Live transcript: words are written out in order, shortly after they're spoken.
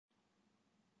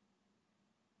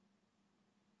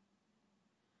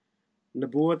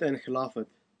Nubuwwat and Khilafat,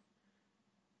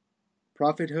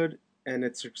 Prophethood and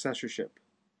its Successorship.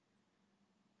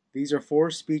 These are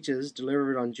four speeches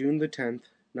delivered on June the 10th,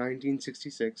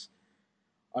 1966,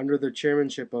 under the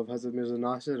chairmanship of Hazrat Mirza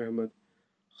Nasir Ahmad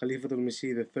Khalifatul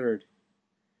Masih III,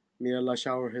 may Allah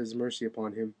shower His mercy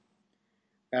upon him,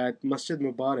 at Masjid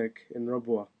Mubarak in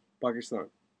Rabwa, Pakistan.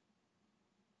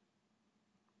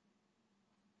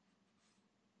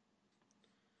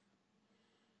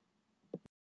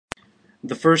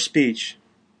 The first speech,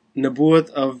 Nubuwwat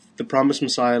of the Promised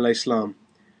Messiah Islam,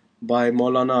 by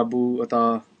Maulana Abu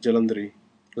Ata Jalandhari,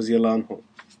 Raziyallahu Anhu.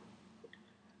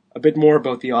 A bit more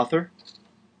about the author.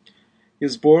 He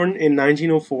was born in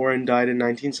 1904 and died in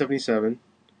 1977.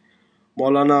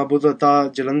 Maulana Abu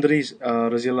Ata Jalandhari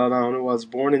Raziyallahu Anhu was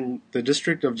born in the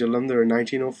district of Jalandhar in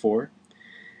 1904.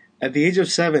 At the age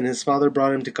of 7, his father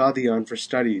brought him to Qadian for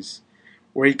studies,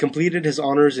 where he completed his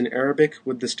honors in Arabic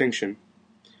with distinction.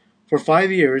 For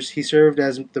 5 years, he served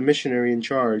as the missionary in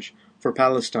charge for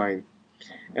Palestine,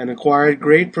 and acquired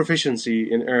great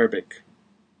proficiency in Arabic.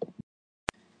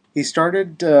 He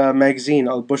started magazine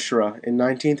Al-Bushra in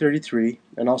 1933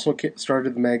 and also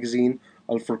started the magazine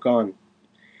Al-Furqan.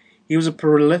 He was a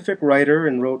prolific writer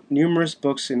and wrote numerous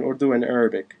books in Urdu and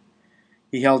Arabic.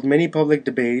 He held many public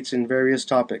debates in various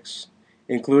topics,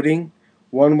 including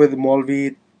one with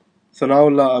Maulvi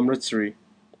Thanaullah Amritsari.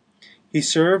 He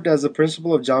served as the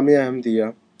principal of Jamia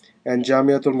Ahmadiyya and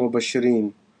Jamiatul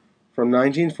Mubashirin from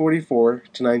 1944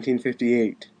 to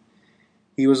 1958.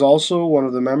 He was also one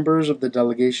of the members of the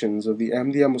delegations of the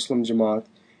Ahmadiyya Muslim Jamaat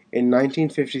in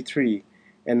 1953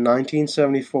 and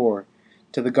 1974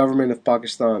 to the government of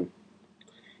Pakistan.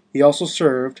 He also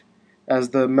served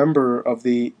as the member of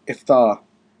the Ifta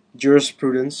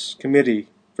Jurisprudence Committee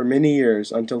for many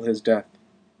years until his death.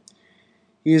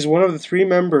 He is one of the 3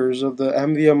 members of the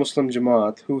Ahmadiyya Muslim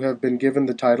Jamaat who have been given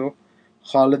the title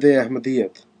Khalid-e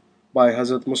Ahmadiyyat by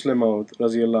Hazrat Muslim Maud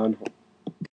Raziyallahu Anhu.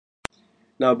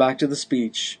 Now back to the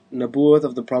speech, Nubuwwat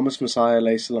of the Promised Messiah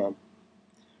Islam.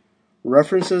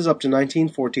 References up to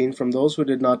 1914 from those who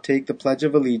did not take the Pledge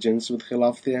of Allegiance with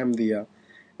Khilafat-e Ahmadiyya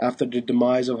after the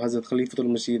demise of Hazrat Khalifatul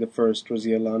Masih I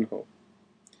Raziyallahu Anhu.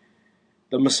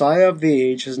 The Messiah of the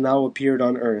age has now appeared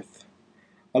on earth.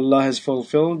 Allah has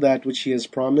fulfilled that which He has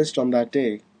promised on that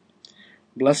day.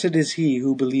 Blessed is he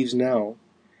who believes now,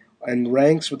 and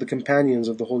ranks with the companions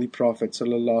of the Holy Prophet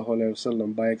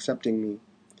ﷺ by accepting me.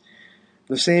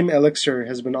 The same elixir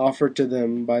has been offered to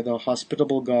them by the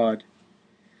hospitable God.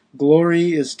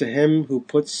 Glory is to him who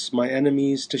puts my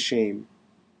enemies to shame.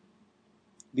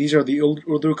 These are the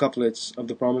Urdu couplets of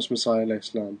the Promised Messiah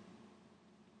Islam.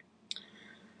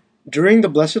 During the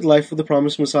blessed life of the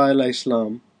Promised Messiah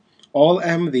Islam, all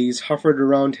Ahmadis hovered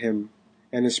around him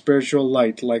and his spiritual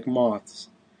light like moths.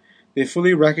 They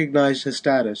fully recognized his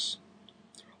status.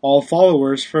 All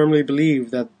followers firmly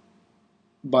believed that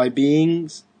by being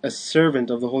a servant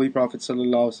of the Holy Prophet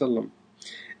ﷺ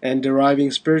and deriving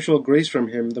spiritual grace from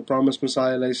him, the Promised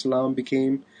Messiah Islam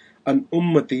became an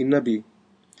Ummati Nabi.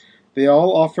 They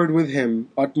all offered with him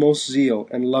utmost zeal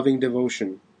and loving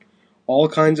devotion, all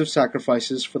kinds of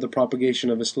sacrifices for the propagation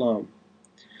of Islam.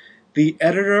 The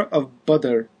editor of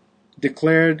Badr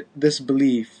declared this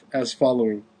belief as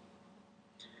following: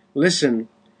 Listen,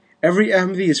 every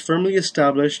Ahmadi is firmly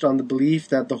established on the belief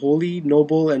that the holy,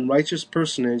 noble, and righteous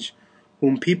personage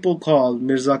whom people call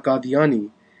Mirza Qadiani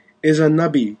is a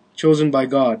Nabi chosen by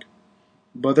God.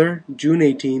 Badr, June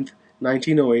 18th,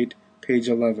 1908, page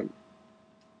 11.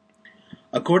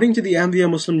 According to the Ahmadiyya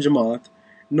Muslim Jamaat,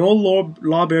 no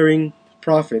law-bearing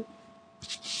prophet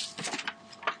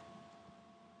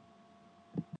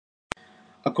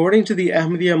According to the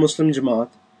Ahmadiyya Muslim Jamaat,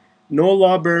 no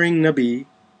law-bearing Nabi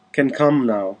can come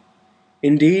now.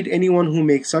 Indeed, anyone who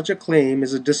makes such a claim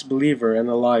is a disbeliever and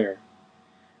a liar.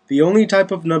 The only type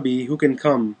of Nabi who can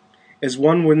come is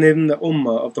one within the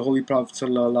Ummah of the Holy Prophet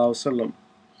ﷺ,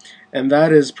 and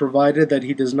that is provided that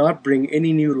he does not bring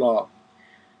any new law.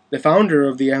 The founder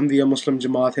of the Ahmadiyya Muslim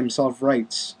Jamaat himself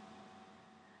writes,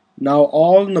 Now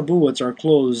all Nubuwwats are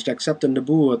closed except the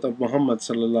Nubuwwat of Muhammad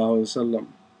ﷺ.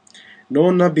 No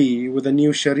Nabi with a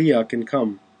new Sharia can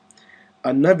come.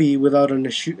 A Nabi without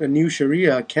a new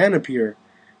Sharia can appear,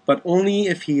 but only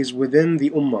if he is within the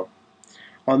Ummah.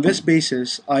 On this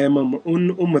basis, I am an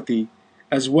Ummati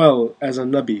as well as a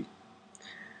Nabi.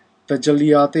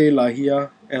 Tajalliyat-e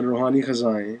Ilahiyya and Ruhani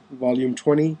Khazain, Volume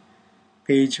 20,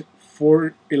 page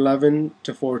 411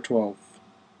 to 412.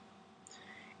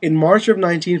 In March of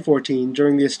 1914,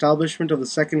 during the establishment of the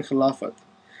Second Khilafat,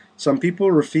 some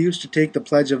people refused to take the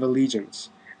Pledge of Allegiance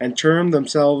and termed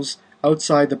themselves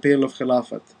outside the pale of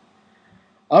Khilafat.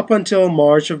 Up until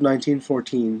March of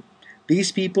 1914,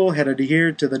 these people had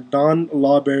adhered to the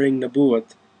non-law-bearing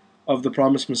Nabuwat of the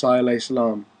promised Messiah alayhi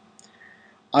salam.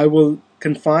 I will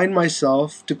confine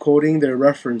myself to quoting their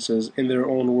references in their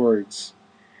own words.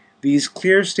 These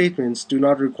clear statements do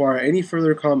not require any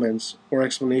further comments or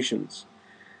explanations.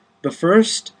 The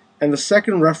first and the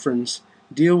second reference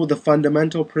deal with the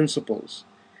fundamental principles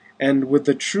and with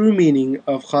the true meaning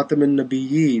of Khatam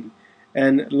al-Nabiyyin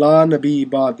and La Nabi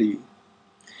Badi.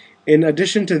 In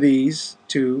addition to these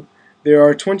two, there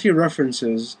are 20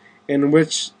 references in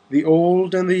which the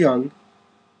old and the young,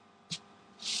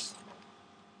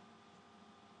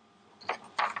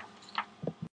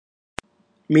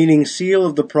 meaning seal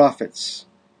of the prophets,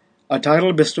 a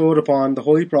title bestowed upon the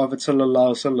Holy Prophet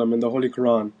ﷺ in the Holy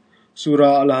Quran,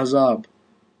 Surah Al-Ahzab,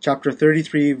 chapter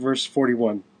 33, verse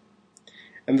 41.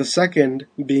 And the second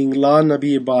being La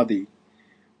Nabi Badi,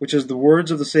 which is the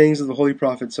words of the sayings of the Holy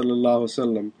Prophet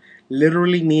ﷺ,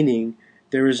 literally meaning,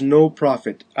 there is no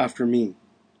prophet after me.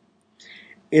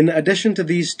 In addition to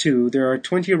these two, there are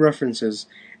 20 references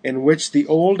in which the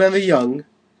old and the young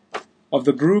of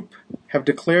the group have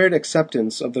declared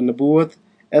acceptance of the Nabuwat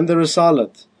and the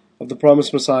Risalat of the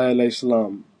promised Messiah alayhi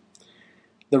salam.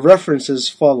 The references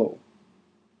follow.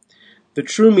 The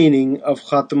true meaning of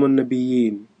Khatamun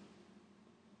Nabiyyin.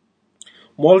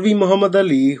 Maulvi Muhammad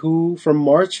Ali, who from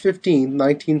March 15,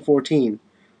 1914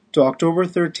 to October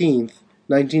 13,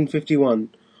 1951,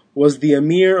 was the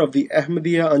Amir of the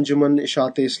Ahmadiyya Anjuman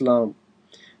Ishat-e-Islam,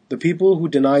 the people who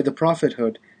denied the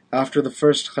prophethood after the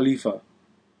first Khalifa.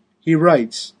 He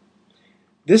writes,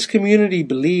 "This community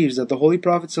believes that the Holy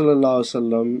Prophet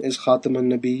ﷺ is Khatam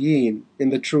al-Nabiyyin in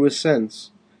the truest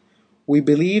sense. We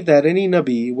believe that any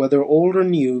Nabi, whether old or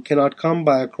new, cannot come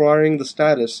by acquiring the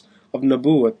status of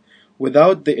Nabuwat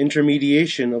without the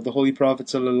intermediation of the Holy Prophet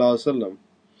ﷺ.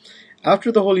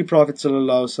 After the Holy Prophet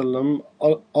ﷺ,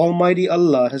 Almighty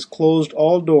Allah has closed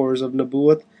all doors of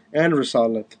Nabuwat and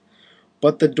Risalat.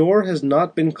 But the door has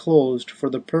not been closed for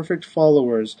the perfect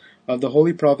followers of the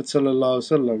Holy Prophet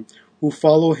ﷺ, who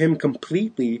follow him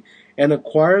completely and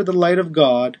acquire the light of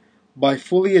God by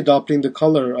fully adopting the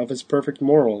color of his perfect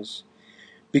morals,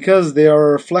 because they are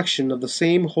a reflection of the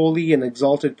same holy and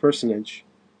exalted personage.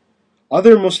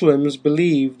 Other Muslims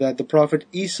believe that the Prophet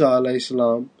Isa alayhi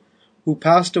salam, who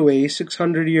passed away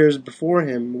 600 years before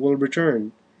him, will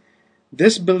return.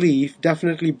 This belief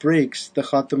definitely breaks the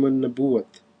Khatam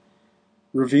al-Nabuwat."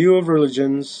 Review of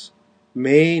Religions,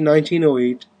 May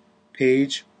 1908,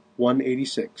 page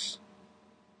 186.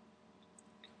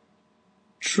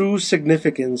 True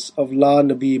significance of La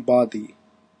Nabi Badi.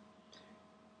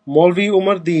 Maulvi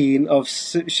Umar Deen of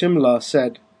Shimla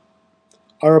said,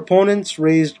 "Our opponents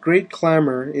raised great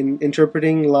clamor in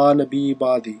interpreting La Nabi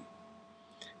Badi.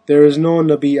 There is no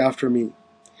Nabi after me.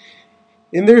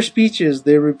 In their speeches,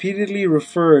 they repeatedly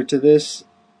refer to this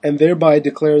and thereby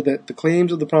declare that the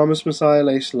claims of the promised Messiah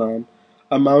ﷺ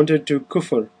amounted to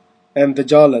kufr and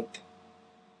dajalat,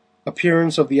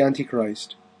 appearance of the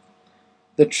Antichrist.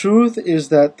 The truth is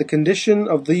that the condition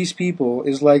of these people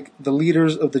is like the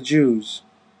leaders of the Jews.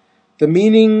 The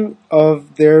meaning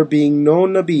of there being no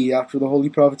Nabi after the Holy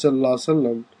Prophet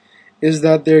ﷺ is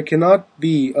that there cannot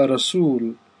be a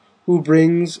Rasul who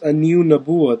brings a new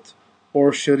Nabuwat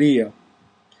or Sharia.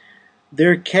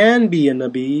 There can be a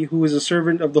Nabi who is a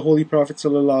servant of the Holy Prophet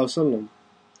ﷺ.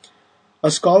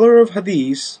 A scholar of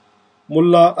Hadith,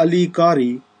 Mullah Ali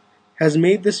Qari, has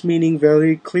made this meaning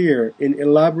very clear in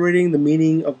elaborating the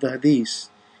meaning of the Hadith.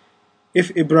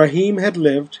 If Ibrahim had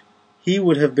lived, he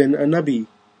would have been a Nabi.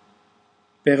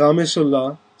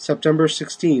 Peygham-e-Sullah, September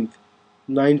 16,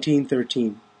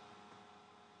 1913.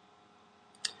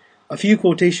 A few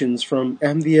quotations from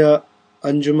Ahmadiyya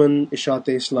Anjuman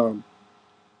Ishat-e-Islam.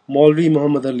 Maulvi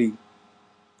Muhammad Ali.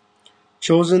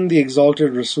 Chosen the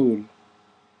Exalted Rasul.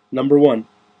 Number 1.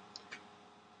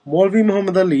 Maulvi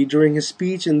Muhammad Ali, during his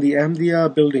speech in the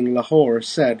Ahmadiyya building, Lahore,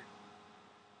 said,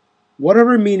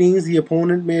 "Whatever meanings the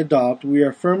opponent may adopt, we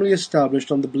are firmly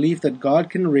established on the belief that God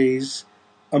can raise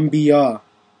Anbiya.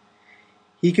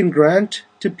 He can grant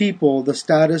to people the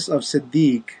status of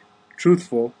Siddiq,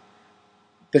 truthful,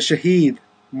 the Shaheed,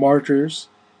 martyrs,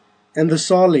 and the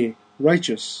Salih,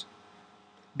 righteous.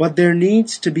 But there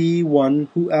needs to be one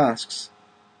who asks.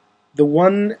 The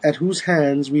one at whose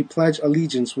hands we pledge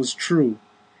allegiance was true.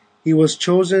 He was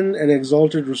chosen and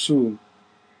exalted Rasul,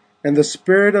 and the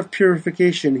spirit of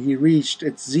purification he reached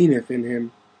its zenith in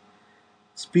him."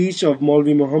 Speech of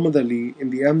Maulvi Muhammad Ali in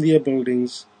the Ahmadiyya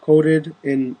buildings, quoted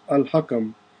in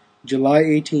Al-Hakam, July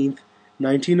 18,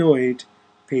 1908,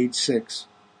 page 6.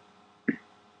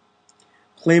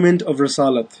 Claimant of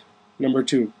Risalat. Number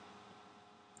 2.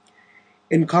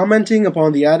 In commenting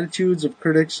upon the attitudes of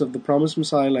critics of the promised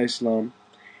Messiah Islam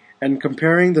and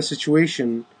comparing the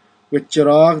situation with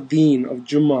Chirag Deen of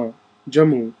Jammu,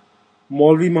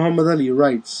 Maulvi Muhammad Ali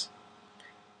writes,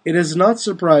 "It is not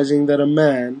surprising that a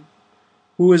man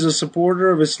who is a supporter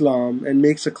of Islam and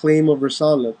makes a claim of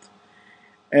Risalat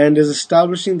and is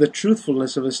establishing the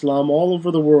truthfulness of Islam all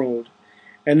over the world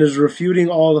and is refuting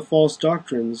all the false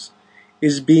doctrines,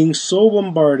 is being so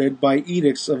bombarded by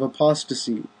edicts of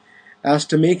apostasy as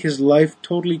to make his life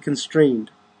totally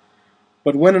constrained.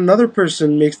 But when another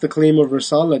person makes the claim of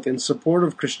Risalat in support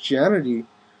of Christianity,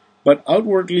 but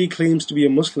outwardly claims to be a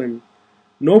Muslim,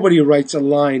 nobody writes a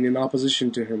line in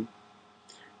opposition to him."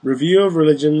 Review of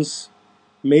Religions,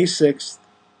 May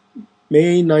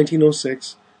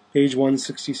 1906, page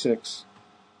 166.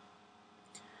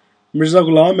 Mirza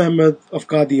Ghulam Ahmad of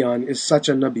Qadian is such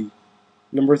a Nabi.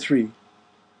 Number 3.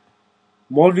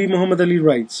 Maulvi Muhammad Ali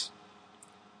writes,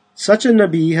 "Such a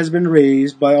Nabi has been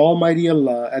raised by Almighty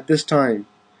Allah at this time,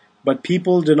 but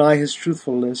people deny his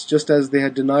truthfulness just as they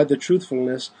had denied the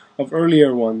truthfulness of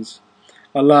earlier ones.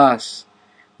 Alas,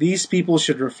 these people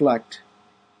should reflect.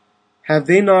 Have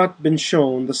they not been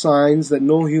shown the signs that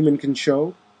no human can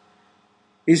show?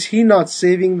 Is he not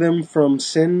saving them from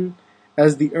sin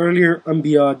as the earlier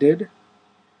Anbiya did?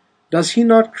 Does he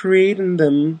not create in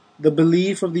them the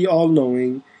belief of the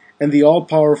all-knowing and the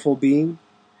all-powerful being,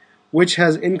 which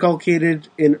has inculcated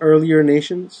in earlier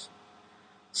nations?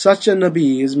 Such a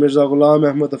Nabi is Mirza Ghulam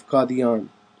Ahmad of Qadian."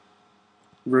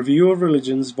 Review of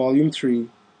Religions, Volume 3,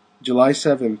 July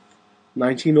 7th,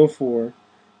 1904,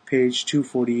 page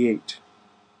 248.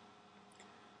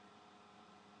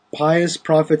 Pious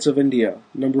Prophets of India,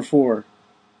 Number 4.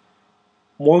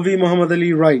 Maulvi Muhammad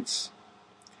Ali writes,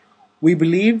 "We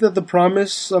believe that the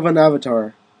promise of an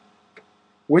avatar,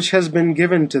 which has been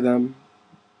given to them,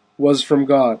 was from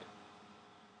God.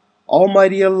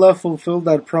 Almighty Allah fulfilled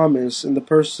that promise in the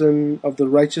person of the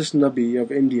righteous Nabi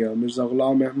of India, Mirza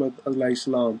Ghulam Ahmad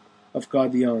al-Islam of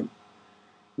Qadian."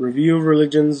 Review of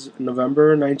Religions,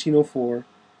 November 1904,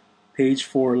 page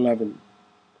 411.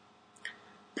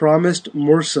 Promised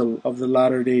Mursal of the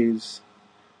Latter Days.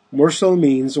 Mursal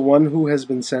means one who has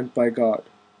been sent by God.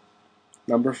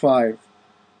 Number 5.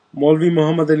 Maulvi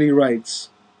Muhammad Ali writes,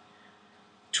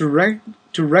 To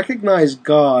recognize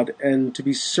God and to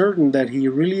be certain that He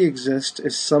really exists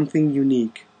is something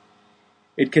unique.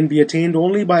 It can be attained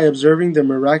only by observing the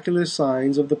miraculous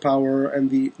signs of the power and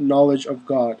the knowledge of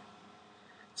God.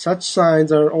 Such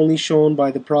signs are only shown by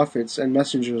the prophets and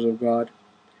messengers of God.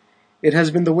 It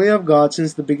has been the way of God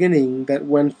since the beginning that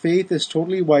when faith is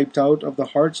totally wiped out of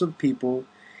the hearts of people,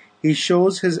 He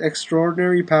shows His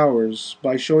extraordinary powers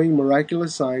by showing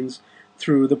miraculous signs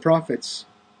through the prophets.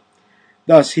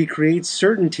 Thus, He creates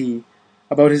certainty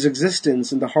about His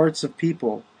existence in the hearts of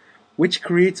people, which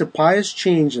creates a pious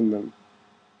change in them.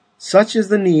 Such is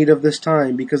the need of this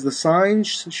time because the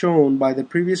signs shown by the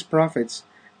previous prophets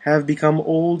have become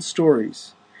old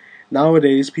stories.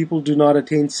 Nowadays, people do not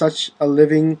attain such a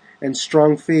living and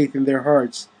strong faith in their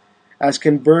hearts as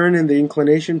can burn in the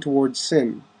inclination towards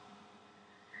sin.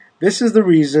 This is the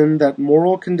reason that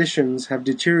moral conditions have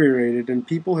deteriorated and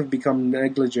people have become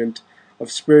negligent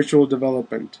of spiritual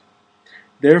development.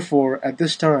 Therefore, at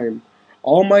this time,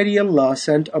 Almighty Allah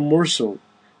sent a Mursal,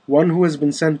 one who has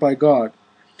been sent by God,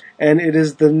 and it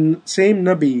is the same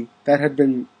Nabi that had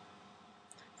been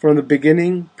from the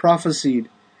beginning prophesied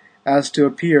as to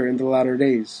appear in the latter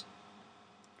days.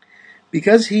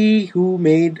 Because He who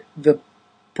made the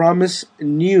promise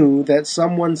knew that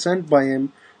someone sent by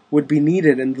Him would be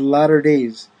needed in the latter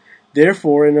days,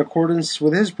 therefore, in accordance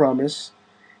with His promise,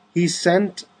 He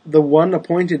sent the one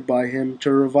appointed by Him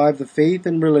to revive the faith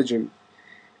and religion,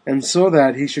 and so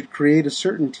that He should create a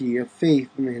certainty of faith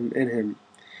in Him,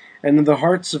 and in the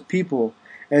hearts of people,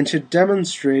 and should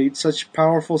demonstrate such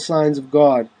powerful signs of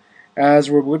God as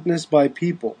were witnessed by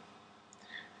people.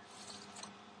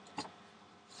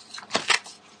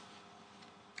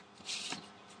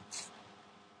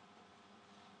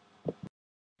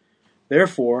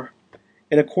 Therefore,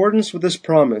 in accordance with this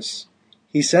promise,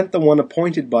 He sent the one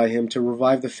appointed by Him to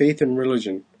revive the faith and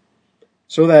religion,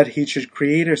 so that He should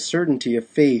create a certainty of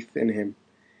faith in Him,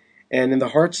 and in the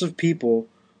hearts of people,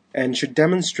 and should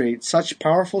demonstrate such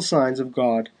powerful signs of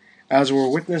God as were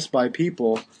witnessed by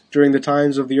people during the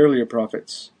times of the earlier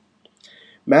prophets.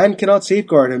 Man cannot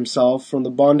safeguard himself from the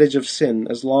bondage of sin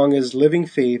as long as living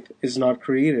faith is not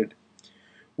created.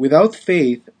 Without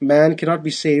faith, man cannot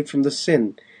be saved from the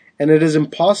sin, and it is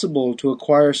impossible to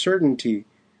acquire certainty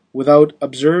without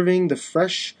observing the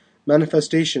fresh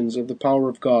manifestations of the power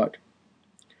of God.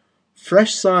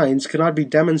 Fresh signs cannot be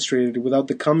demonstrated without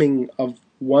the coming of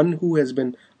one who has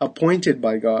been appointed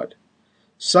by God.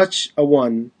 Such a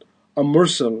one, a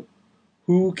Mursal,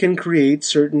 who can create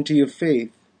certainty of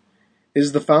faith,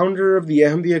 is the founder of the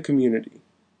Ahmadiyya community.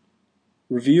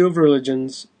 Review of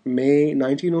Religions, May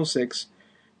 1906,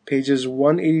 pages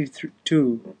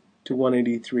 182 to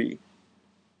 183.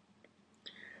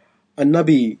 A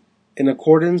Nabi, in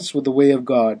accordance with the way of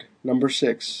God, number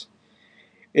 6.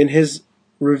 In his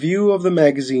review of the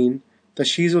magazine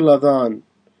Tashizul Adhan,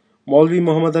 Maulvi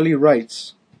Muhammad Ali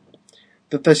writes,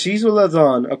 the Tashizul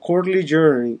Adhan, a quarterly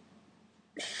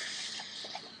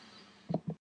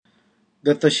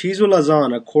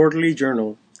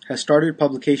journal, has started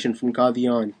publication from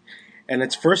Qadian, and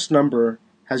its first number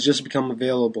has just become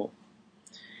available.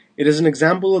 It is an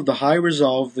example of the high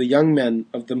resolve of the young men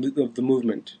of the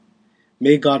movement.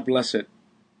 May God bless it.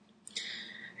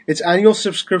 Its annual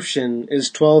subscription is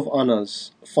 12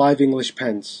 annas, 5 English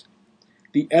pence.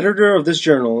 The editor of this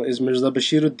journal is Mirza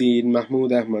Bashiruddin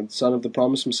Mahmud Ahmad, son of the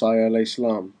promised Messiah alayhi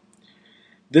salam.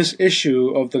 This issue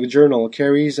of the journal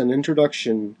carries an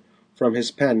introduction from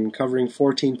his pen covering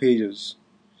 14 pages.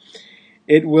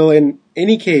 It will in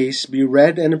any case be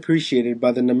read and appreciated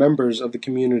by the members of the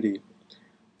community,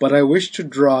 but I wish to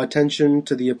draw attention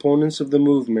to the opponents of the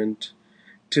movement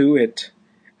to it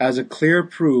as a clear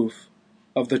proof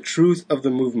of the truth of the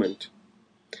movement.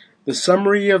 The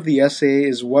summary of the essay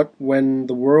is what when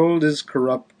the world is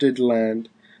corrupted land,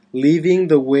 leaving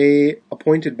the way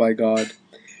appointed by God,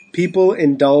 people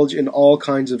indulge in all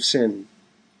kinds of sin,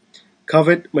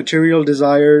 covet material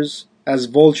desires as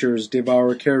vultures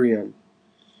devour carrion,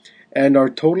 and are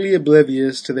totally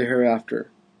oblivious to the hereafter.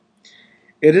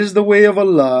 It is the way of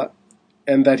Allah,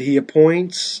 and that He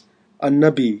appoints a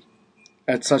Nabi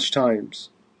at such times.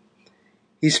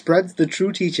 He spreads the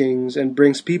true teachings and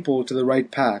brings people to the right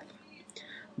path.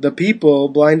 The people,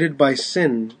 blinded by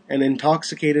sin and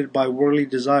intoxicated by worldly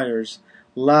desires,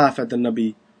 laugh at the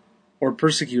Nabi or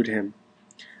persecute him.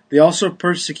 They also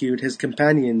persecute his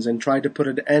companions and try to put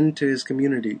an end to his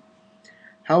community.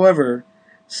 However,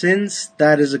 since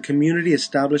that is a community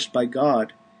established by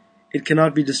God, it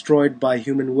cannot be destroyed by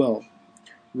human will.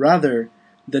 Rather,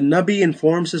 the Nabi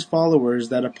informs his followers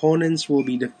that opponents will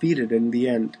be defeated in the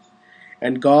end,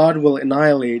 and God will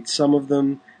annihilate some of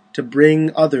them to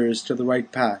bring others to the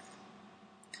right path.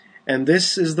 And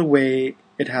this is the way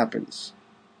it happens.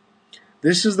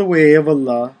 This is the way of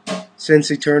Allah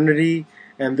since eternity,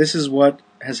 and this is what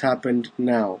has happened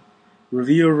now.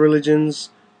 Review of Religions,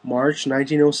 March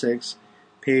 1906,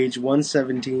 page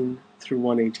 117 through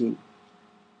 118.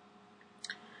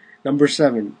 Number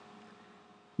 7.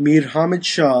 Mir Hamid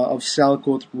Shah of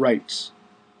Sialkot writes,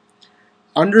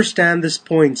 understand this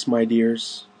point, my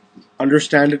dears.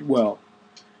 Understand it well.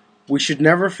 We should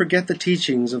never forget the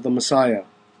teachings of the Messiah,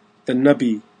 the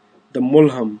Nabi, the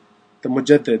Mulham, the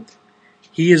Mujaddid.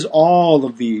 He is all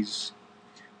of these.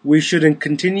 We should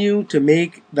continue to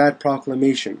make that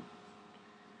proclamation.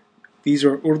 These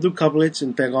are Urdu couplets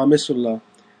in Paygam-e-Sullah,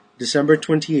 December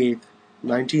 28,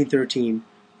 1913,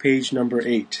 page number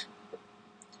 8.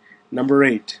 Number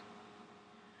 8.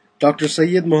 Dr.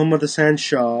 Sayyid Muhammad Hasan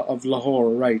Shah of Lahore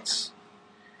writes,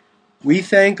 we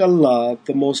thank Allah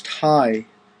the Most High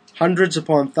hundreds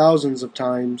upon thousands of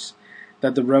times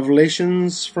that the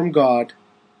revelations from God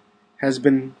has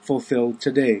been fulfilled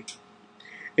today.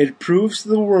 It proves to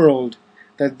the world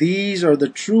that these are the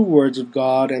true words of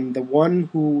God, and the one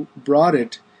who brought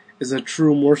it is a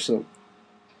true Mursal.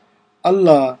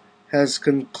 Allah has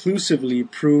conclusively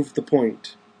proved the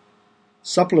point.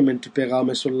 Supplement to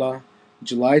Paygam-e-Sullah,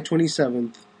 July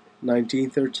 27,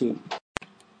 1913.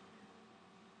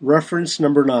 Reference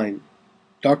number 9.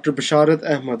 Dr. Basharat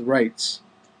Ahmad writes,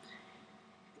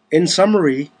 in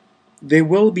summary, they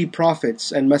will be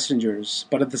prophets and messengers,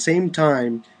 but at the same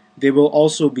time, they will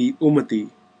also be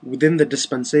ummati within the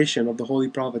dispensation of the Holy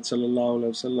Prophet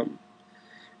ﷺ,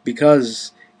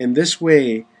 because in this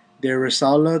way their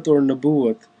risalat or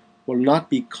nabuwat will not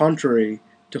be contrary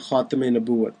to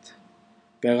Khatam-e-Nabuwat.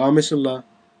 Paygam-e-Sullah,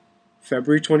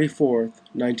 February 24th,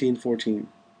 1914.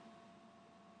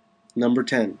 Number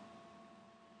 10.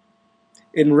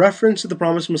 In reference to the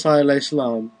promised Messiah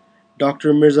ﷺ,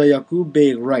 Dr. Mirza Yaqub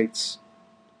Beg writes,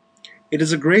 it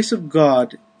is a grace of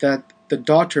God that the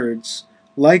dotards,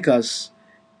 like us,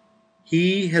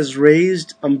 He has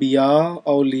raised Anbiya,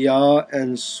 Awliya,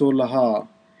 and Sulaha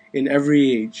in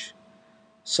every age.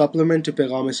 Supplement to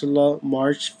Paygam-e-Sullah,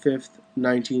 March 5th,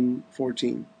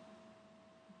 1914.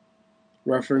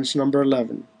 Reference number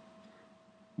 11.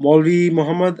 Maulvi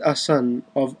Muhammad Hasan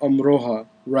of Amroha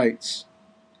writes,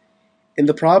 in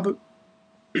the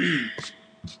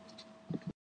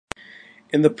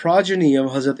In the progeny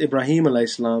of Hazrat Ibrahim alayhi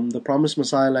salam, the promised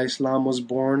Messiah alayhi salam was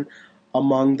born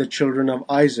among the children of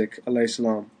Isaac alayhi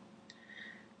salam.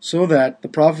 So that the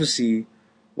prophecy,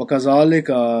 وَكَذَلِكَ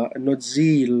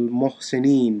نُجْزِي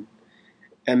الْمُحْسِنِينَ,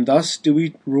 and thus do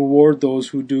we reward those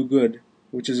who do good,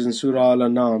 which is in Surah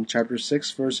Al-An'am, chapter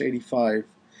 6, verse 85,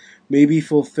 may be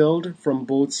fulfilled from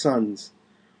both sons.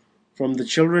 From the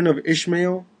children of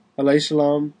Ishmael alayhi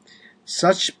salam,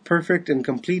 such perfect and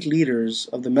complete leaders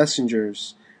of the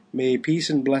messengers, may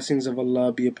peace and blessings of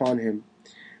Allah be upon him,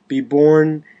 be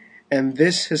born, and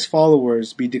this his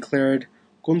followers be declared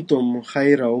kuntum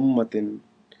khayra ummatin.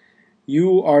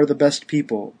 You are the best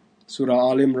people. Surah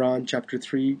Al-Imran, chapter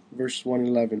 3, verse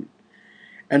 111.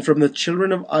 And from the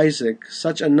children of Isaac,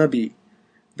 such a Nabi,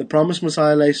 the promised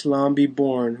Messiah alayhi salam, be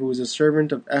born, who is a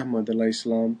servant of Ahmad alayhi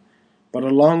salam, but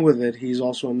along with it, he is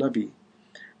also a Nabi.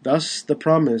 Thus the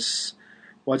promise,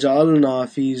 وَجَعَلْنَا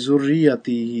فِي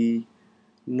ذُرِّيَّتِهِ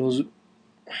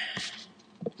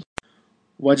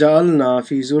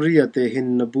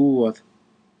النُّبُوَّةَ,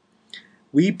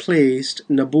 we placed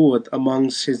Nabuwat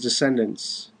amongst his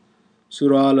descendants.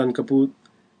 Surah Al-Ankabut,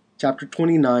 chapter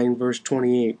 29, verse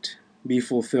 28, be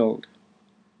fulfilled.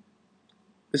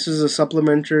 This is a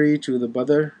supplementary to the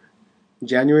Badr,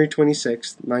 January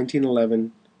 26,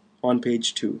 1911, on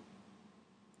page 2.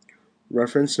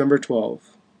 Reference number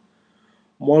 12.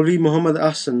 Maulvi Muhammad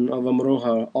Ahsan of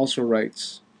Amroha also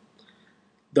writes,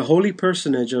 the holy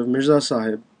personage of Mirza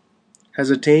Sahib has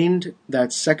attained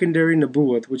that secondary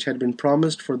Nabuwat which had been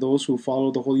promised for those who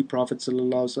follow the Holy Prophet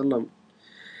ﷺ.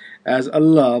 As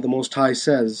Allah the Most High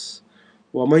says,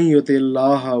 وَمَنْ يُطِعِ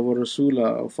اللَّهَ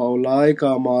وَرَسُولَهُ فَأُولَٰئِكَ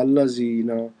مَعَ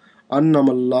الَّذِينَ أَنْعَمَ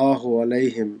اللَّهُ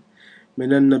عَلَيْهِمْ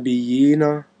مِنَ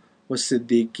النَّبِيِّينَ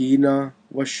وَالصِّدِّيقِينَ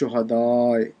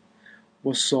وَالشُّهَدَاءِ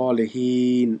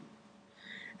وَالصَّالِحِينَ.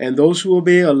 And those who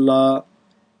obey Allah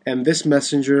and this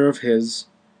messenger of His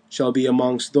shall be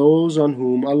amongst those on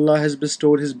whom Allah has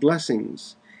bestowed His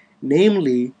blessings,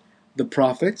 namely the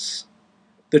prophets,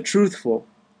 the truthful,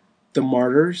 the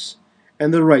martyrs,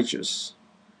 and the righteous.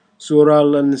 Surah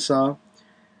Al-Nisa,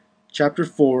 chapter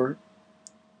 4,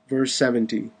 verse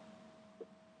 70.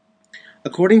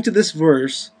 According to this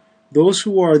verse, those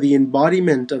who are the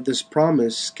embodiment of this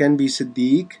promise can be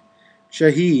Siddiq,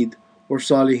 Shaheed, or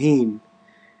Salihin,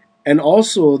 and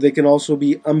also they can also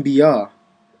be Anbiya.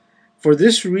 For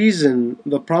this reason,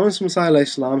 the promised Messiah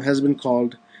ﷺ has been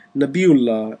called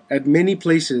Nabiullah at many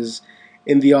places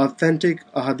in the authentic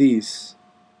ahadith.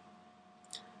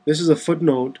 This is a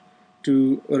footnote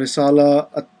to Risala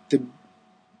at-Tib.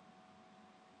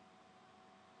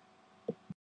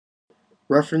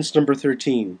 Reference number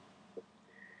 13.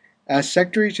 As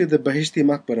secretary to the Bahishti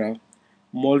Maqbara,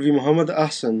 Maulvi Muhammad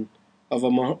Ahsan of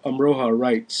Amroha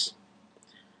writes,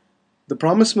 the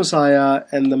promised Messiah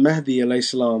and the Mahdi alayhi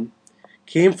salam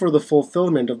came for the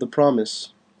fulfillment of the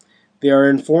promise. They are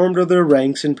informed of their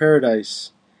ranks in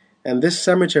paradise, and this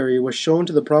cemetery was shown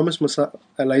to the promised Messiah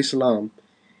alayhi salam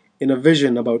in a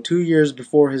vision about 2 years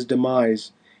before his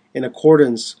demise, in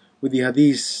accordance with the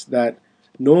hadith that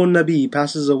no Nabi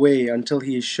passes away until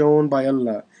he is shown by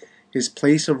Allah his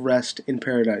place of rest in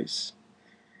paradise.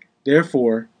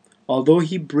 Therefore, although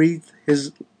he breathed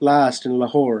his last in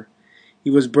Lahore, he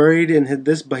was buried in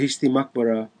this Bahishti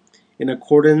Maqbara in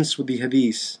accordance with the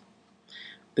hadith.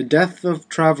 The death of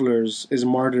travelers is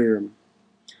martyrdom.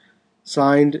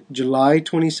 Signed July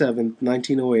 27,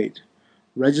 1908.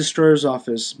 Registrar's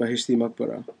Office, Bahishti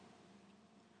Maqbara.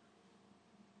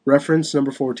 Reference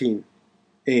number 14.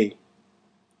 A.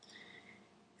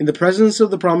 In the presence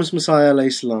of the promised Messiah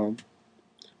alayhi salam,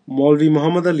 Maulvi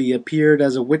Muhammad Ali appeared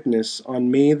as a witness on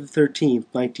May 13,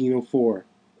 1904.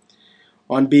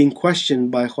 On being questioned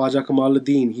by Khwaja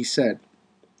Kamaluddin, he said,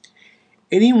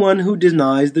 anyone who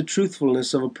denies the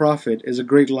truthfulness of a prophet is a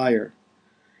great liar.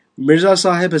 Mirza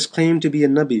Sahib has claimed to be a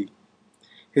Nabi.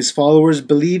 His followers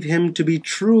believe him to be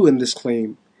true in this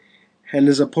claim, and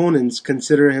his opponents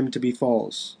consider him to be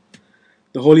false.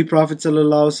 The Holy Prophet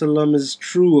ﷺ is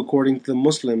true according to the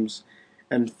Muslims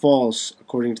and false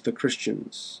according to the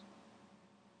Christians.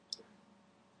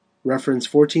 Reference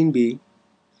 14b.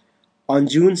 On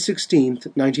June 16,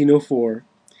 1904,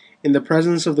 in the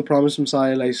presence of the promised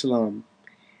Messiah ﷺ,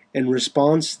 in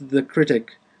response to the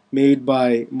critic made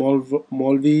by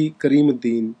Maulvi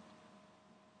Karimuddin,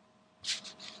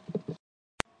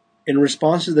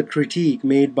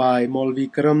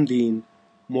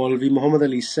 Maulvi Muhammad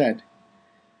Ali said,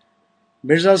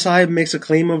 Mirza Sahib makes a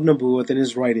claim of Nabuwwat in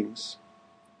his writings.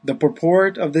 The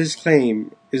purport of this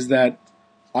claim is that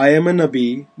I am a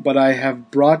Nabi, but I have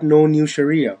brought no new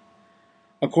Sharia.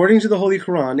 According to the Holy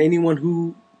Quran, anyone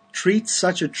who treats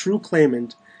such a true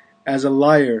claimant as a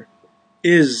liar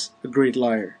is a great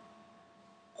liar.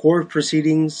 Court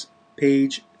Proceedings,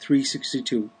 page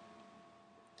 362.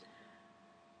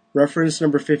 Reference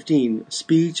number 15,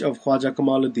 Speech of Khwaja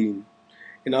Kamaluddin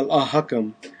in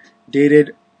Al-Ahkam,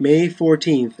 dated May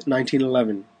 14th,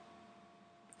 1911.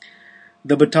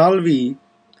 The Batalvi,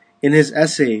 in his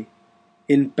essay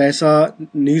in Paisa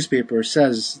newspaper,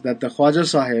 says that the Khwaja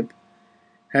Sahib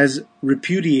has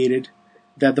repudiated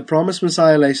that the promised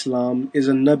Messiah ﷺ is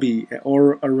a Nabi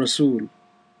or a Rasul.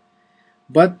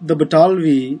 But the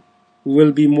Batalvi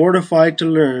will be mortified to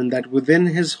learn that within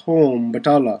his home,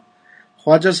 Batala,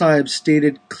 Khwaja Sahib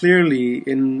stated clearly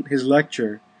in his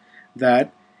lecture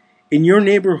that in your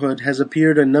neighborhood has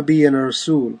appeared a Nabi and a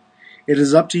Rasul. It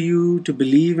is up to you to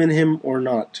believe in him or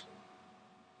not.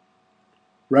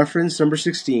 Reference number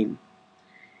 16.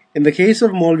 In the case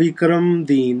of Maulvi Karam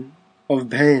Deen of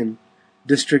Bhain,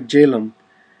 District Jhelum,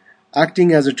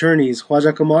 acting as attorneys,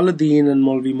 Khwaja Kamaluddin and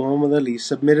Maulvi Muhammad Ali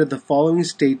submitted the following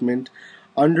statement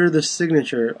under the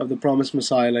signature of the promised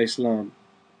Messiah ﷺ.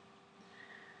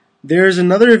 There is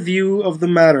another view of the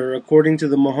matter according to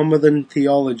the Muhammadan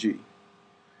theology.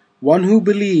 One who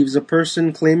believes a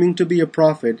person claiming to be a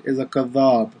prophet is a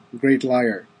kadhab, great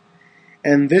liar,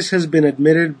 and this has been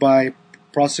admitted by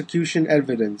prosecution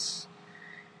evidence.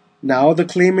 Now the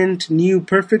claimant knew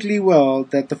perfectly well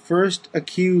that the first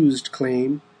accused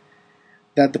claim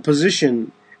that the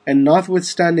position, and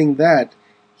notwithstanding that,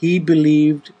 he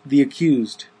believed the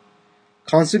accused.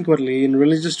 Consequently, in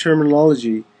religious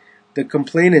terminology, the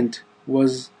complainant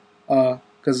was a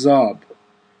kazab.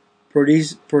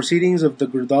 Proceedings of the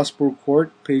Gurdaspur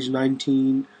Court, page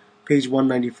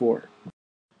 194.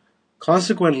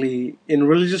 Consequently, in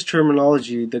religious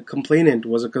terminology, the complainant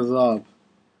was a kazab.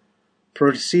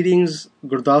 Proceedings,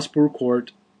 Gurdaspur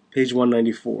Court, page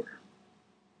 194.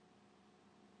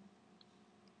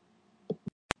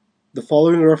 The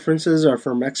following references are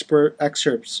from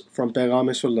excerpts from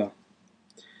Paygam-e-Sullah.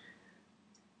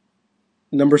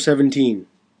 Number 17.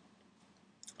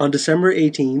 On December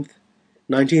 18th,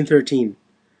 1913,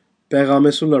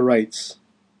 Paygam-e-Sullah writes,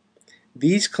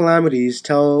 these calamities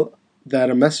tell that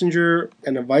a messenger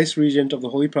and a vice-regent of the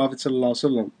Holy Prophet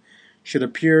ﷺ should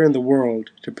appear in the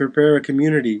world to prepare a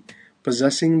community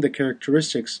possessing the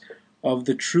characteristics of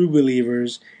the true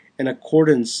believers in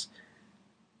accordance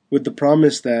with the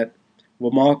promise that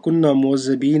وَمَا كُنَّا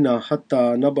مُعَذِّبِينَ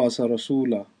حَتَّى نَبْعَثَ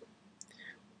رَسُولًا,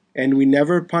 and we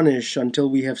never punish until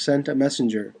we have sent a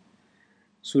messenger.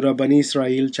 Surah Bani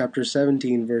Israel, chapter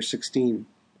 17, verse 16.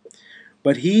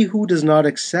 But he who does not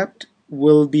accept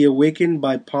will be awakened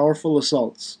by powerful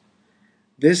assaults.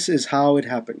 This is how it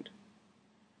happened.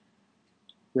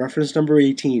 Reference number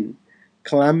 18.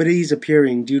 Calamities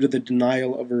appearing due to the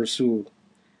denial of a Rasul.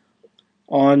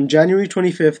 On January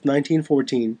 25th,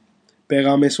 1914,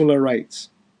 Paygam-e-Sullah writes,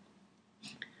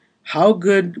 how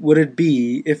good would it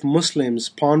be if Muslims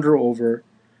ponder over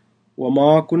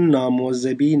وَمَا كُنَّا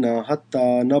مُعَذِّبِينَ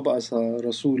حَتَّى نَبْعَثَ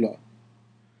رَسُولًا,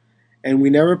 and we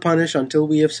never punish until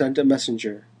we have sent a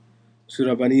messenger.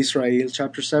 Surah Bani Israel,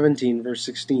 chapter 17, verse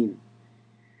 16.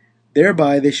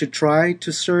 Thereby they should try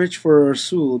to search for a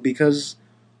Rasul because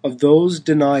of those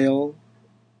denial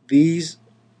these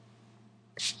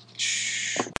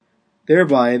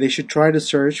Thereby they should try to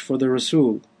search for the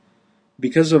Rasul,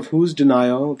 because of whose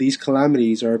denial these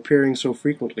calamities are appearing so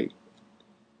frequently.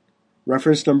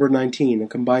 Reference number 19, a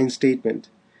combined statement.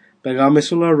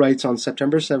 Paygam-e-Sullah writes on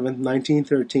September 7th,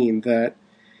 1913 that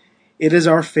it is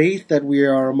our faith that we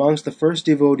are amongst the first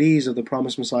devotees of the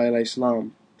promised Messiah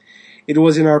ﷺ. It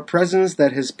was in our presence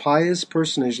that his pious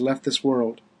personage left this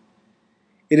world.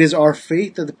 It is our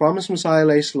faith that the promised Messiah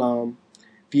ﷺ,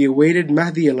 the awaited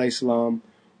Mahdi ﷺ,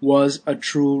 was a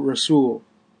true Rasul.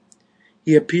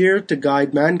 He appeared to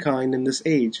guide mankind in this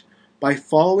age. By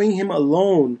following him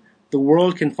alone, the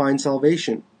world can find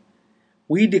salvation.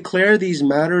 We declare these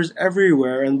matters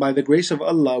everywhere, and by the grace of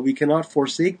Allah, we cannot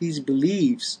forsake these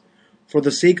beliefs for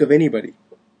the sake of anybody.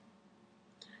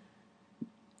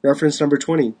 Reference number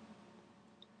 20.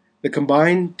 The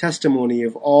combined testimony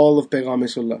of all of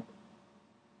Paygam-e-Sullah.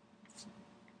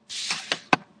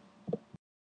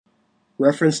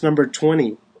 Reference number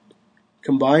 20.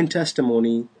 Combined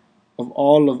testimony of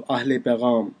all of Ahle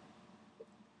Paygam.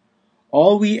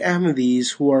 All we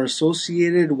Ahmadis who are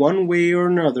associated one way or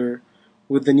another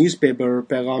with the newspaper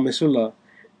Paygam-e-Sullah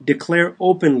declare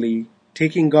openly,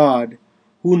 taking God,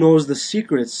 who knows the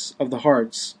secrets of the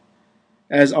hearts,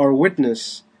 as our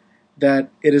witness, that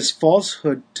it is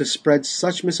falsehood to spread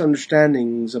such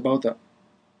misunderstandings about us.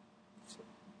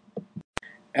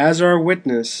 As our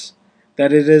witness,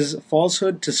 that it is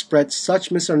falsehood to spread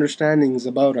such misunderstandings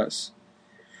about us.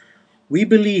 We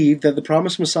believe that the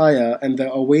promised Messiah and the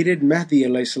awaited Mahdi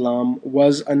alayhi salam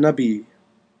was a Nabi,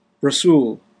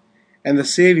 Rasul, and the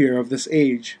savior of this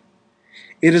age.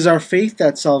 It is our faith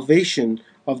that salvation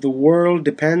of the world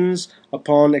depends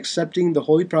upon accepting the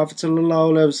Holy Prophet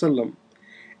ﷺ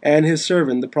and his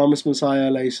servant, the promised Messiah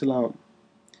alayhi salam.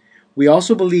 We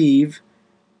also believe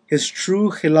his true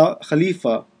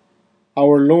Khalifa,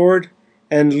 our Lord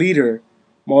and leader,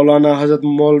 Maulana Hazrat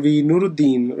Maulvi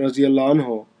Nuruddin Raziyallahu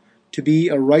Anhu, to be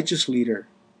a righteous leader.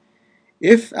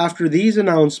 If after these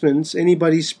announcements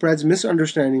anybody spreads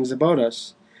misunderstandings about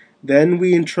us, then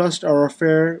we entrust our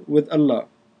affair with Allah.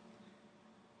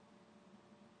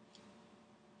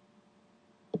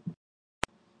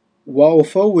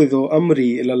 وَأُفَوِّضُ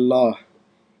أَمْرِي إِلَى اللَّهِ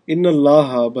إِنَّ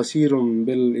اللَّهَ بَصِيرٌ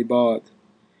بِالْعِبَادِ.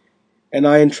 And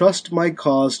I entrust my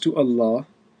cause to Allah.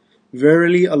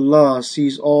 Verily Allah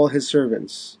sees all His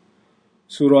servants.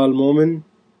 Surah Al-Mu'min,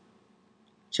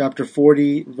 chapter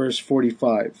 40, verse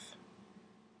 45.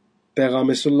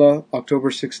 Paygam-e-Sullah, October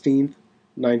 16th,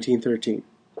 1913.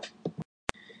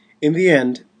 In the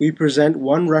end, we present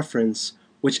one reference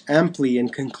which amply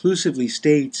and conclusively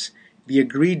states the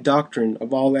agreed doctrine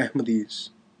of all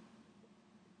Ahmadis.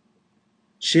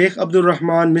 Shaykh Abdul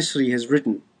Rahman Misri has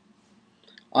written,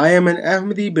 I am an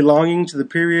Ahmadi belonging to the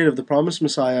period of the promised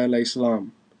Messiah alayhi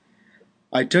salam.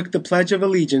 I took the Pledge of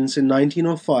Allegiance in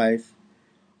 1905.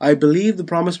 I believe the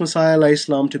promised Messiah alayhi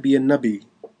salam to be a Nabi,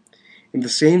 in the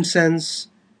same sense,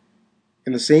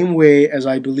 in the same way as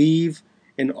I believe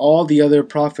in all the other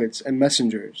prophets and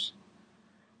messengers.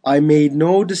 I made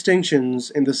no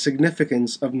distinctions in the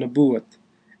significance of Nabuwat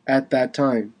at that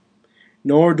time,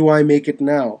 nor do I make it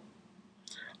now.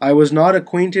 I was not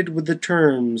acquainted with the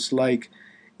terms like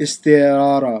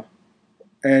isti'ara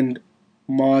and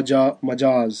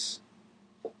majaz.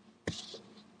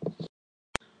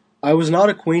 I was not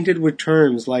acquainted with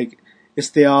terms like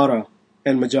isti'ara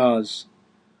and majaz.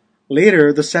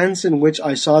 Later, the sense in which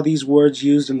I saw these words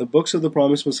used in the books of the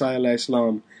promised Messiah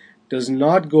ﷺ does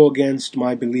not go against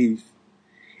my belief.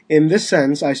 In this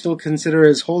sense, I still consider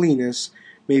His Holiness,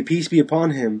 may peace be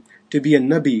upon him, to be a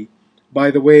Nabi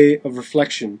by the way of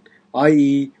reflection,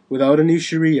 i.e., without a new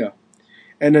Sharia,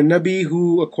 and a Nabi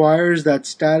who acquires that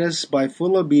status by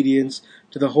full obedience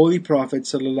to the Holy Prophet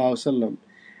ﷺ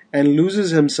and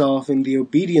loses himself in the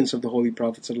obedience of the Holy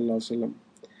Prophet ﷺ.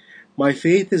 My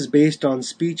faith is based on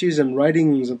speeches and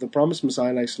writings of the promised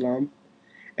Messiah ﷺ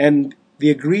and the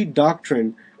agreed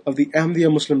doctrine of the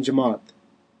Ahmadiyya Muslim Jamaat.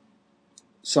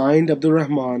 Signed, Abdul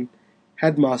Rahman,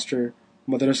 Headmaster,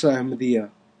 Madrasa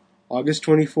Ahmadiyya, August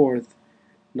 24th,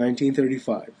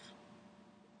 1935.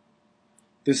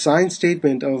 The signed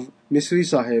statement of Misri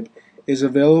Sahib is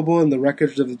available in the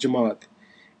records of the Jamaat.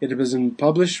 It has been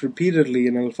published repeatedly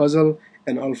in Al-Fazl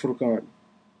and Al-Furqan.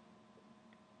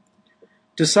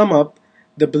 To sum up,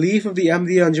 the belief of the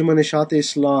Ahmadiyya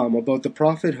Anjuman-e-Ishat-e-Islam about the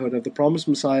prophethood of the promised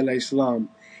Messiah ﷺ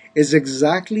is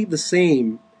exactly the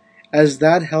same as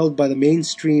that held by the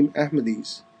mainstream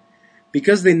Ahmadis.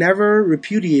 Because they never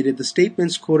repudiated the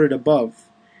statements quoted above,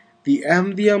 the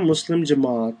Ahmadiyya Muslim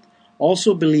Jamaat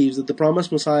also believes that the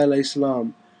promised Messiah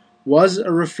ﷺ was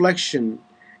a reflection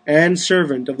and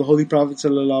servant of the Holy Prophet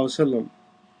ﷺ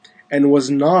and was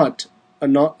not a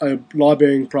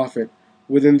law-bearing prophet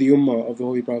within the Ummah of the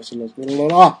Holy Prophet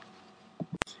ﷺ,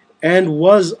 and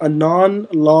was a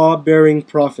non-law-bearing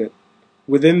prophet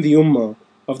within the Ummah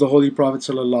of the Holy Prophet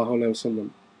ﷺ.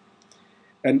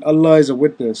 And Allah is a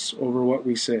witness over what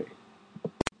we say.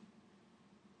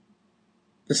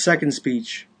 The second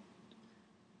speech,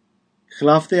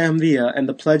 Khilafat Ahmadiyya and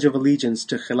the Pledge of Allegiance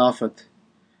to Khilafat,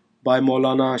 by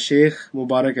Maulana Shaykh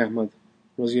Mubarak Ahmad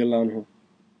Raziyallahu Anhu.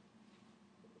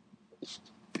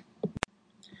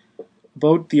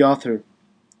 About the author.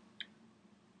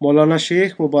 Maulana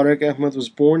Shaykh Mubarak Ahmad was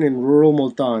born in rural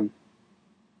Multan,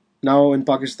 now in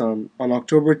Pakistan, on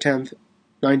October 10th,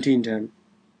 1910.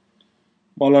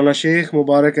 Maulana Shaykh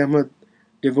Mubarak Ahmad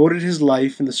devoted his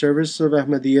life in the service of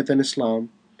Ahmadiyyat and Islam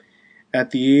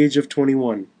at the age of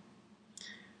 21.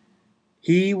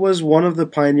 He was one of the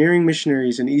pioneering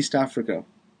missionaries in East Africa,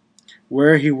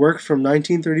 where he worked from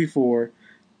 1934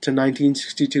 to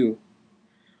 1962.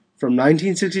 From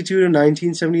 1962 to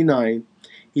 1979,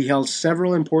 he held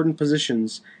several important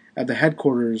positions at the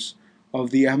headquarters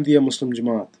of the Ahmadiyya Muslim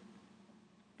Jamaat.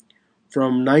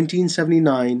 From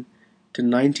 1979 to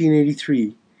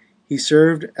 1983, he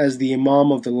served as the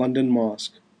Imam of the London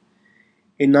Mosque.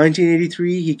 In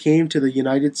 1983, he came to the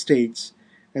United States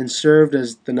and served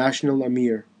as the National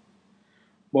Amir.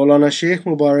 Maulana Shaykh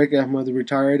Mubarak Ahmad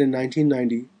retired in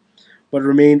 1990, but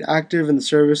remained active in the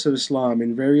service of Islam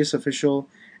in various official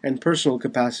and personal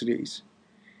capacities.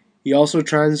 He also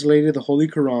translated the Holy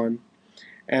Quran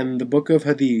and the Book of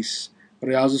Hadith,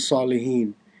 Riyaz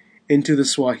al-Salihin, into the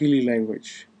Swahili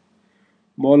language.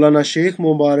 Maulana Sheikh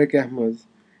Mubarak Ahmad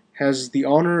has the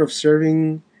honor of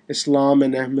serving Islam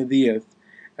and Ahmadiyyat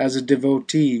as a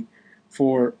devotee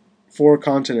for 4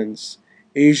 continents: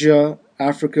 Asia,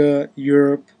 Africa,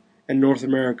 Europe, and North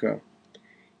America.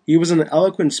 He was an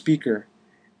eloquent speaker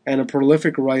and a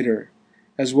prolific writer,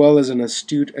 as well as an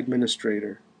astute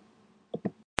administrator.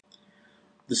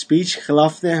 The speech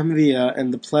Khilafat Ahmadiyya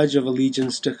and the Pledge of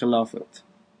Allegiance to Khilafat.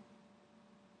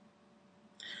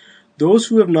 Those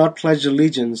who have not pledged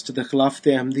allegiance to the Khilafat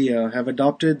Ahmadiyya have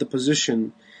adopted the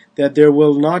position that there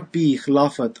will not be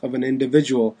Khilafat of an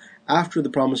individual after the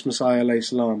promised Messiah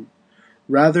ﷺ.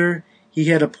 Rather, he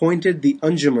had appointed the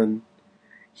Anjuman,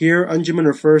 here Anjuman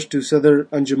refers to Sadr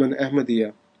Anjuman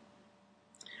Ahmadiyya,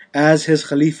 as his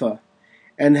Khalifa,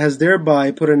 and has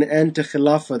thereby put an end to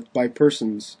Khilafat by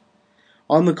persons.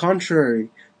 On the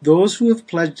contrary, those who have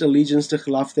pledged allegiance to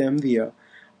Khilafat Ahmadiyya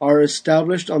are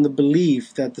established on the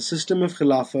belief that the system of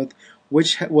Khilafat,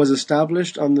 which was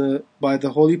established by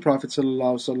the Holy Prophet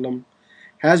ﷺ,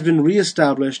 has been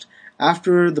re-established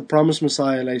after the promised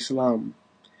Messiah ﷺ.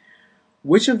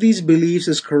 Which of these beliefs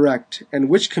is correct, and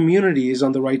which community is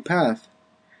on the right path?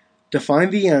 To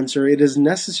find the answer, it is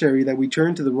necessary that we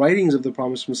turn to the writings of the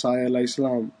promised Messiah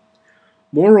ﷺ.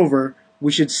 Moreover,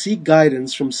 we should seek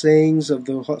guidance from sayings of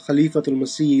the Khalifatul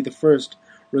Masih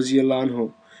I, Raziyallahu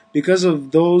anhu, because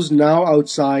of those now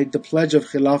outside the pledge of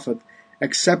Khilafat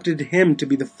accepted him to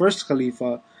be the first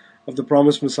Khalifa of the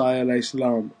promised Messiah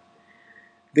ﷺ.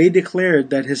 They declared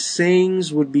that his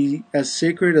sayings would be as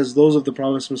sacred as those of the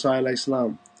promised Messiah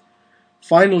ﷺ.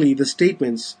 Finally, the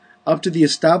statements up to the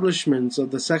establishments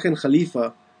of the second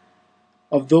Khalifa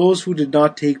of those who did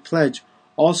not take pledge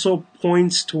also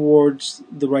points towards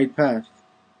the right path.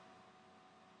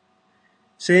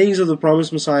 Sayings of the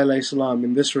promised Messiah ﷺ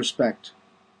in this respect.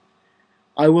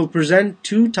 I will present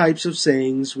 2 types of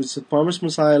sayings which the promised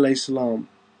Messiah ﷺ.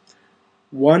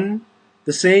 1.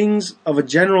 The sayings of a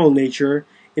general nature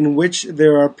in which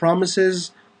there are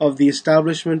promises of the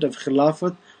establishment of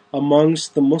Khilafat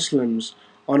amongst the Muslims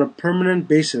on a permanent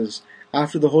basis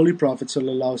after the Holy Prophet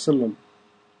ﷺ.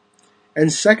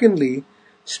 And secondly,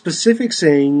 specific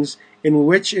sayings in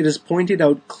which it is pointed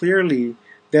out clearly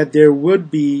that there would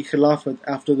be Khilafat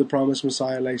after the promised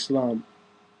Messiah ﷺ.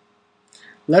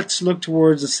 Let's look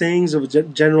towards the sayings of a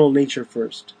general nature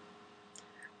first.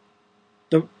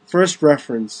 The first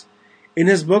reference. In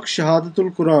his book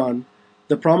Shahadatul Quran,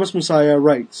 the promised Messiah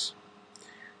writes,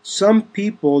 some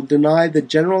people deny the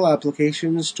general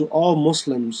applications to all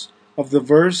Muslims of the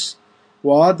verse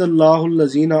وَعَدَ اللَّهُ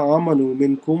الَّذِينَ آمَنُوا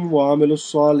مِنْكُمْ وَعَمِلُوا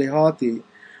الصَّالِحَاتِ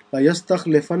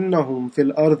لَيَسْتَخْلِفَنَّهُمْ فِي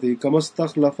الْأَرْضِ كَمَا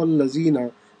اسْتَخْلَفَ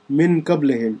الَّذِينَ مِنْ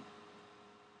قَبْلِهِمْ.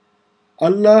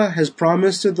 Allah has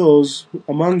promised to those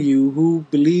among you who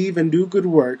believe and do good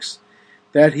works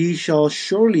that He shall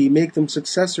surely make them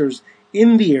successors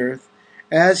in the earth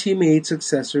as He made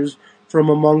successors from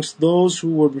amongst those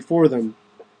who were before them.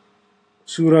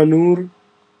 Surah Nur,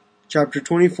 chapter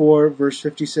 24, verse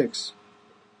 56.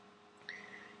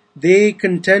 They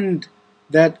contend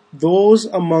that those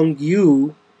among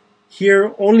you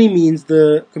here only means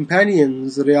the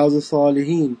companions, Riyaz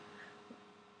al-Salihin,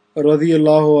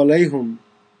 radiyallahu alayhum.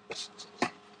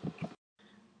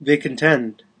 They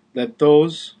contend that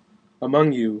those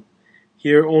among you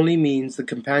here only means the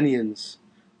companions,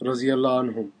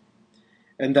 radiyallahu anhum,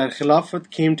 and that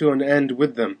Khilafat came to an end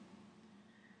with them,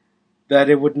 that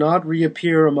it would not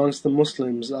reappear amongst the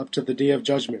Muslims up to the Day of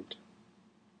Judgment.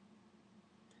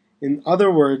 In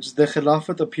other words, the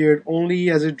Khilafat appeared only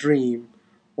as a dream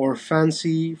or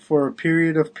fancy for a brief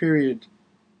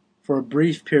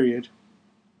period.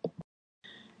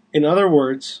 In other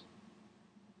words,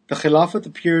 the Khilafat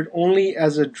appeared only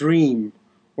as a dream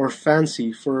or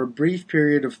fancy for a brief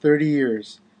period of 30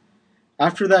 years.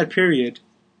 After that period,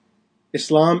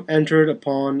 Islam entered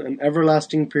upon an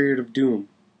everlasting period of doom.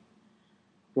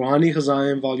 Rouhani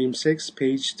Khazain, Volume 6,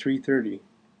 page 330.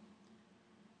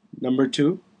 Number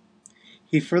 2.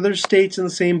 He further states in the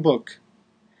same book,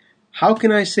 how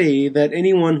can I say that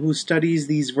anyone who studies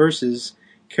these verses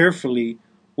carefully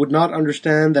would not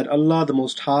understand that Allah the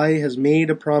Most High has made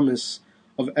a promise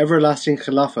of everlasting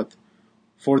Khilafat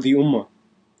for the Ummah?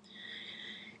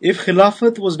 If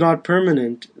Khilafat was not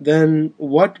permanent, then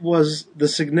what was the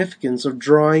significance of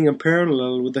drawing a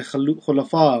parallel with the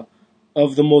Khulafa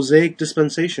of the Mosaic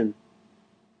dispensation?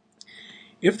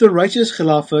 If the righteous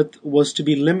Khilafat was to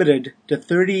be limited to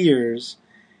 30 years,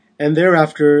 and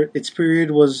thereafter its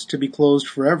period was to be closed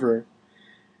forever,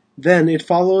 then it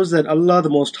follows that Allah the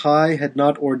Most High had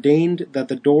not ordained that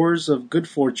the doors of good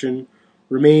fortune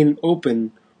remain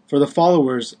open for the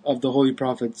followers of the Holy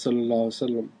Prophet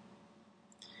ﷺ.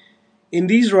 In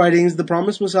these writings, the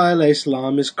promised Messiah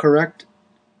ﷺ is correct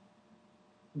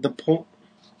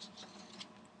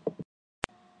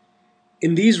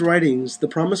In these writings, the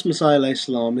promised Messiah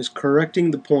ﷺ is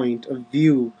correcting the point of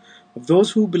view of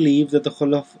those who believe that the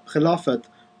Khilafat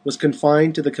was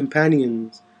confined to the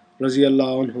companions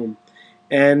radiallahu anhum,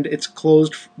 and it's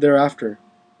closed thereafter.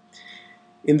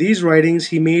 In these writings,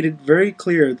 he made it very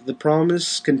clear that the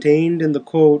promise contained in the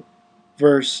quote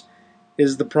verse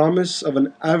is the promise of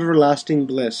an everlasting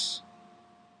bliss.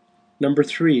 Number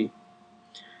 3.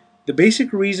 The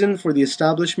basic reason for the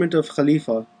establishment of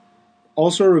Khalifa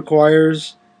also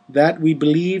requires that we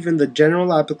believe in the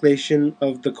general application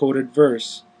of the quoted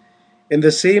verse. In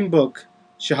the same book,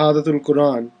 Shahadatul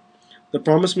Quran, the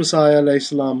promised Messiah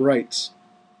ﷺ writes,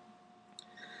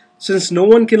 "Since no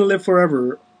one can live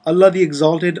forever, Allah the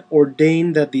Exalted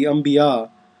ordained that the Anbiya,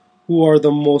 who are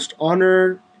the most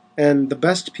honored and the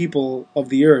best people of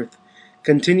the earth,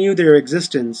 continue their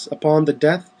existence upon the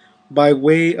death by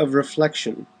way of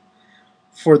reflection.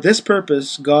 For this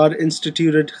purpose God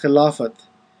instituted Khilafat,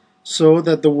 so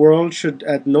that the world should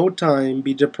at no time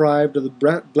be deprived of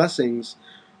the blessings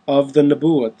of the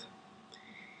Nubuwwat.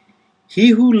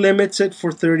 He who limits it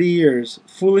for 30 years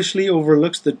foolishly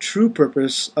overlooks the true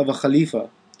purpose of a Khalifa,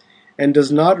 and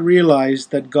does not realize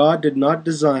that God did not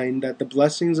design that the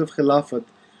blessings of Khilafat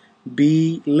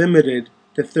be limited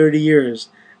to 30 years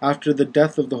after the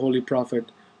death of the Holy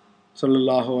Prophet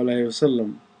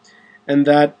ﷺ, and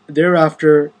that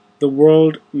thereafter the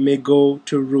world may go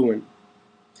to ruin."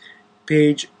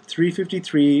 Page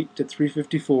 353 to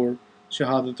 354,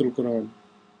 Shahadatul Quran.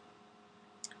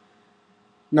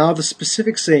 Now the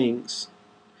specific sayings.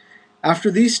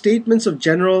 After these statements of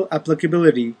general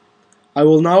applicability, I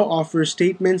will now offer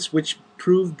statements which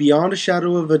prove beyond a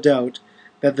shadow of a doubt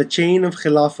that the chain of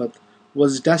Khilafat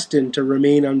was destined to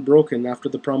remain unbroken after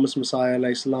the promised Messiah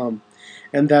ﷺ,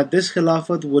 and that this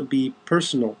Khilafat would be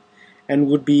personal and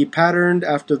would be patterned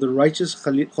after the righteous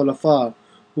Khulafa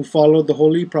who followed the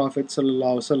Holy Prophet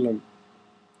ﷺ.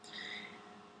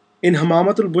 In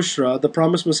Hamamatul Bushra, the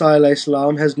promised Messiah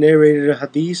ﷺ has narrated a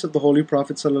hadith of the Holy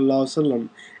Prophet ﷺ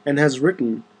and has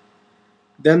written,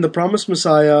 "Then the promised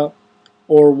Messiah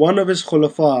or one of his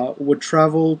Khulafa would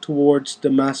travel towards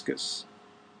Damascus."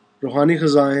 Ruhani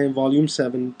Khazain, Volume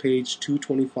 7, page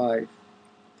 225.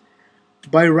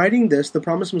 By writing this, the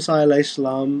promised Messiah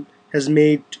ﷺ has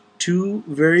made two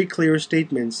very clear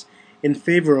statements in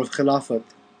favor of Khilafat.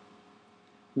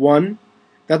 One,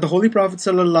 that the Holy Prophet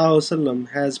ﷺ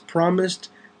has promised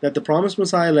that the promised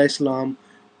Messiah ﷺ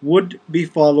would be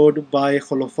followed by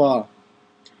Khulafa,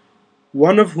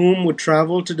 one of whom would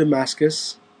travel to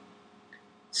Damascus.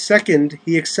 Second,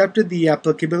 he accepted the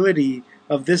applicability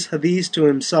of this hadith to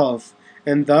himself,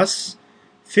 and thus,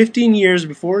 15 years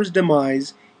before his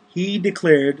demise, he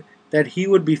declared that he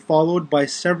would be followed by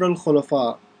several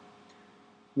Khulafa,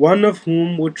 one of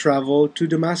whom would travel to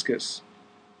Damascus.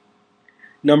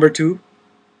 Number 2.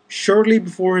 Shortly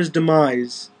before his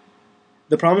demise,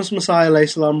 the promised Messiah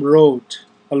ﷺ wrote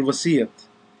Al-Wasiyat.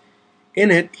 In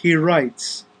it, he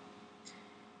writes,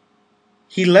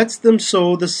 "He lets them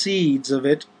sow the seeds of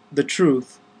it, the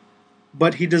truth,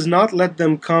 but he does not let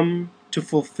them come to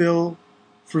fulfill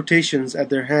fruitations at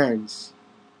their hands.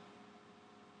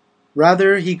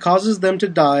 Rather, he causes them to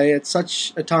die at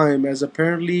such a time as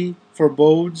apparently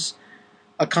forebodes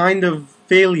a kind of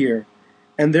failure,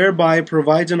 and thereby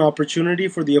provides an opportunity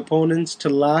for the opponents to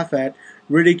laugh at,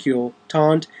 ridicule,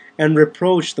 taunt, and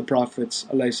reproach the Prophets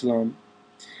ﷺ.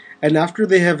 And after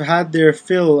they have had their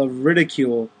fill of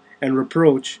ridicule and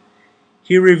reproach,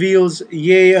 he reveals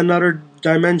yea another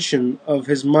dimension of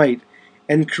his might,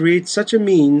 and creates such a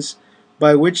means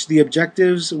by which the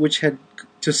objectives which had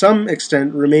to some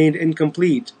extent remained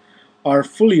incomplete are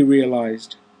fully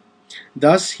realized.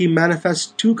 Thus he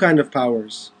manifests two kinds of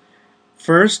powers.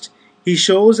 First, he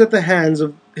shows at the hands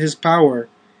of his power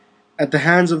at the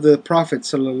hands of the Prophet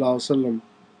ﷺ.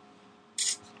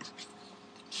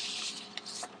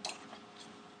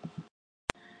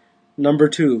 Number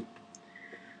 2.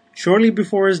 Shortly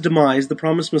before his demise, the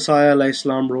promised Messiah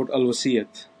ﷺ wrote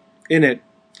Al-Wasiyat. In it,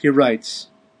 he writes,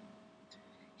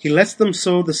 "He lets them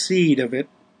sow the seed of it,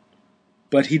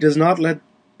 but he does not let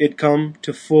it come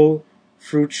to full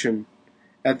fruition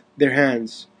at their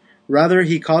hands. Rather,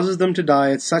 he causes them to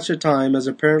die at such a time as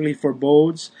apparently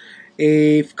forebodes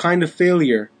a kind of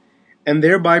failure, and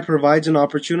thereby provides an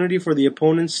opportunity for the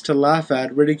opponents to laugh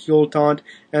at, ridicule, taunt,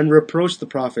 and reproach the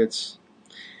Prophets.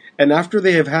 And after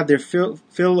they have had their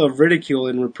fill of ridicule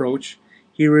and reproach,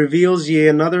 he reveals yet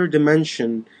another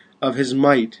dimension of his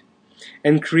might,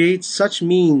 and creates such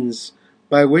means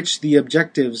by which the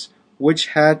objectives, which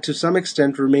had to some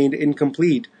extent remained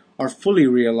incomplete, are fully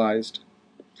realized.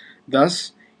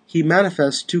 Thus, he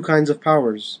manifests two kinds of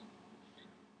powers.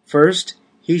 First,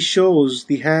 he shows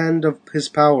the hand of his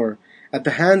power at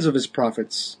the hands of his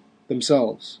prophets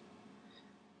themselves.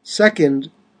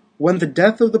 Second, when the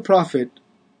death of the prophet,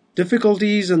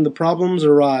 difficulties and the problems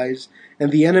arise,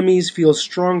 and the enemies feel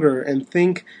stronger and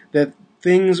think that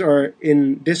things are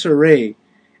in disarray,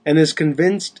 and is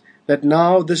convinced that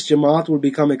now this Jamaat will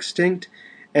become extinct,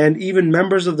 and even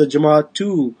members of the Jamaat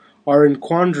too are in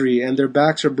quandary and their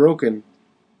backs are broken,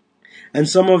 and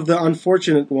some of the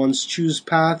unfortunate ones choose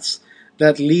paths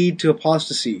that lead to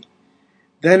apostasy,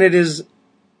 then it is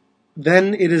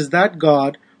that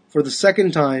God, for the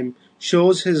second time,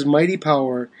 shows his mighty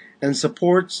power and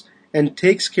supports and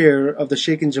takes care of the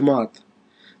shaken Jamaat.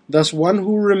 Thus one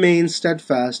who remains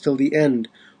steadfast till the end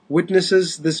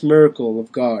witnesses this miracle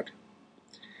of God.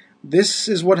 This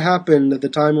is what happened at the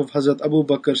time of Hazrat Abu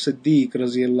Bakr Siddiq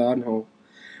radiallahu anhu,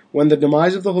 when the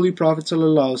demise of the Holy Prophet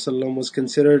ﷺ was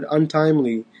considered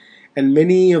untimely, and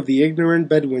many of the ignorant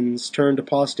Bedouins turned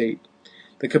apostate.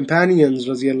 The companions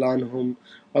radiallahu anhum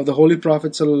of the Holy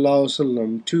Prophet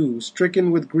ﷺ too,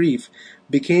 stricken with grief,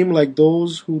 became like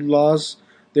those who lost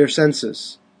their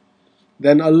senses.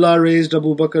 Then Allah raised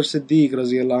Abu Bakr Siddiq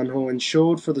radiallahu anhu and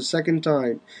showed for the second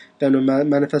time the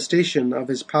manifestation of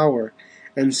his power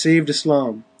and saved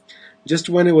Islam, just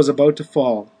when it was about to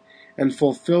fall, and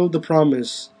fulfilled the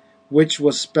promise which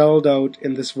was spelled out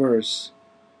in this verse: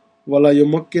 وَلَا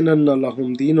يُمَكِّنَنَّ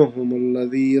لَهُمْ دِينُهُمُ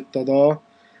الَّذِي ارْتَضَىٰ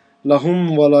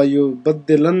لَهُمْ وَلَا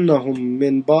يُبَدِّلَنَّهُمْ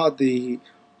مِنْ بَعْدِ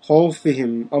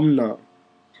خَوْفِهِمْ أَمْنًا.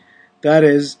 That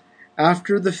is,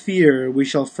 after the fear we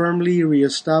shall firmly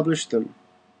re-establish them.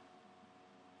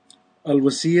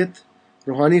 Al-Wasiyat,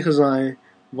 Ruhani Khazain,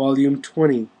 Volume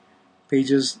 20,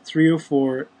 pages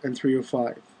 304 and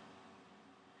 305.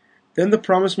 Then the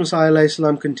promised Messiah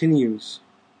ﷺ continues: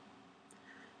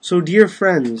 So dear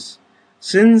friends,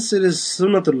 since it is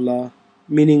Sunnatullah,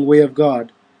 meaning way of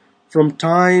God, from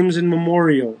times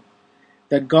immemorial,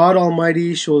 that God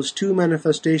Almighty shows two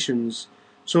manifestations,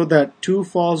 so that two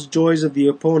false joys of the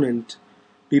opponent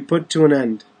be put to an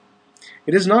end.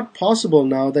 It is not possible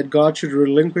now that God should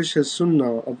relinquish his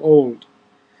sunnah of old.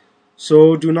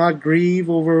 So do not grieve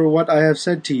over what I have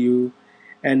said to you,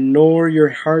 and nor your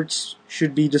hearts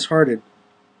should be disheartened.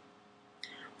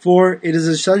 For it is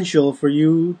essential for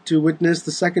you to witness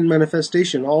the second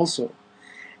manifestation also,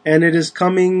 and it is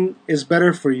coming is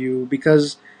better for you,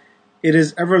 because it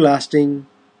is everlasting,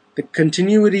 the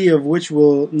continuity of which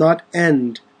will not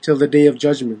end till the day of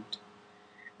judgment.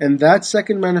 And that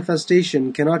second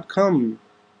manifestation cannot come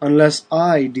unless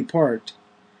I depart.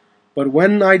 But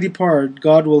when I depart,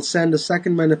 God will send a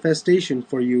second manifestation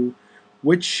for you,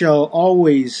 which shall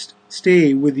always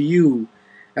stay with you,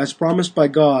 as promised by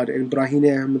God in Brahine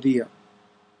Ahmadiyya.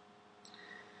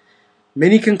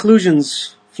 Many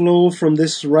conclusions flow from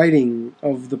this writing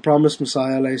of the promised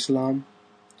Messiah ﷺ.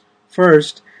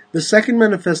 First, the second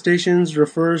manifestations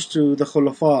refers to the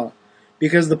Khulafa,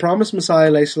 because the promised Messiah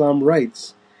ﷺ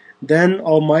writes, Then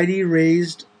Almighty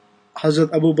raised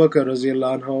Hazrat Abu Bakr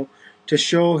radiallahu anhu to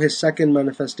show his second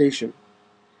manifestation.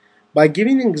 By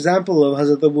giving an example of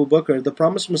Hazrat Abu Bakr, the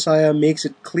promised Messiah makes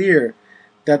it clear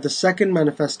that the second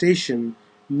manifestation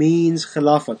means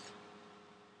Khilafat.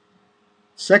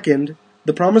 Second,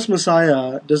 the promised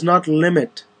Messiah does not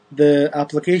limit the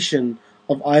application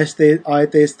of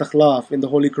Ayat-e-Istikhlaf in the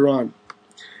Holy Quran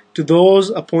to those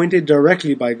appointed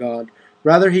directly by God.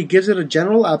 Rather, he gives it a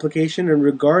general application and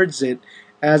regards it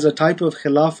as a type of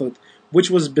Khilafat which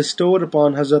was bestowed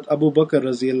upon Hazrat Abu Bakr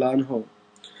radiallahu anhu.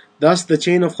 Thus, the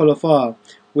chain of Khulafa,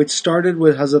 which started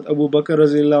with Hazrat Abu Bakr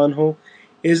radiallahu anhu,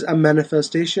 is a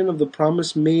manifestation of the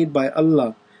promise made by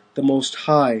Allah, the Most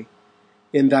High,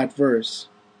 in that verse.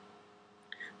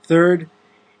 Third,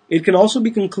 it can also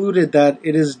be concluded that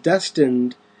it is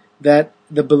destined that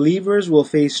the believers will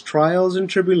face trials and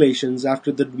tribulations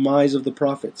after the demise of the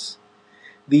prophets.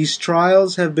 These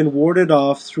trials have been warded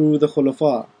off through the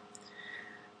Khulafa.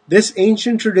 This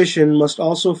ancient tradition must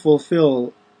also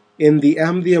fulfill in the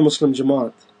Ahmadiyya Muslim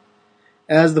Jamaat.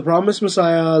 As the promised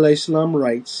Messiah ﷺ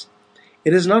writes,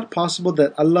 it is not possible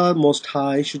that Allah Most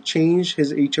High should change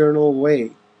his eternal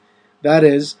way. That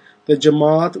is, the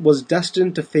Jamaat was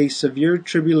destined to face severe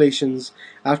tribulations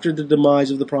after the demise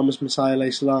of the promised Messiah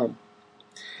ﷺ.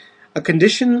 A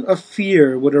condition of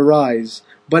fear would arise,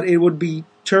 but it would be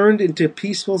turned into a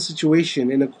peaceful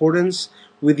situation in accordance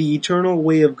with the eternal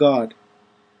way of God.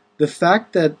 the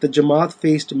fact that the Jamaat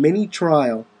faced many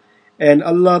trial, and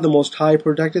Allah the Most High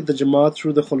protected the Jamaat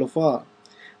through the Khulafa.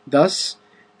 Thus,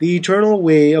 the eternal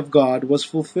way of God was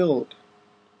fulfilled.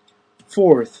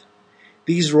 Fourth,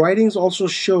 these writings also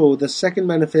show the second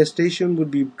manifestation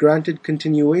would be granted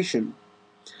continuation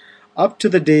up to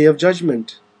the Day of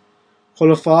Judgment.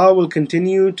 Khulafa will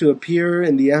continue to appear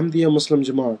in the Ahmadiyya Muslim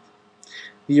Jamaat.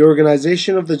 The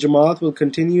organization of the Jamaat will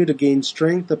continue to gain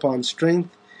strength upon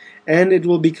strength, and it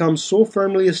will become so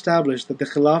firmly established that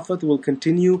the Khilafat will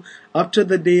continue up to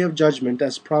the Day of Judgment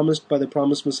as promised by the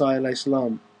promised Messiah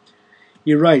ﷺ.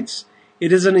 He writes,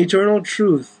 "It is an eternal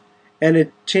truth, and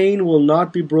its chain will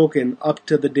not be broken up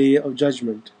to the Day of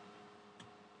Judgment."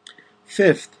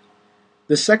 Fifth,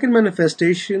 the second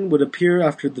manifestation would appear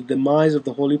after the demise of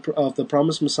the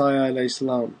promised Messiah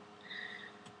ﷺ.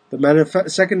 The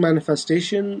second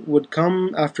manifestation would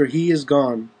come after he is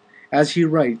gone, as he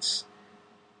writes,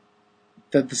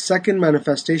 that the second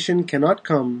manifestation cannot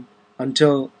come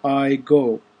until I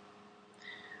go.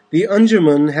 The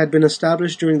Anjuman had been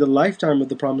established during the lifetime of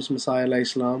the promised Messiah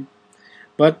ﷺ,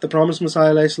 but the promised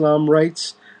Messiah ﷺ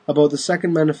writes about the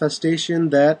second manifestation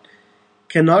that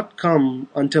cannot come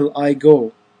until I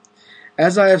go.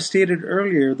 As I have stated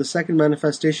earlier, the second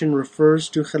manifestation refers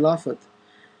to Khilafat.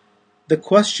 The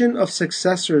question of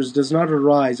successors does not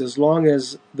arise as long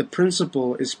as the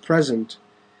principle is present,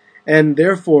 and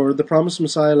therefore the promised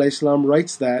Messiah ﷺ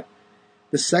writes that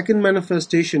the second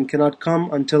manifestation cannot come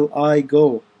until I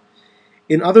go.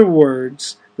 In other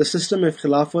words, the system of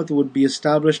Khilafat would be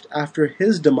established after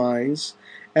his demise,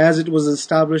 as it was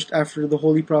established after the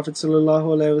Holy Prophet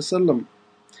ﷺ.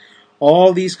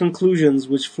 All these conclusions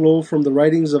which flow from the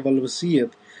writings of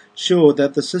Al-Wasiyyat show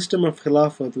that the system of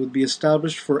Khilafat would be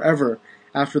established forever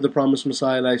after the promised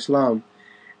Messiah ﷺ,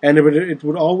 and it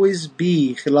would always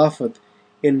be Khilafat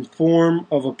in form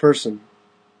of a person.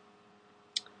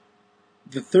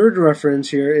 The third reference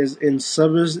here is in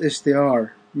Sabz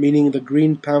Istihar, meaning the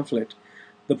green pamphlet.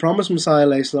 The promised Messiah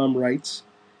ﷺ writes,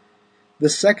 "The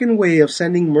second way of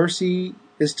sending mercy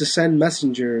is to send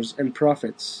messengers and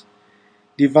prophets,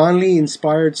 divinely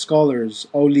inspired scholars,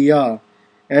 awliya,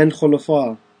 and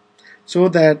khulafa, so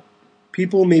that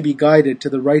people may be guided to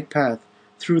the right path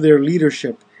through their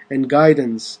leadership and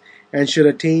guidance, and should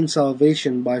attain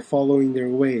salvation by following their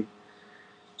way.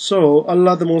 So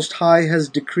Allah the Most High has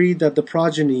decreed that the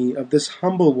progeny of this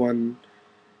humble one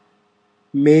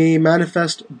may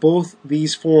manifest both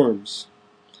these forms."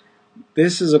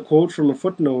 This is a quote from a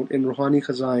footnote in Ruhani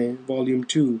Khazain, Volume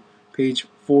 2, page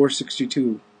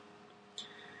 462.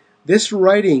 This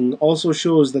writing also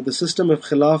shows that the system of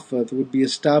Khilafat would be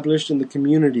established in the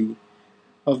community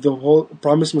of the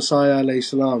promised Messiah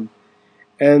ﷺ,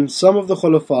 and some of the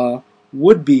Khulafa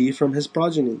would be from his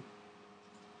progeny.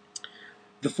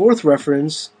 The fourth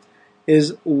reference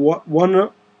is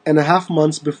 1.5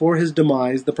 months before his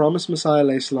demise, the promised Messiah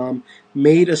ﷺ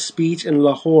made a speech in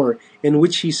Lahore in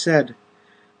which he said,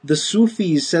 "The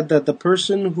Sufis said that the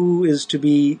person who is to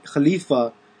be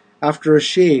Khalifa after a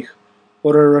Shaykh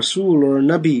or a Rasul or a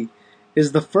Nabi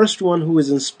is the first one who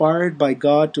is inspired by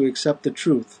God to accept the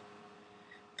truth.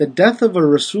 The death of a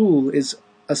Rasul is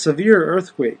a severe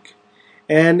earthquake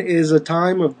and is a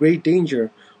time of great danger,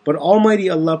 but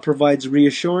Almighty Allah provides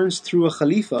reassurance through a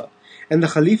Khalifa, and the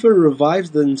Khalifa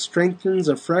revives and strengthens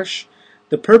afresh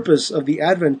the purpose of the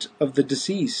advent of the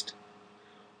deceased.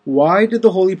 Why did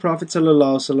the Holy Prophet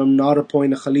ﷺ not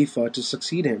appoint a Khalifa to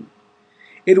succeed him?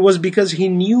 It was because he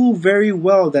knew very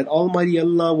well that Almighty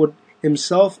Allah would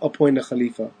himself appoint a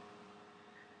Khalifa."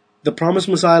 The promised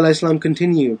Messiah ﷺ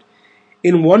continued,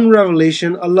 "In one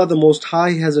revelation, Allah the Most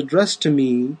High has addressed to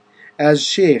me as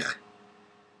Shaykh.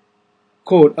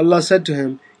 Quote, Allah said to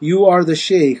him, 'You are the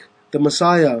Shaykh, the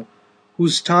Messiah,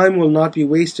 whose time will not be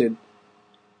wasted.'"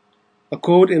 A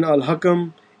quote in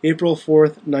Al-Hakam, April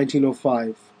 4th,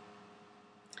 1905.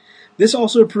 This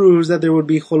also proves that there would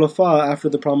be Khulafa after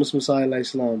the promised Messiah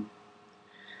ﷺ.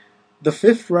 The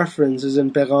fifth reference is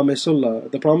in Paygam-e-Sulah.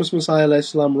 The promised Messiah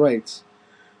ﷺ writes,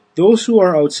 "Those who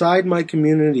are outside my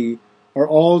community are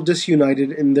all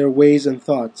disunited in their ways and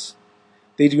thoughts.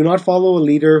 They do not follow a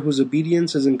leader whose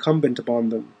obedience is incumbent upon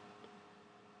them."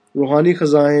 Ruhani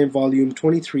Khazain, Volume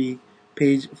 23,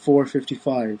 page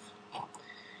 455.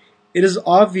 It is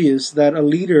obvious that a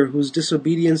leader whose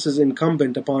disobedience is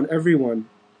incumbent upon everyone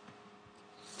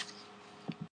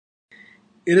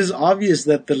It is obvious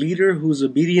that the leader whose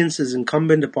obedience is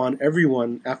incumbent upon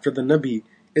everyone after the Nabi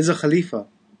is a Khalifa.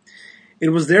 It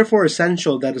was therefore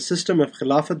essential that a system of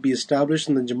Khilafat be established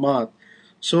in the Jamaat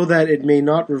so that it may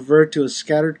not revert to a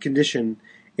scattered condition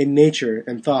in nature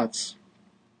and thoughts.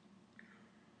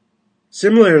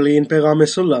 Similarly, in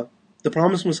Paygam-e-Sulah, the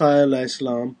promised Messiah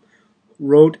ﷺ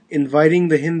wrote inviting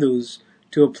the Hindus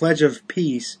to a pledge of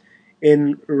peace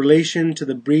in relation to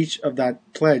the breach of that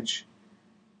pledge.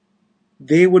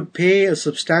 They would pay a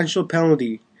substantial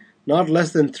penalty, not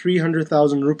less than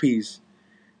 300,000 rupees,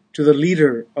 to the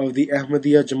leader of the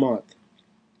Ahmadiyya Jamaat.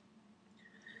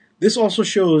 This also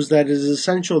shows that it is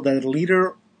essential that a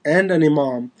leader and an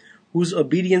imam whose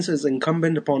obedience is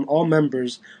incumbent upon all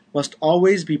members must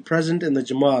always be present in the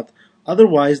Jamaat,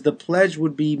 otherwise the pledge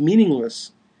would be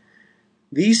meaningless.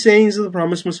 These sayings of the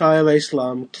promised Messiah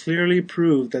ﷺ clearly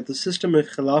prove that the system of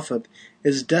Khilafat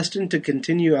is destined to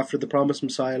continue after the promised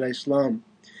Messiah ﷺ,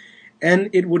 and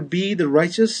it would be the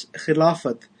righteous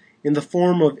Khilafat in the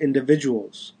form of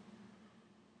individuals.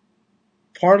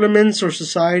 Parliaments or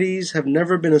societies have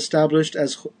never been established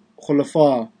as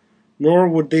khulafa, nor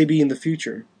would they be in the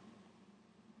future.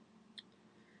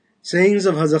 Sayings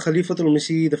of Hazrat Khalifatul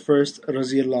Masih I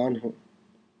Raziyallahu Anhu.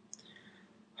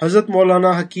 Hazrat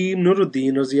Maulana Hakim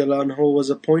Nuruddin Raziyallahu Anhu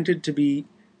was appointed to be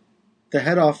the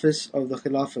head office of the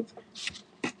Khilafat.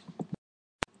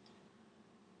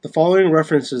 The following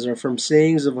references are from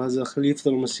sayings of Hazrat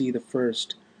Khalifatul Masih I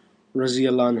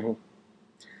Raziyallahu Anhu.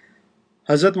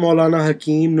 Hazrat Maulana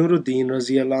Hakim Nuruddin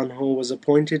Raziyallahu Anhu was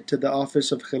appointed to the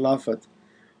office of Khilafat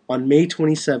on May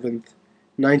 27,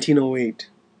 1908.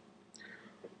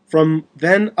 From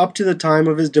then up to the time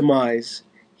of his demise,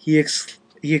 he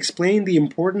explained the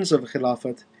importance of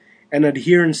Khilafat and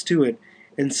adherence to it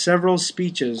in several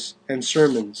speeches and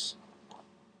sermons.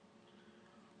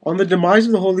 On the demise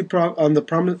of the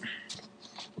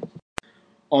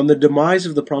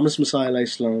promised Messiah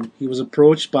ﷺ, he was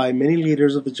approached by many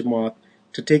leaders of the Jamaat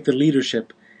to take the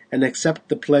leadership and accept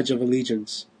the pledge of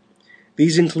allegiance.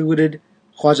 These included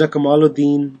Khwaja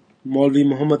Kamaluddin, Maulvi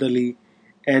Muhammad Ali,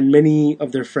 and many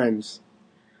of their friends.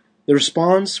 The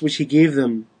response which he gave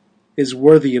them is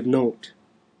worthy of note.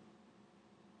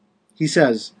 He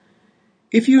says,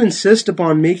 "If you insist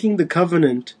upon making the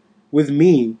covenant with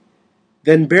me,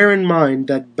 then bear in mind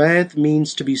that bay'at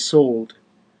means to be sold.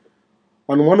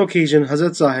 On one occasion,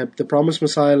 Hazrat Sahib, the promised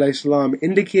Messiah ﷺ,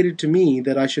 indicated to me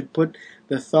that I should put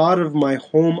the thought of my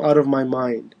home out of my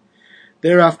mind.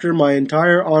 Thereafter, my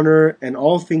entire honor and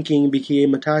all thinking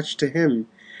became attached to him,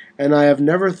 and I have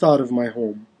never thought of my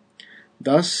home.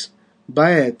 Thus,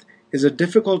 bay'at is a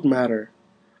difficult matter.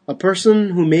 A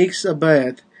person who makes a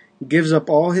bay'at gives up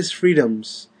all his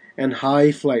freedoms and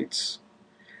high flights."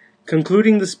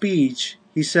 Concluding the speech,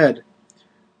 he said,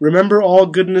 "Remember, all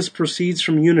goodness proceeds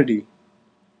from unity.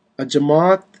 A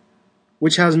Jamaat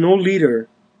which has no leader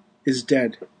is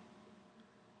dead."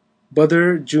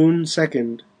 Badr, June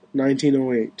 2nd,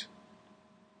 1908.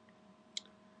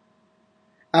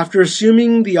 After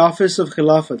assuming the office of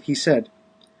Khilafat, he said,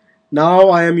 "Now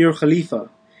I am your Khalifa.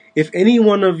 If any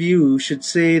one of you should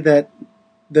say that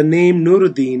the name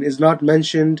Nuruddin is not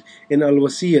mentioned in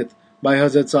Al-Wasiyat by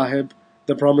Hazrat Sahib,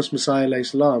 the promised Messiah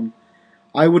ﷺ,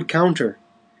 I would counter.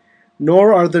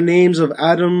 Nor are the names of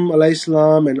Adam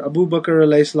ﷺ and Abu Bakr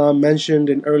ﷺ mentioned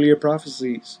in earlier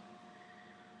prophecies.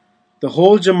 The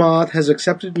whole Jamaat has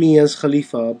accepted me as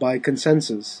Khalifa by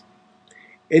consensus.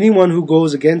 Anyone who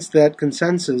goes against that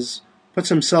consensus puts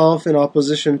himself in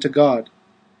opposition to God.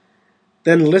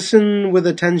 Then listen with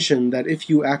attention that if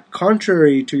you act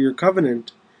contrary to your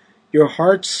covenant, your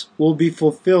hearts will be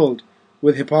fulfilled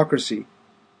with hypocrisy."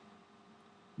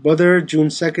 Badr, June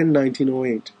 2nd,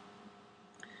 1908.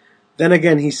 Then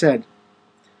again he said,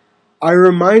 "I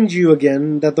remind you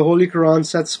again that the Holy Quran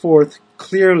sets forth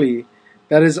clearly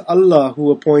that it is Allah who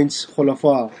appoints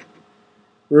Khulafa.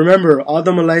 Remember,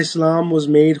 Adam a.s. was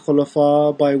made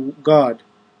Khulafa by God,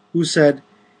 who said,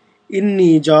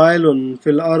 'Inni ja'ilun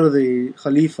fil ardi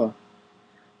khalifa.'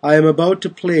 I am about to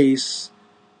place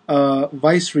a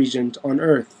vice-regent on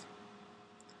earth."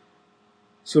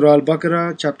 Surah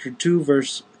Al-Baqarah, chapter 2,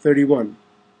 verse 31.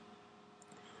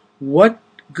 What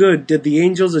good did the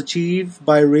angels achieve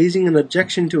by raising an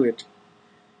objection to it?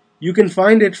 You can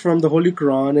find it from the Holy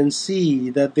Quran and see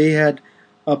that they had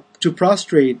to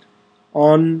prostrate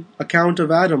on account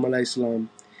of Adam a.s.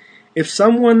 If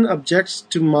someone objects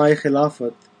to my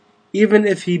Khilafat, even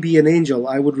if he be an angel,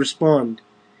 I would respond,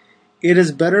 "It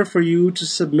is better for you to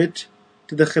submit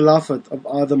to the Khilafat of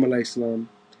Adam a.s.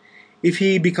 If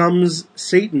he becomes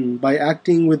Satan by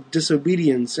acting with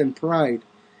disobedience and pride,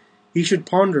 he should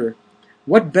ponder,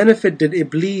 what benefit did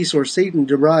Iblis or Satan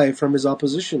derive from his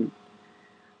opposition?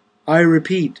 I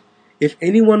repeat, if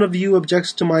any one of you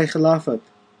objects to my Khilafat,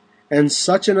 and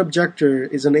such an objector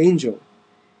is an angel,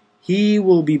 he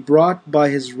will be brought by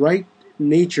his right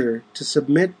nature to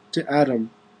submit to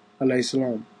Adam a.s.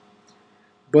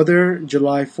 Badr,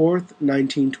 July 4th,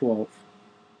 1912.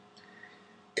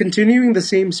 Continuing the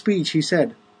same speech, he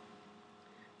said,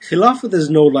 Khilafat is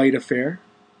no light affair.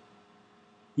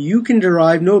 You can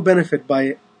derive no benefit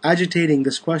by agitating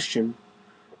this question.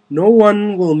 No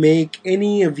one will make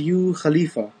any of you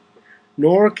Khalifa,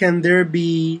 nor can there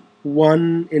be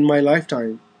one in my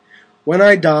lifetime. When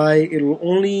I die, it will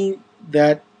only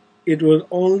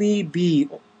be.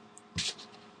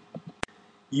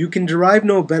 You can derive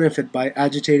no benefit by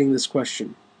agitating this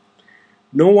question.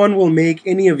 No one will make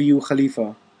any of you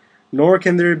Khalifa, nor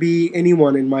can there be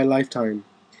anyone in my lifetime.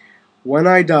 When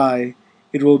I die,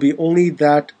 it will be only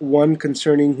that one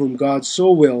concerning whom God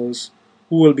so wills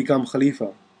who will become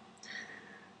Khalifa.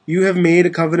 You have made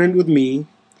a covenant with me.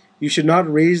 You should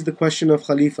not raise the question of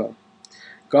Khalifa.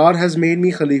 God has made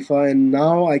me Khalifa, and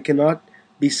now I cannot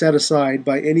be set aside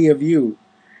by any of you,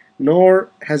 nor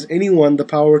has anyone the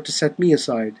power to set me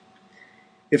aside.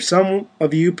 If some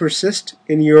of you persist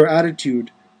in your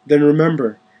attitude, then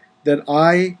remember that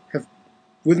I have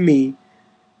with me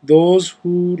those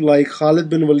who, like Khalid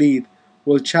bin Walid,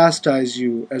 will chastise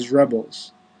you as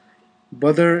rebels.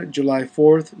 Badr, July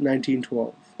 4th,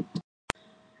 1912.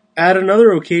 At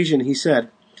another occasion he said,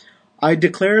 I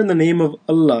declare in the name of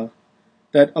Allah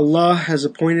that Allah has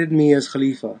appointed me as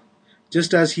Khalifa,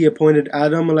 just as He appointed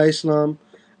Adam alayhi salam,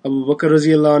 Abu Bakr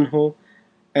radiallahu anhu,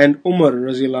 and Umar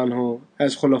radiallahu anhu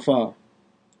as Khulafa.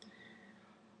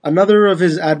 Another of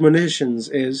his admonitions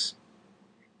is,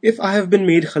 if I have been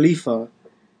made Khalifa,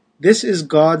 this is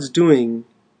God's doing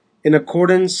in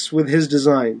accordance with His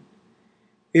design.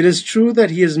 It is true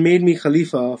that He has made me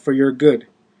Khalifa for your good.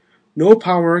 No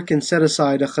power can set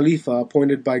aside a Khalifa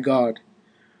appointed by God.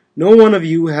 No one of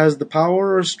you has the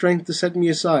power or strength to set me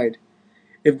aside.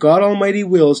 If God Almighty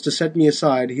wills to set me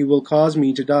aside, He will cause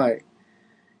me to die.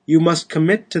 You must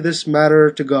commit to this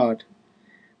matter to God.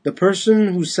 The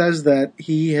person who says that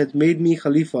He has made me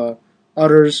Khalifa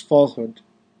utters falsehood.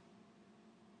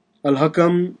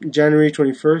 Al-Hakam, January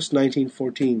 21st,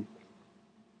 1914.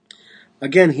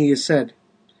 Again he has said,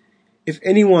 if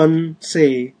anyone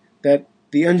say that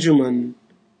the Anjuman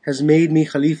has made me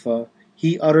Khalifa,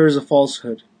 he utters a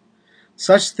falsehood.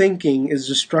 Such thinking is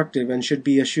destructive and should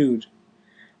be eschewed.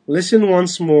 Listen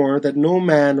once more that no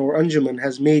man or Anjuman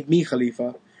has made me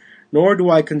Khalifa, nor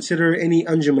do I consider any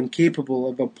Anjuman capable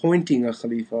of appointing a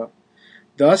Khalifa.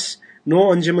 Thus, no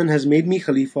Anjuman has made me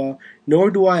Khalifa,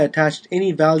 nor do I attach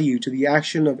any value to the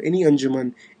action of any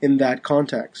Anjuman in that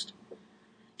context.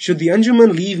 Should the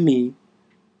Anjuman leave me,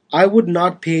 I would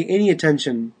not pay any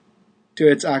attention to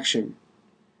its action.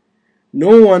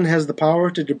 No one has the power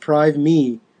to deprive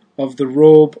me of the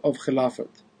robe of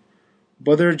Khilafat.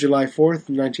 Badr, July 4th,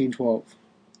 1912.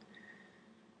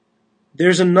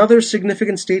 There's another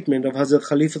significant statement of Hazrat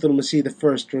Khalifatul Masih I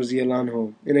radiallahu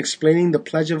anhu in explaining the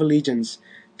pledge of allegiance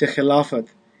to Khilafat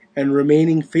and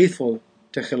remaining faithful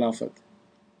to Khilafat.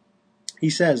 He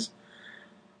says,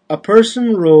 a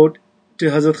person wrote to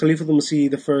Hazrat Khalifatul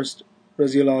Masih I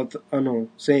radiallahu anhu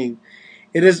saying,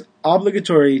 it is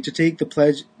obligatory to take the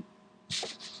pledge.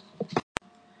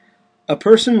 A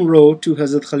person wrote to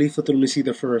Hazrat Khalifatul Masih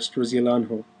I radiallahu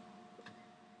anhu,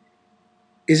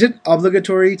 is it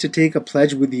obligatory to take a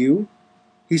pledge with you?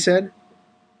 He said,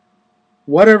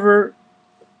 whatever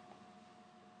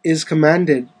is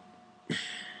commanded.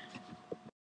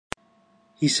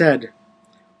 He said,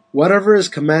 whatever is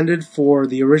commanded for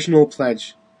the original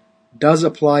pledge does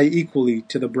apply equally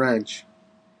to the branch.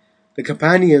 The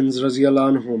companions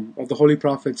radiallahu anhum of the Holy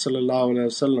Prophet sallallahu alaihi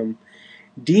wasallam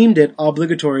deemed it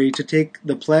obligatory to take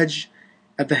the pledge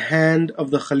at the hand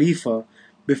of the Khalifa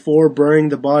before burying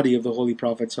the body of the Holy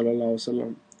Prophet sallallahu alaihi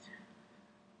wasallam.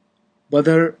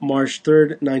 Badr, March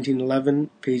 3rd, 1911,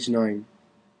 page 9.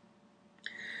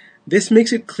 This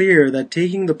makes it clear that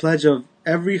taking the pledge of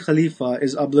every Khalifa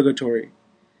is obligatory.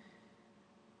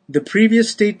 The previous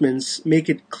statements make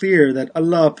it clear that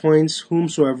Allah appoints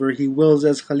whomsoever He wills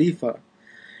as Khalifa.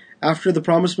 After the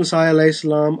promised Messiah alayhi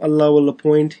salam, Allah will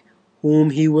appoint whom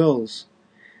He wills.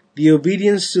 The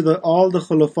obedience to all the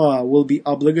Khulafa will be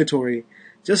obligatory,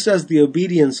 just as the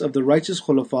obedience of the righteous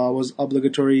Khulafa was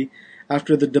obligatory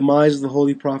after the demise of the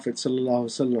Holy Prophet sallallahu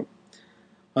alaihi wasallam.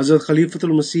 Hazrat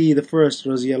Khalifatul Masih I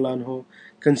radiallahu anhu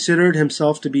considered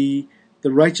himself to be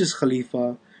the righteous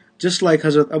Khalifa, just like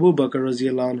Hazrat Abu Bakr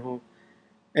radiallahu anhu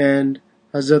and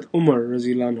Hazrat Umar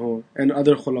radiallahu anhu and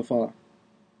other Khulafa.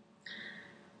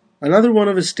 Another one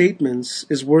of his statements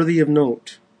is worthy of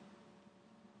note.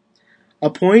 A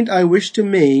point I wish to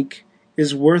make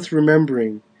is worth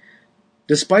remembering.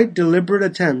 Despite deliberate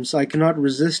attempts, I cannot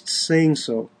resist saying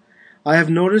so. I have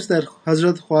noticed that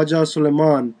Hazrat Khwaja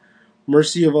Sulaiman,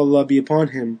 mercy of Allah be upon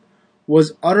him,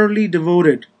 was utterly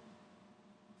devoted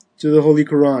to the Holy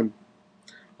Quran.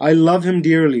 I love him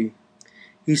dearly.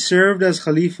 He served as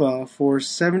Khalifa for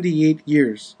 78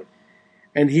 years,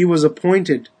 and he was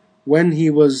appointed when he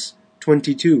was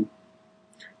 22.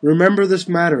 Remember this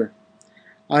matter.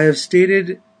 I have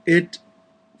stated it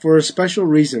for a special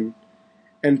reason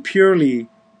and purely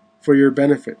for your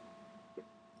benefit.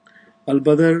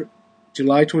 Al-Badr,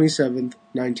 July 27,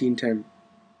 1910.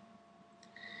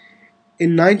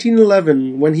 In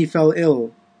 1911, when he fell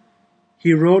ill,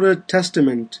 he wrote a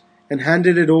testament and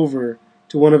handed it over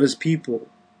to one of his people.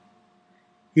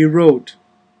 He wrote,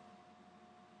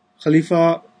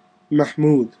 Khalifa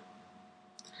Mahmud.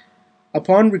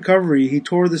 Upon recovery, he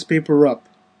tore this paper up,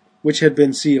 which had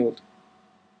been sealed.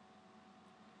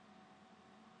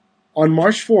 On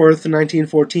March 4th,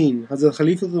 1914, Hazrat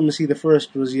Khalifatul Masih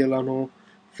I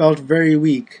felt very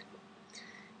weak.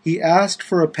 He asked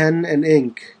for a pen and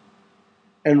ink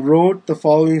and wrote the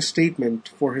following statement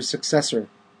for his successor.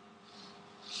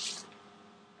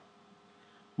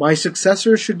 My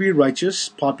successor should be righteous,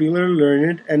 popular,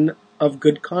 learned, and of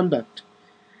good conduct.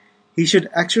 He should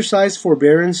exercise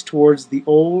forbearance towards the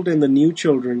old and the new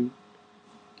children.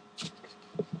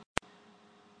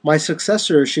 My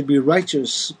successor should be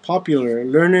righteous, popular,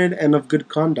 learned, and of good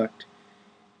conduct.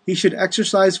 He should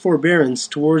exercise forbearance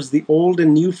towards the old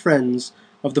and new friends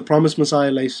of the promised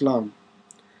Messiah ﷺ.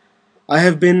 I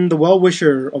have been the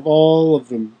well-wisher of all of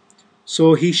them,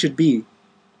 so he should be.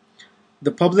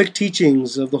 The public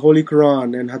teachings of the Holy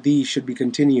Quran and Hadith should be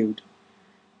continued.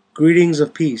 Greetings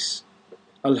of peace.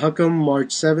 Al-Hakam, March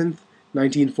 7th,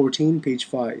 1914, page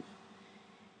 5.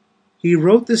 He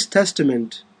wrote this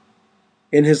testament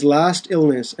in his last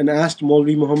illness and asked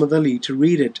Maulvi Muhammad Ali to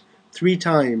read it 3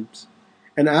 times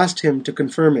and asked him to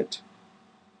confirm it.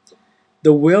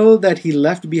 The will that he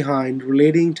left behind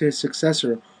relating to his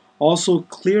successor also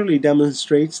clearly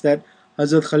demonstrates that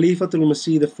Hazrat Khalifatul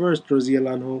Masih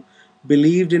I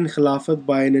believed in Khilafat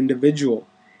by an individual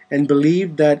and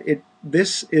believed that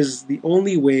this is the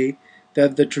only way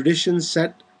that the traditions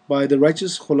set by the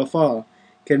righteous Khulafa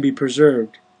can be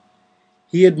preserved.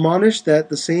 He admonished that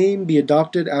the same be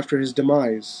adopted after his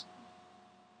demise.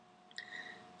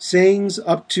 Sayings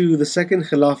up to the second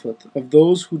Khilafat of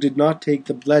those who did not take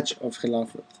the pledge of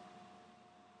Khilafat.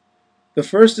 The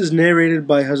first is narrated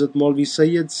by Hazrat Maulvi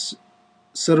Sayyid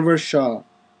Sarwar Shah,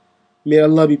 may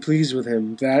Allah be pleased with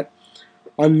him, that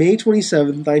on May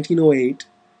 27, 1908,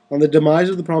 on the demise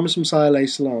of the promised Messiah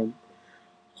ﷺ,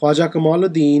 Khwaja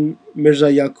Kamaluddin, Mirza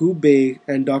Yaqub Bey,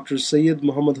 and Dr. Sayyid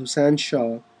Muhammad Hussain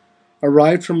Shah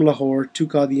arrived from Lahore to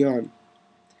Qadian.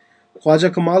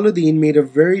 Khwaja Kamaluddin made a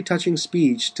very touching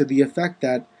speech to the effect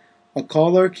that a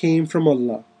caller came from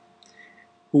Allah,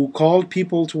 who called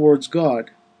people towards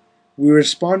God. We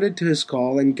responded to his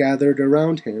call and gathered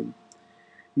around him.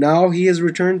 Now he has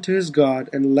returned to his God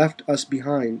and left us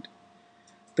behind.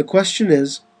 The question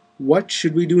is, what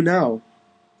should we do now?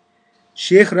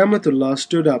 Shaykh Rahmatullah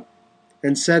stood up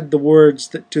and said the words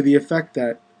to the effect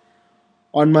that,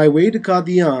 on my way to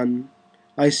Qadian,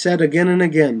 I said again and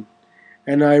again,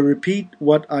 and I repeat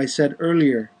what I said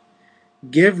earlier,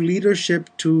 give leadership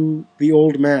to the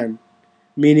old man,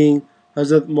 meaning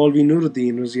Hazrat Maulvi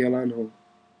Nuruddin Radhiyallahu Anhu.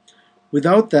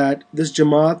 Without that, this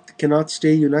Jamaat cannot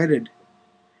stay united.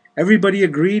 Everybody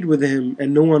agreed with him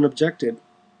and no one objected.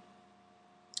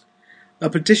 A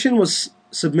petition was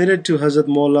submitted to Hazrat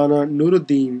Maulana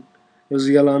Nuruddin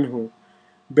Radhiyallahu Anhu,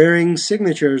 bearing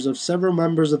signatures of several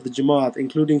members of the Jamaat,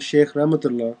 including Shaykh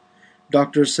Rahmatullah,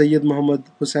 Dr. Sayyid Muhammad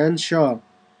Hussain Shah,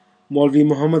 Maulvi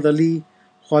Muhammad Ali,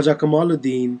 Khwaja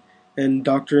Kamaluddin, and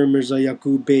Dr. Mirza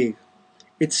Yaqub Bey.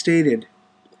 It stated,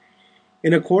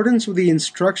 in accordance with the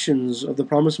instructions of the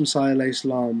promised Messiah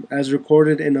ﷺ, as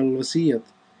recorded in Al-Wasiyat,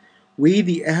 we,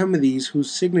 the Ahmadis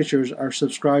whose signatures are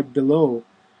subscribed below,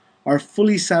 are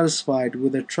fully satisfied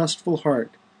with a trustful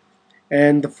heart,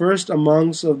 and the first among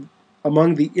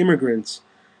the immigrants,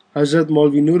 Hazrat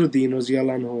Maulvi Nuruddin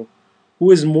Radhiyallahu Anhu,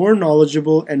 who is more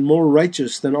knowledgeable and more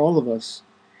righteous than all of us,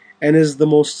 and is the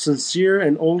most sincere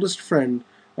and oldest friend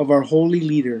of our holy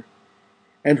leader,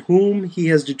 and whom he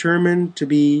has determined to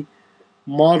be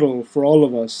model for all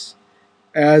of us,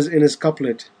 as in his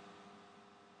couplet,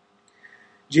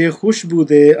 Je khush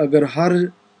bude agar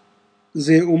har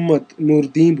ze ummat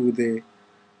Nuruddin bude,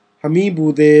 hami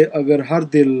bude agar har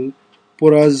dil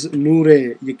puraz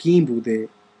noore yaqeen bude.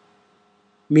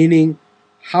 Meaning,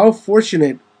 how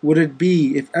fortunate would it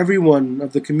be if everyone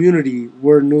of the community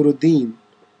were Nuruddin?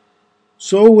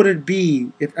 So would it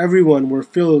be if everyone were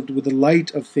filled with the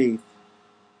light of faith.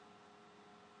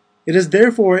 It is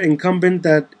therefore incumbent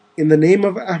that in the name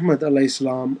of Ahmad alayhi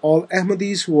salam, all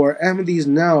Ahmadis who are Ahmadis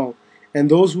now and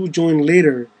those who join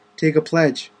later take a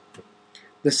pledge.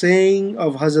 the saying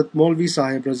of Hazrat Maulvi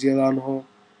Sahib Raziyallahu Anhu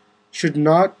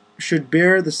should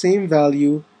bear the same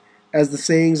value as the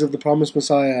sayings of the promised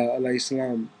Messiah alayhi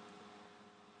salam.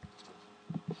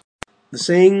 The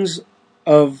sayings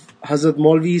of Hazrat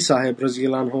Maulvi Sahib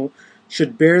Raziyallahu Anhu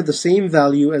should bear the same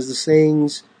value as the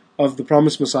sayings of the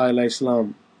promised Messiah alayhi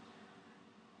salam.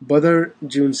 Badr,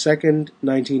 June 2nd,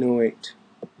 1908.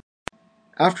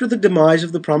 After the demise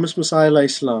of the promised Messiah alayhi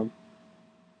salam,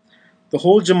 the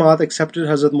whole Jamaat accepted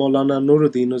Hazrat Maulana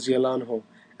Nuruddin Raziyallahu Anhu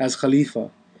as Khalifa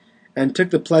and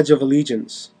took the pledge of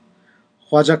allegiance.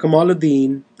 Khwaja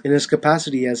Kamaluddin, in his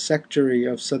capacity as Secretary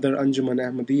of Sadr Anjuman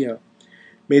Ahmadiyya,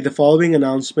 made the following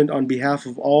announcement on behalf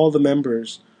of all the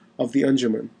members of the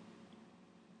Anjuman.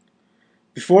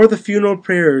 Before the funeral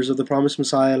prayers of the promised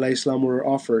Messiah alayhi salam were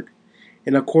offered,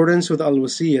 in accordance with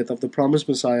al-Wasiyat of the promised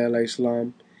Messiah alayhi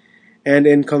salam, and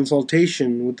in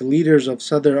consultation with the leaders of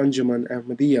Sadr Anjuman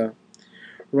Ahmadiyya,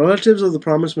 relatives of the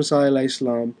promised Messiah alayhi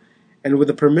salam, and with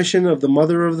the permission of the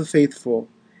Mother of the Faithful,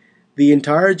 the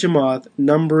entire Jamaat,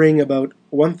 numbering about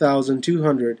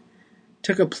 1,200,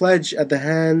 took a pledge at the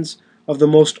hands of the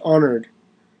most honored,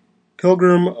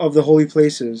 pilgrim of the holy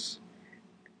places,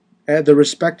 the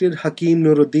respected Hakim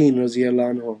Nuruddin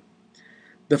Raziyallahu Anhu.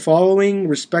 The following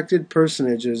respected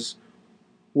personages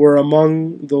were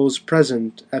among those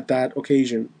present at that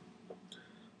occasion: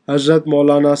 Hazrat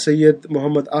Maulana Sayyid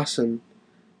Muhammad Ahsan,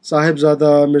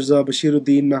 Sahibzada Mirza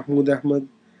Bashiruddin Mahmud Ahmad,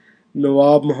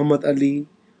 Nawab Muhammad Ali,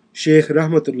 Sheikh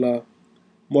Rahmatullah,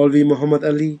 Maulvi Muhammad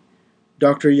Ali,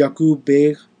 Dr. Yaqub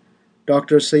Beg,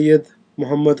 Dr. Sayyid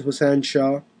Muhammad Hussain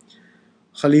Shah,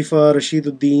 Khalifa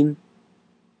Rashiduddin,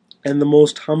 and the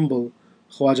most humble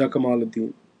Khwaja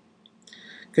Kamaluddin.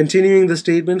 Continuing the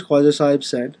statement, Khwaja Sahib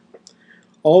said,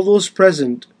 all those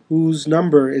present whose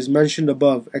number is mentioned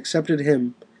above accepted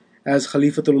him as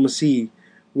Khalifatul Masih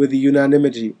with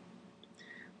unanimity.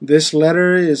 This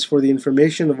letter is for the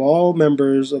information of all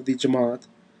members of the Jamaat.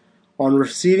 On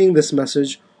receiving this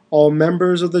message, all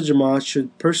members of the Jamaat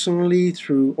should personally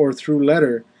through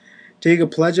letter take a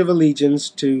pledge of allegiance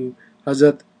to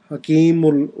Hazrat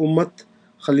Hakimul Ummat,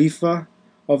 Khalifa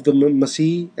of the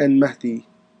Masih and Mahdi.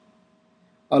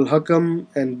 Al-Hakam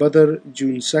and Badr,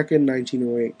 June 2nd,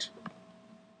 1908.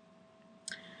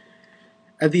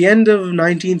 At the end of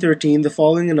 1913, the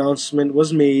following announcement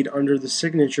was made under the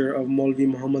signature of Maulvi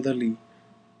Muhammad Ali,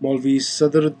 Maulvi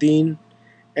Sadruddin,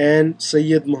 and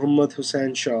Sayyid Muhammad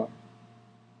Hussain Shah.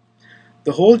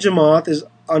 The whole Jamaat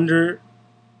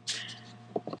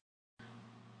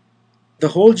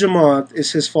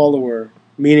is his follower,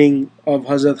 meaning of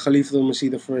Hazrat Khalifatul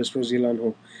Masih I Raziyallahu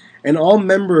Anhu, and all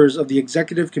members of the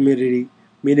executive committee,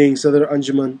 meaning Sadr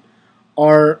Anjuman,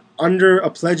 are under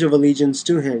a pledge of allegiance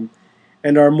to him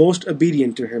and are most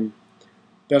obedient to him.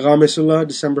 Beghamesullah,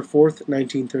 December 4th,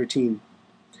 1913.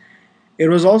 It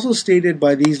was also stated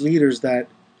by these leaders that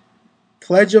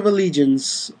pledge of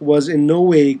allegiance was in no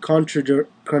way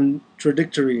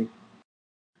contradictory.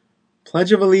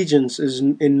 Pledge of allegiance is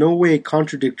in no way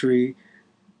contradictory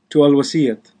to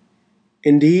al-Wasiyat.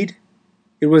 Indeed,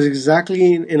 it was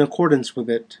exactly in accordance with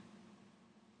it.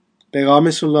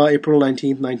 Beghamesullah, April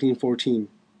 19, 1914.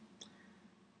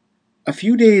 A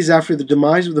few days after the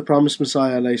demise of the promised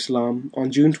Messiah alayhi salam, on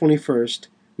June 21st,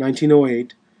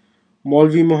 1908,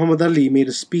 Maulvi Muhammad Ali made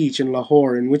a speech in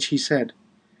Lahore in which he said,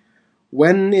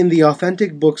 when in the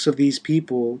authentic books of these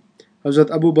people, Hazrat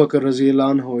Abu Bakr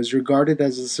Raziyallahu Anhu is regarded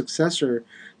as the successor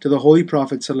to the Holy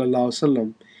Prophet Sallallahu Alaihi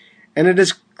Wasallam, and it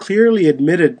is clearly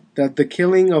admitted that the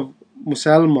killing of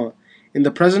Musalma in the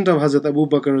presence of Hazrat Abu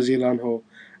Bakr Raziyallahu Anhu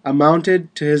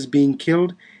amounted to his being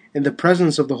killed in the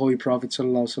presence of the Holy Prophet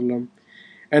Sallallahu Alaihi Wasallam,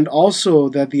 and also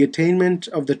that the attainment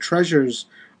of the treasures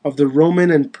of the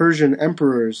Roman and Persian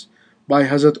emperors by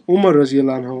Hazrat Umar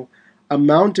Raziyallahu Anhu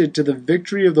amounted to the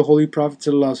victory of the Holy Prophet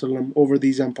ﷺ over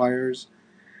these empires,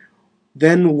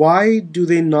 then why do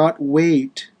they not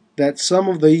wait that some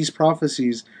of these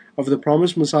prophecies of the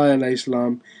promised Messiah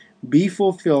ﷺ be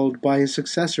fulfilled by his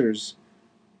successors,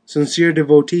 sincere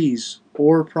devotees,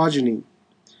 or progeny?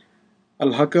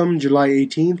 Al-Hakam, July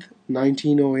 18th,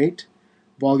 1908,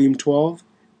 Volume 12,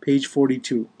 page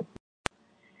 42.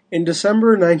 In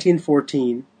December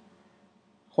 1914,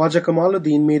 Khwaja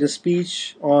Kamaluddin made a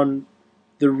speech on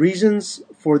the reasons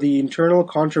for the internal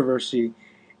controversy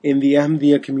in the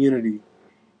Ahmadiyya community,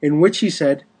 in which he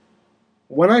said,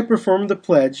 when I performed the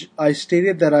pledge, I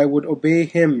stated that I would obey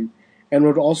him and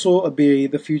would also obey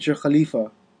the future Khalifa.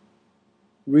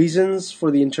 Reasons for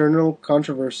the internal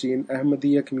controversy in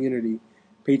Ahmadiyya community,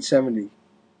 page 70.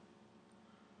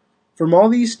 From all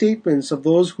these statements of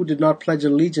those who did not pledge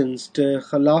allegiance to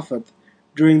Khilafat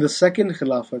during the second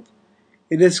Khilafat,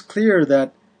 it is clear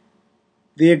that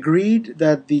they agreed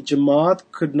that the Jamaat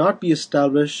could not be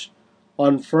established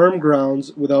on firm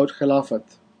grounds without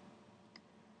Khilafat.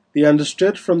 They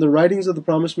understood from the writings of the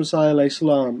promised Messiah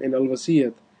ﷺ in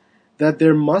Al-Wasiyyat that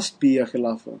there must be a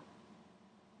Khilafah.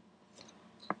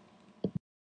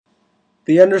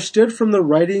 They understood from the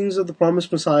writings of the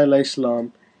promised Messiah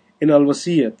ﷺ in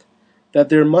Al-Wasiyyat that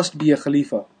there must be a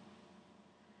Khalifa.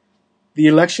 The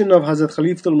election of Hazrat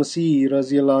Khalifatul Masih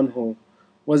radhiyallahu anhu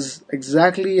was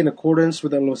exactly in accordance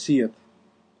with Al-Wasiyyat.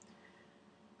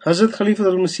 Hazrat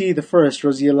Khalifatul Masih I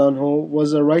radhiyallahu anhu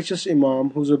was a righteous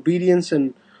Imam whose obedience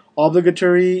and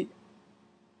obligatory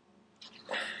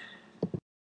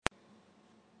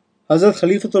Hazrat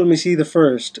Khalifatul Masih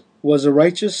I was a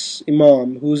righteous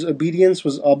Imam whose obedience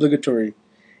was obligatory,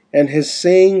 and his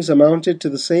sayings amounted to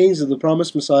the sayings of the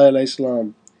promised Messiah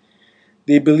ﷺ.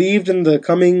 They believed in the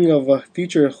coming of a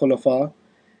future Khulafa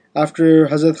after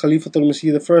Hazrat Khalifatul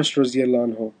Masih I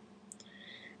radhiyallahu anhu.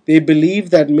 They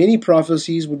believed that many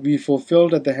prophecies would be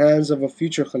fulfilled at the hands of a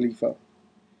future Khalifa.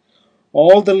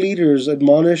 All the leaders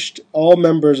admonished all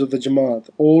members of the Jamaat,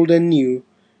 old and new,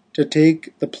 to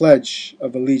take the pledge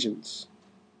of allegiance.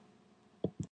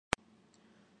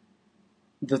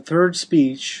 The third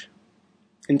speech,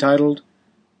 entitled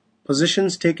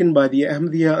Positions Taken by the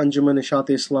Ahmadiyya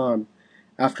Anjuman-e-Ishat-e-Islam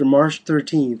after March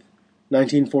 13,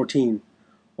 1914,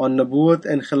 on Nabuwat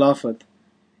and Khilafat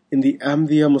in the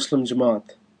Ahmadiyya Muslim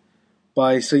Jamaat,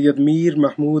 by Sayyid Mir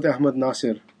Mahmud Ahmad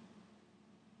Nasir.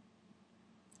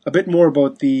 A bit more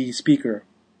about the speaker.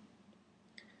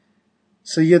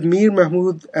 Sayyid Mir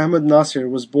Mahmud Ahmad Nasir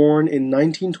was born in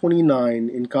 1929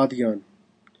 in Qadian,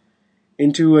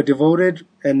 into a devoted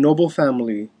and noble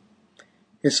family.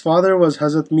 His father was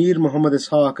Hazrat Mir Muhammad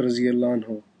Ishaq radhiyallahu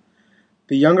anhu,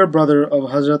 the younger brother of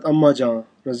Hazrat Amma Jan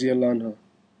radhiyallahu anha.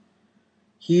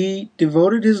 He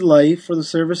devoted his life for the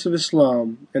service of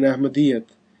Islam and Ahmadiyyat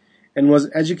and was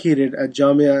educated at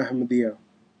Jamia Ahmadiyya.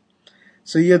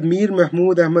 Sayyid Mir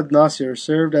Mahmud Ahmad Nasir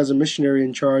served as a missionary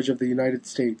in charge of the United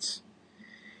States.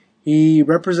 He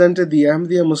represented the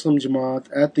Ahmadiyya Muslim Jamaat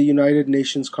at the United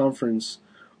Nations Conference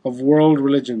of World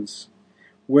Religions,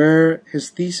 where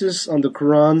his thesis on the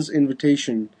Quran's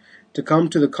invitation to come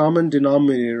to the common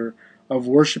denominator of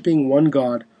worshipping one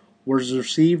God was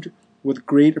received with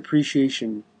great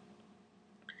appreciation.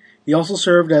 He also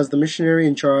served as the missionary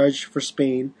in charge for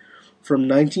Spain from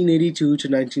 1982 to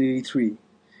 1983,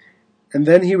 and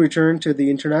then he returned to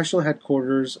the international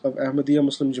headquarters of Ahmadiyya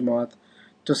Muslim Jamaat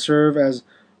to serve as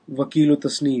Wakilu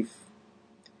Tasnif.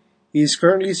 He is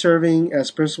currently serving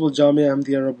as Principal Jamia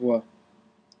Ahmadiyya Rabwa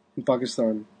in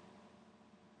Pakistan.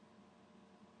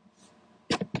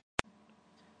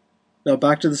 Now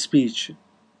back to the speech.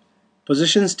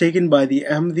 Positions taken by the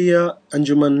Ahmadiyya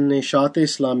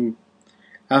Anjuman-e-Ishat-e-Islam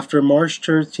after March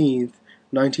 13,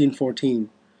 1914,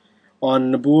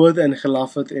 on Nabuwat and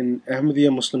Khilafat in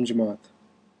Ahmadiyya Muslim Jamaat.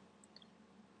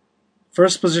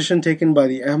 First position taken by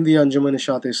the Ahmadiyya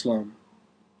Anjuman-e-Ishat-e-Islam.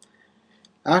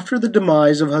 After the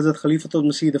demise of Hazrat Khalifatul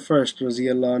Masih I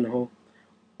radhiyallahu anhu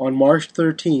on March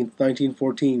 13,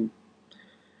 1914,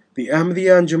 the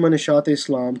Ahmadiyya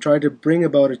Anjuman-e-Ishat-e-Islam tried to bring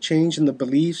about a change in the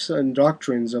beliefs and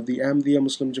doctrines of the Ahmadiyya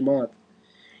Muslim Jamaat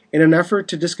in an effort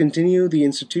to discontinue the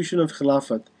institution of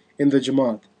Khilafat in the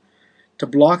Jamaat, to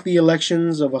block the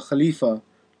elections of a Khalifa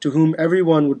to whom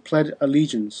everyone would pledge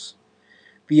allegiance.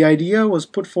 The idea was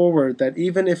put forward that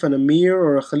even if an Amir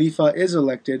or a Khalifa is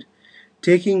elected,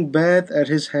 taking bay'at at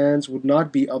his hands would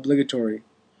not be obligatory.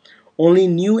 Only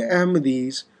new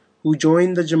Ahmadis who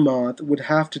joined the Jamaat would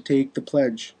have to take the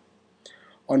pledge.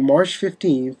 On March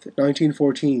 15,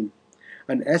 1914,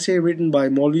 an essay written by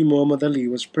Maulvi Muhammad Ali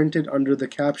was printed under the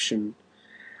caption,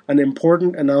 "An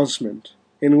Important Announcement,"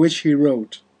 in which he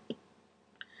wrote,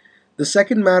 "The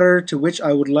second matter to which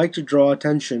I would like to draw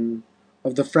attention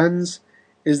of the friends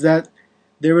is that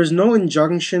there is no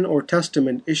injunction or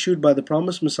testament issued by the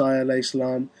promised Messiah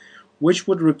ﷺ which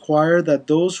would require that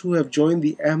those who have joined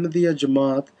the Ahmadiyya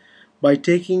Jamaat by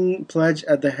taking pledge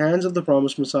at the hands of the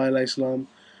promised Messiah ﷺ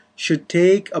should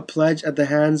take a pledge at the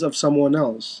hands of someone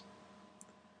else."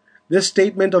 This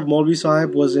statement of Maulvi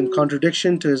Sahib was in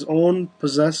contradiction to his own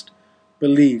possessed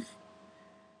belief.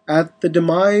 At the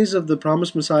demise of the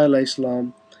promised Messiah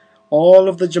ﷺ, all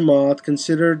of the Jamaat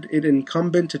considered it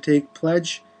incumbent to take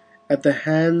pledge at the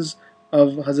hands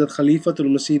of Hazrat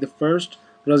Khalifatul Masih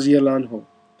I radhiyallahu anhu.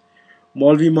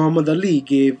 Maulvi Muhammad Ali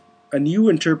gave a new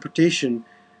interpretation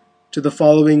to the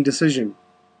following decision: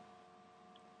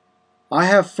 "I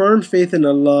have firm faith in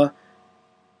Allah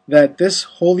that this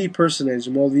holy personage,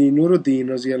 Maulvi Nuruddin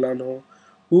radhiyallahu anhu,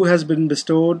 who has been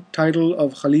bestowed title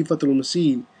of Khalifatul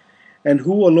Masih and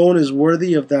who alone is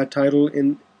worthy of that title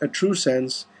in a true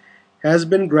sense, has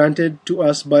been granted to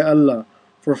us by Allah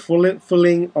for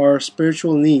fulfilling our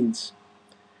spiritual needs.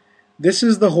 This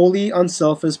is the holy,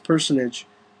 unselfish personage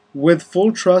with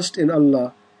full trust in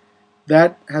Allah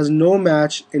that has no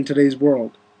match in today's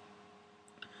world.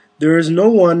 There is no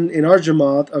one in our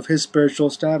Jamaat of his spiritual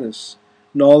status,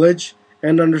 knowledge,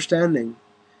 and understanding.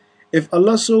 If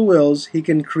Allah so wills, He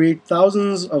can create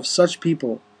thousands of such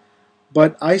people,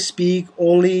 but I speak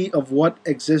only of what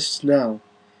exists now.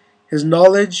 His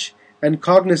knowledge and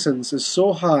cognizance is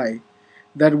so high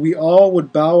that we all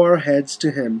would bow our heads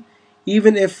to Him,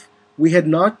 even if we had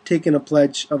not taken a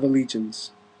pledge of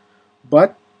allegiance.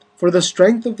 But for the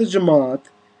strength of the Jamaat,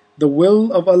 the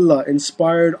will of Allah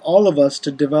inspired all of us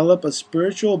to develop a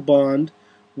spiritual bond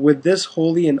with this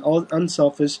holy and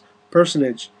unselfish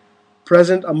personage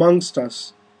present amongst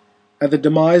us at the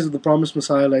demise of the promised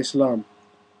Messiah ﷺ.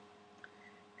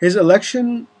 His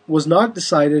election was not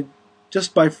decided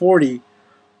just by 40,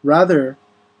 rather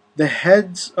the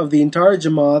heads of the entire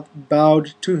Jamaat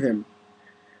bowed to him.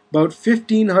 About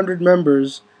 1,500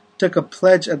 members took a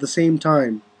pledge at the same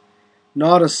time.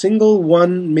 Not a single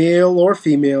one, male or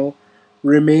female,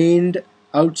 remained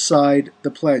outside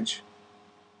the pledge.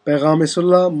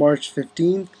 Paygam-e-Sullah, March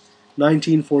 15,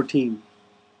 1914.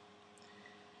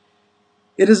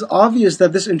 It is obvious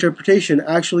that this interpretation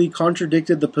actually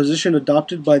contradicted the position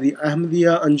adopted by the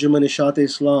Ahmadiyya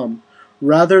Anjuman-e-Islam,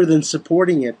 rather than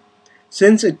supporting it,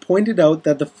 since it pointed out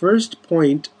that the first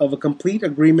point of a complete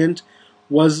agreement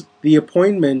was the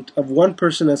appointment of one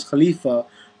person as Khalifa,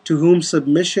 to whom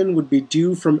submission would be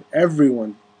due from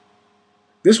everyone.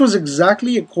 This was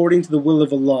exactly according to the will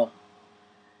of Allah.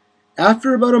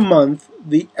 After about a month,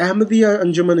 the Ahmadiyya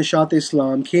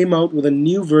Anjuman-e-Islam came out with a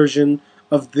new version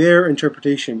of their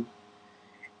interpretation.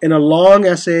 In a long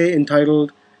essay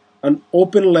entitled An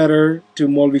Open Letter to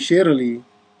Maulvi Sher Ali,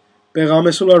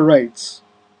 Paygam-e-Sullah writes,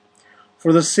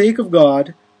 "For the sake of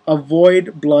God,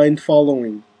 avoid blind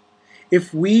following.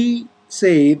 If we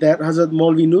say that Hazrat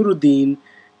Maulvi Nuruddin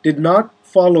did not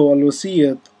follow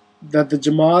al-Wasiyat, that the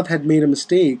Jamaat had made a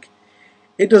mistake,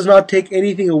 it does not take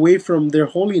anything away from their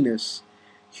holiness.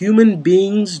 Human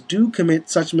beings do commit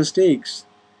such mistakes.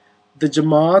 The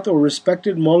Jamaat or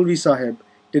respected Maulvi Sahib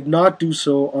did not do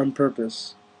so on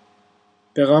purpose."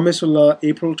 Paygam-e-Sullah,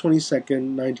 April 22,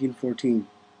 1914.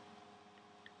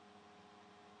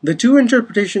 The two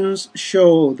interpretations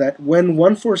show that when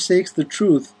one forsakes the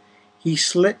truth, he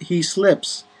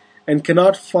slips and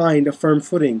cannot find a firm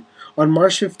footing. On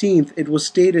March 15th, it was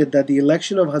stated that the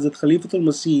election of Hazrat Khalifatul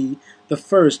Masih I,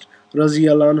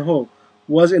 Raziyallahu Anhu,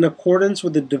 was in accordance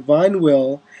with the divine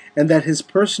will, and that his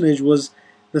personage was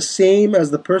the same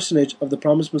as the personage of the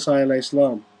promised Messiah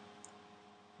ﷺ.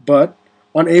 But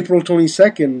on April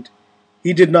 22nd,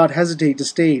 he did not hesitate to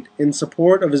state, in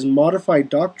support of his modified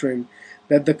doctrine,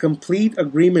 that the complete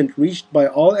agreement reached by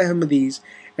all Ahmadis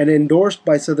and endorsed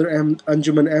by Sadr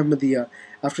Anjuman Ahmadiyya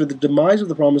after the demise of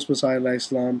the promised Messiah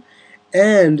ﷺ,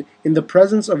 and in the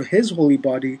presence of his holy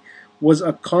body, was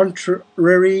a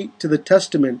contrary to the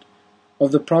testament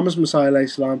of the promised Messiah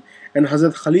ﷺ, and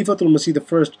Hazrat Khalifatul Masih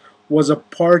I was a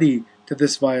party to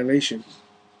this violation.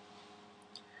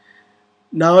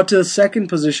 Now to the second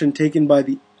position taken by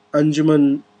the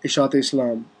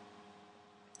Anjuman-e-Islam.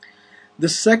 The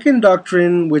second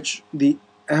doctrine which the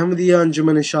Ahmadiyya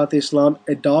Anjuman-e-Islam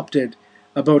adopted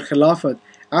about Khilafat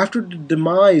after the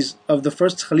demise of the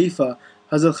first Khalifa,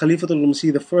 Hazrat Khalifatul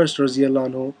Masih I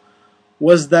Raziyallahu Anhu,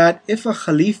 was that if a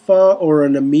Khalifa or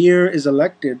an Amir is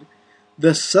elected,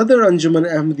 the Sadr Anjuman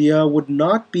Ahmadiyya would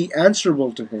not be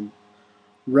answerable to him.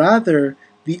 Rather,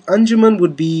 the Anjuman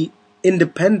would be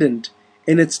independent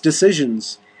in its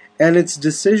decisions, and its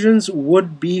decisions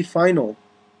would be final.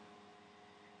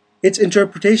 Its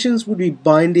interpretations would be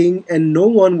binding, and no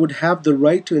one would have the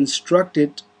right to instruct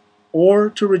it or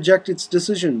to reject its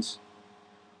decisions.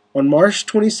 On March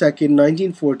 22,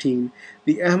 1914,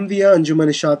 the Ahmadiyya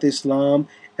Anjuman-e-Islam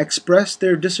expressed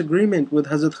their disagreement with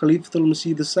Hazrat Khalifatul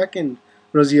Masih II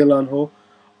Raziyallahu Anhu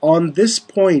on this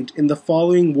point in the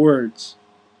following words: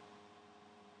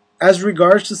 As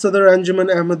regards to Sadr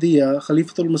Anjuman Ahmadiyya,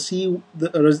 Khalifatul Masih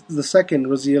II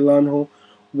Raziyallahu Anhu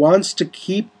wants to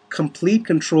keep complete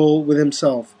control with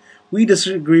himself. We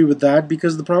disagree with that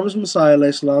because the promised Messiah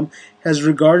ﷺ has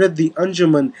regarded the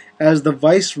Anjuman as the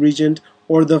vice-regent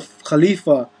or the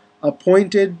Khalifa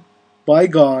appointed by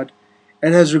God,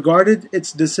 and has regarded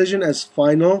its decision as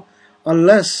final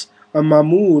unless a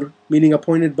Mamur, meaning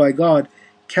appointed by God,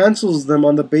 cancels them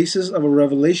on the basis of a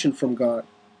revelation from God.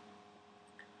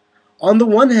 On the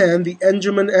one hand, the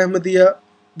Anjuman Ahmadiyya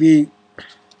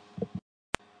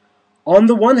On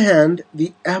the one hand,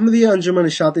 the Ahmadiyya Anjuman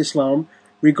Ishat-e-Islam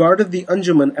regarded the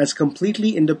Anjuman as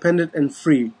completely independent and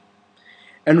free,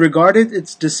 and regarded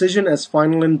its decision as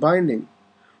final and binding.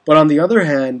 But on the other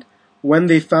hand, when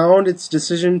they found its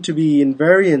decision to be in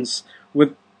variance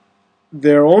with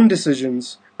their own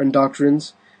decisions and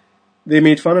doctrines, they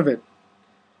made fun of it.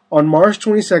 On March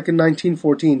 22,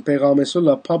 1914,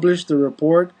 Peygham-e-Sulh published the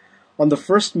report on the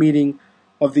first meeting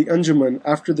of the Anjuman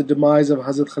after the demise of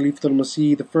Hazrat Khalifatul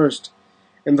Masih I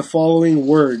in the following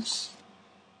words.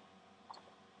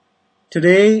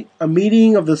 Today, a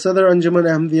meeting of the Sadr Anjuman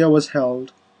Ahmadiyya was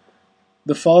held.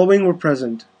 The following were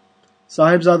present: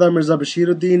 Sahibzada Mirza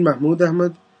Bashiruddin Mahmud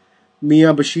Ahmad,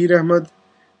 Mian Bashir Ahmad,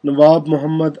 Nawab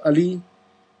Muhammad Ali,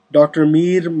 Dr.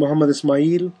 Mir Muhammad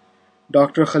Ismail,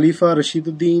 Dr. Khalifa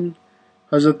Rashiduddin,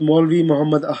 Hazrat Maulvi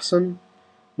Muhammad Ahsan,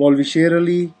 Maulvi Sher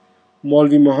Ali,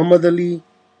 Maulvi Muhammad Ali,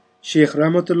 Sheikh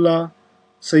Rahmatullah,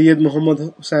 Sayyid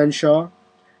Muhammad Hussain Shah,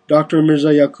 Dr. Mirza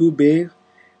Yaqub Beg,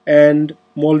 and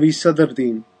Maulvi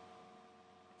Sadruddin.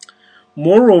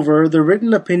 Moreover, the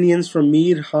written opinions from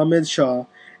Mir Hamid Shah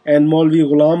and Maulvi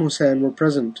Ghulam Hussain were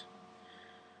present.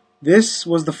 This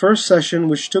was the first session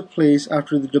which took place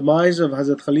after the demise of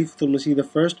Hazrat Khalifatul Masih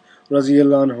I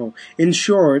Raziyallahu Anhu. In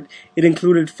short, it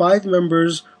included 5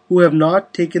 members who have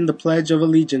not taken the pledge of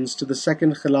allegiance to the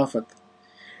second Khilafat,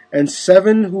 and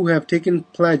 7 who have taken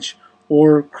pledge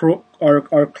or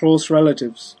are close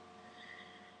relatives.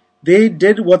 They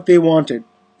did what they wanted.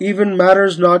 Even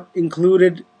matters not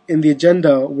included in the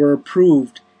agenda were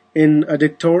approved in a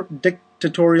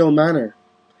dictatorial manner.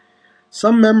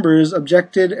 Some members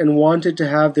objected and wanted to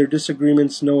have their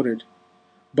disagreements noted,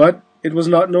 but it was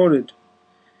not noted.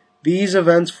 These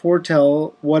events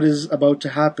foretell what is about to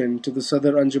happen to the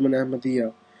Sadr Anjuman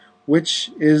Ahmadiyya,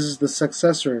 which is the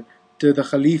successor to the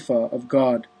Khalifa of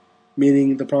God,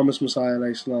 meaning the promised Messiah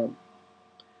alayhi salam.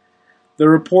 The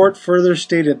report further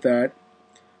stated that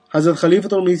Hazrat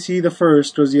Khalifatul Masih I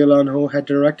Raziyallahu Anhu had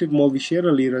directed Maulvi Sher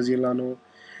Ali Raziyallahu Anhu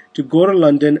to go to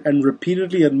London and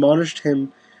repeatedly admonished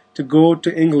him to go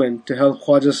to England to help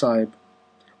Khwaja Sahib.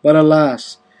 But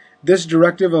alas, this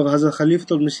directive of Hazrat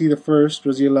Khalifatul Masih I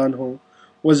Raziyallahu Anhu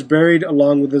was buried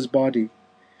along with his body.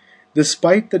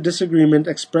 Despite the disagreement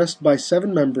expressed by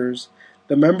 7 members,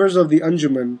 the members of the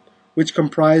Anjuman, which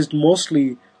comprised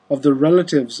mostly of the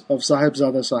relatives of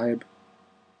Sahibzada Sahib,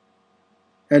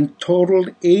 and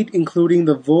totaled 8 including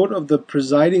the vote of the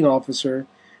presiding officer,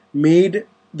 made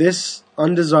this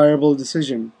undesirable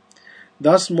decision.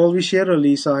 Thus Maulvi Sher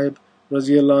Ali Sahib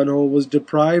Raziyallahu Anhu was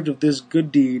deprived of this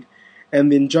good deed,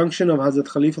 and the injunction of Hazrat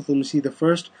Khalifatul Masih I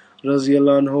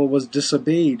Raziyallahu Anhu was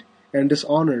disobeyed and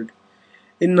dishonored.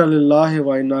 Inna lillahi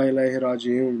wa inna ilayhi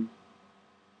raji'un.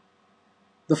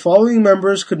 The following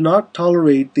members could not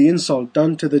tolerate the insult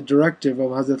done to the directive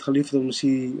of Hazrat Khalifatul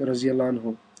Masih Raziyallahu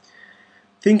Anhu.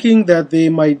 Thinking that they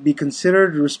might be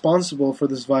considered responsible for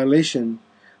this violation,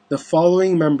 the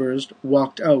following members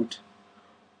walked out: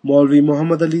 Maulvi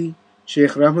Muhammad Ali,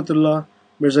 Sheikh Rahmatullah,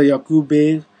 Mirza Yaqub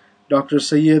Beg, Dr.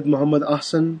 Sayyid Muhammad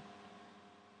Ahsan.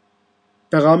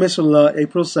 Peygham-e-Sulh,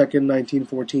 April 2,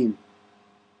 1914.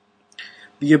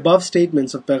 The above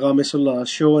statements of Peygham-e-Sulh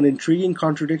show an intriguing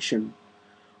contradiction.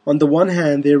 On the one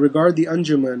hand, they regard the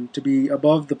Anjuman to be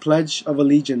above the pledge of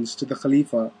allegiance to the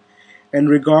Khalifa, and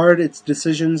regard its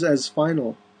decisions as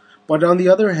final. But on the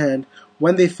other hand,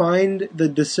 when they find the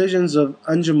decisions of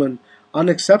Anjuman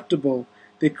unacceptable,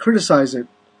 they criticize it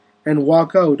and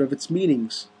walk out of its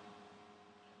meetings.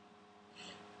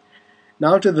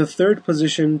 Now to the third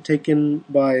position taken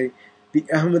by the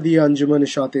Ahmadiyya Anjuman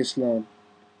Ishat-e-Islam.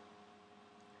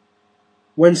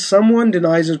 When someone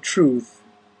denies a truth,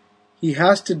 he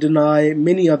has to deny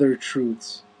many other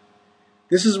truths.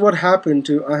 This is what happened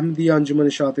to Ahmadiyya Anjuman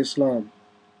Ishat-e-Islam.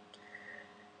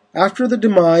 After the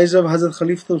demise of Hazrat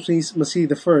Khalifatul Masih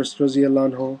I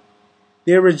Raziyallahu Anhu,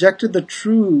 they rejected the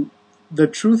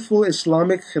truthful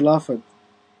Islamic Khilafat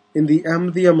in the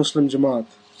Ahmadiyya Muslim Jamaat.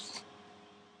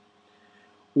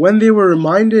 When they were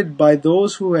reminded by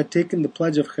those who had taken the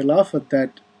pledge of Khilafat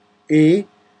that A.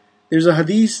 There's a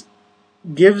hadith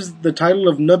gives the title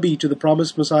of Nabi to the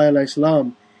promised Messiah alayhi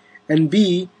salam, and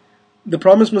B. The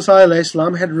promised Messiah alayhi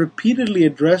salam had repeatedly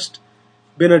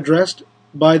been addressed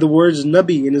by the words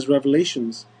Nabi in his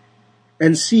revelations,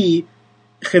 and C.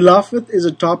 Khilafat is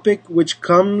a topic which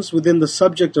comes within the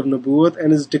subject of Nubuwwat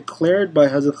and is declared by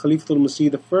Hazrat Khalifatul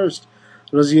Masih I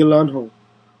Raziyallahu Anhu.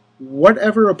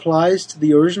 Whatever applies to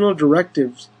the original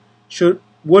directives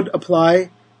would apply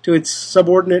to its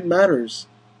subordinate matters.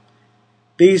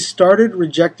 They started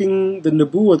rejecting the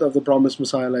Nubuwwat of the promised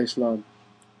Messiah alayhi salam.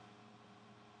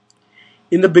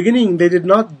 In the beginning, they did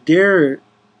not dare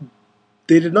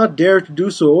did not dare to do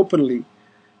so openly.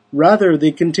 Rather,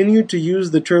 they continued to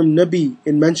use the term Nabi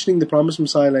in mentioning the promised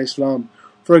Messiah ﷺ.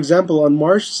 For example, on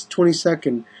March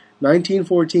 22nd,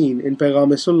 1914, in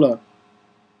Paygam-e-Sullah,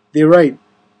 they write,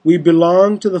 "We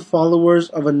belong to the followers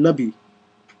of a Nabi."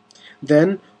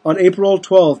 Then, on April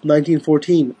 12,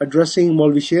 1914, addressing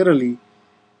Maulvi Sher Ali,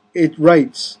 it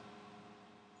writes,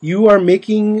 "You are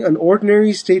making an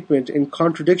ordinary statement in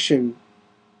contradiction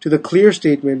to the clear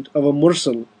statement of a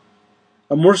Mursal.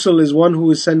 A Mursal is one who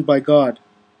is sent by God,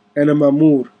 and a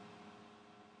Ma'mur."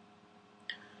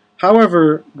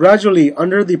 However, gradually,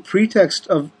 under the pretext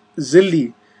of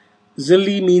Zilli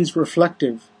means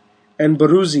reflective, and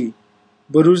Baruzi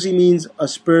means a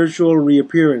spiritual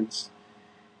reappearance,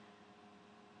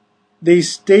 they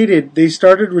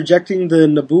started rejecting the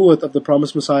Nabuwwat of the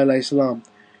promised Messiah ﷺ.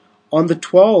 On the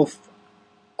 12th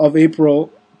of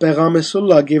April,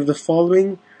 Paygam-e-Sullah gave the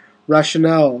following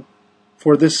rationale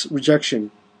for this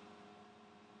rejection.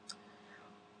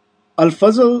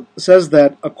 Al-Fazl says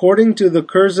that, according to the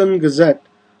Curzon Gazette,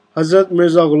 Hazrat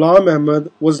Mirza Ghulam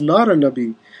Ahmad was not a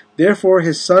Nabi, therefore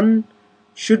his son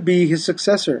should be his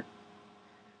successor.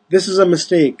 This is a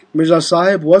mistake. Mirza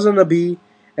Sahib was a Nabi,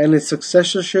 and his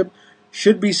successorship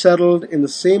should be settled in the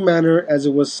same manner as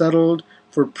it was settled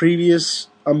for previous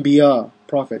Anbiya,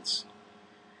 prophets.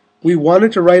 We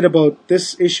wanted to write about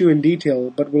this issue in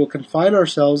detail, but will confine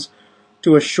ourselves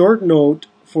to a short note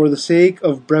for the sake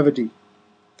of brevity.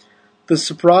 The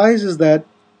surprise is that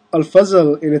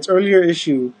Al-Fazl, in its earlier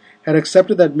issue, had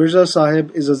accepted that Mirza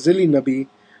Sahib is a Zilli Nabi,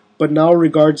 but now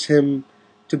regards him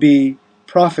to be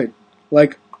prophet,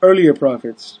 like earlier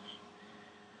prophets.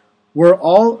 Were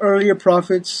all earlier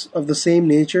prophets of the same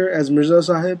nature as Mirza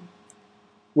Sahib?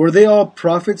 Were they all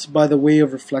prophets by the way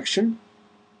of reflection?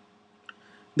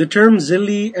 The terms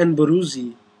Zilli and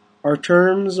Baruzi are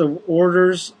terms of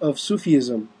orders of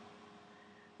Sufism,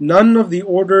 none of the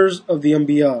orders of the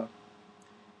Anbiya.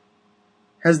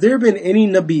 Has there been any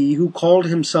Nabi who called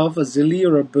himself a Zilli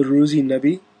or a Baruzi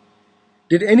Nabi?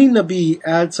 Did any Nabi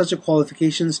add such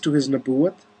qualifications to his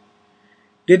Nabuwwat?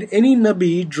 Did any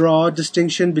Nabi draw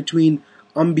distinction between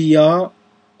Anbiya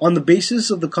on the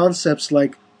basis of the concepts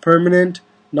like permanent,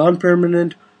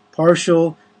 non-permanent,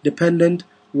 partial, dependent,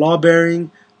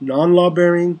 law-bearing,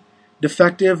 non-law-bearing,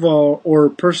 defective or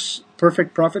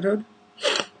perfect prophethood?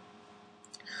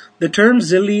 The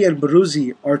terms Zilli and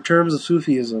Baruzi are terms of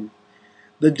Sufism.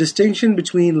 The distinction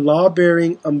between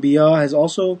law-bearing Anbiya has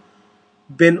also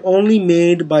been only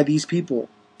made by these people.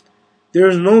 There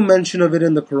is no mention of it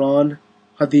in the Quran,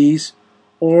 Hadith,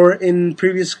 or in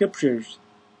previous scriptures.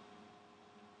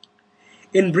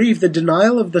 In brief, the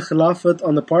denial of the Khilafat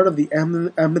on the part of the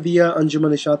Ahmadiyya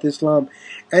Anjuman-e-Ishat-e-Islam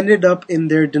ended up in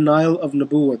their denial of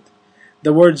Nabuwwat.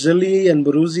 The words Zilli and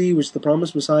Baruzi, which the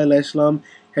promised Messiah ﷺ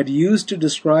had used to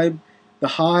describe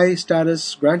the high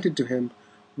status granted to him,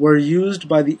 were used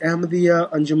by the Ahmadiyya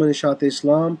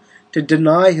Anjuman-e-Ishat-e-Islam to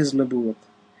deny his Nabuwwat.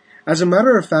 As a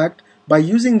matter of fact, by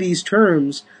using these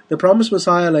terms, the promised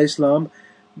Messiah ﷺ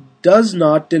does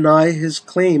not deny his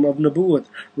claim of Nabuwwat.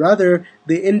 Rather,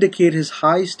 they indicate his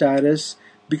high status,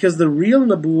 because the real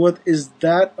Nabuwwat is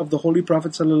that of the Holy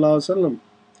Prophet ﷺ.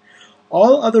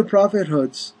 All other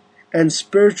prophethoods and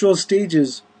spiritual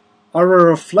stages are a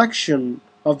reflection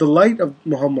of the light of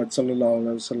Muhammad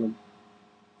ﷺ.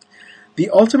 The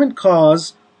ultimate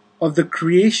cause of the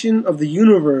creation of the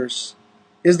universe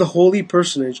is the holy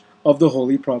personage of the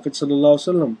Holy Prophet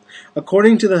ﷺ.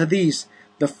 According to the Hadith,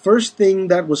 the first thing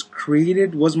that was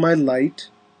created was my light.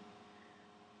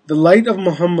 The light of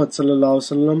Muhammad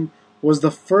ﷺ was the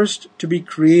first to be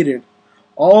created.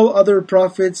 All other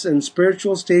prophets and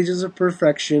spiritual stages of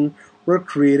perfection were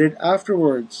created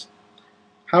afterwards.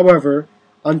 However,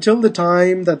 until the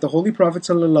time that the Holy Prophet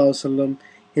ﷺ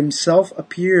himself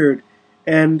appeared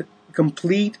and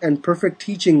complete and perfect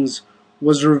teachings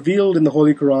was revealed in the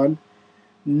Holy Quran,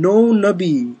 no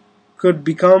Nabi could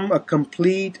become a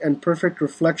complete and perfect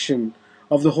reflection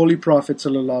of the Holy Prophet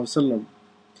ﷺ.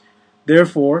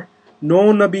 Therefore,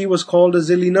 no Nabi was called a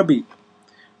Zilli Nabi.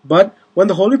 But when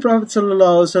the Holy Prophet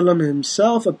ﷺ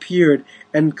himself appeared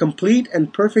and complete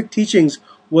and perfect teachings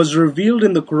was revealed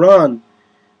in the Quran,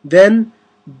 then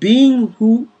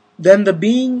the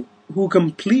being who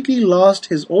completely lost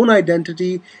his own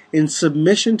identity in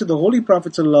submission to the Holy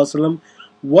Prophet ﷺ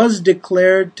was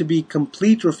declared to be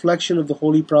complete reflection of the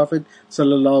Holy Prophet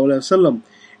ﷺ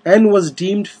and was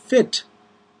deemed fit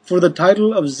for the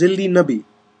title of Zilli Nabi.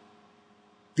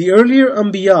 The earlier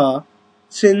Anbiya,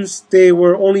 since they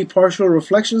were only partial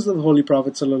reflections of the Holy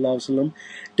Prophet ﷺ,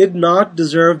 did not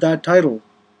deserve that title.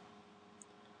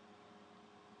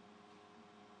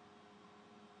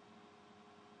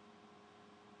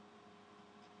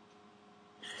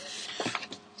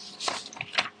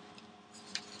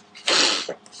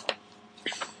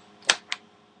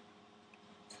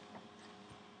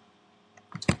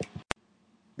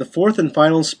 fourth and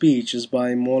final speech is by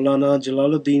Maulana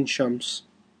Jalaluddin Shams.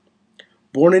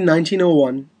 Born in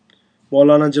 1901,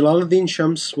 Maulana Jalaluddin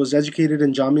Shams was educated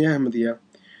in Jamia Ahmadiyya,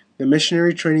 the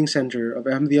missionary training center of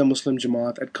Ahmadiyya Muslim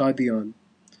Jamaat at Qadian.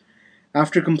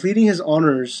 After completing his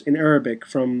honors in Arabic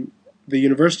from the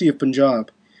University of Punjab,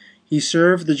 he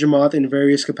served the Jamaat in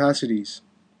various capacities.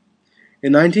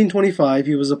 In 1925,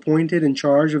 he was appointed in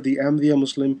charge of the Ahmadiyya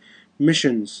Muslim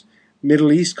missions,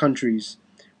 Middle East countries,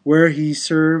 where he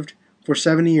served for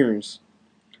 7 years.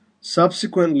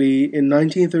 Subsequently, in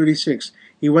 1936,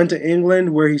 he went to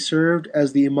England where he served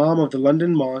as the Imam of the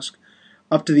London Mosque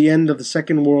up to the end of the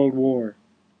Second World War.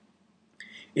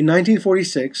 In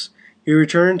 1946, he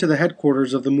returned to the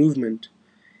headquarters of the movement.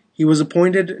 He was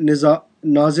appointed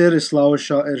Nazir Islah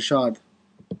Irshad.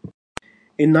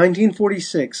 In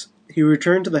 1946, he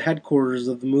returned to the headquarters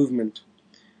of the movement.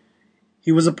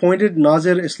 He was appointed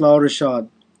Nazir Islah Irshad,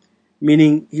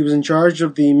 meaning he was in charge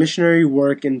of the missionary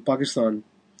work in Pakistan,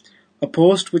 a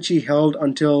post which he held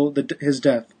until his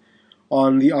death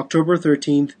on the October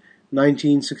 13th,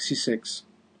 1966.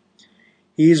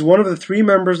 He is one of the 3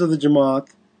 members of the Jamaat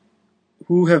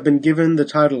who have been given the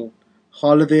title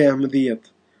Khalid-e Ahmadiyyat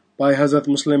by Hazrat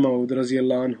Muslim Maud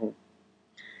Raziyallahu Anhu.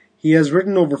 He has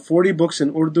written over 40 books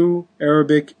in Urdu,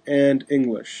 Arabic, and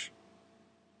English.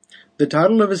 The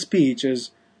title of his speech is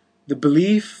The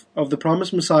Belief of the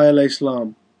Promised Messiah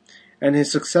ﷺ and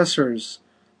His Successors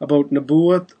about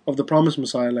Nabuwat of the Promised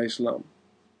Messiah ﷺ.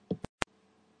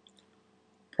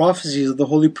 Prophecies of the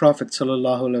Holy Prophet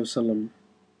ﷺ.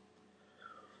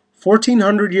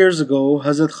 1400 years ago,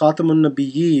 Hazrat Khatamun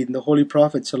Nabiyyin, the Holy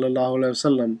Prophet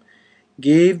ﷺ,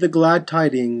 gave the glad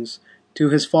tidings to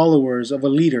his followers of a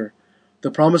leader,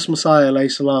 the Promised Messiah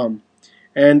ﷺ,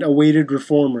 and awaited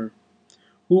reformer,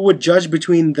 who would judge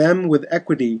between them with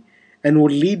equity and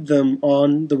would lead them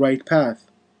on the right path.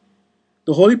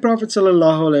 The Holy Prophet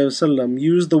ﷺ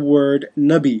used the word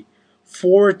Nabi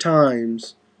 4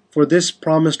 times for this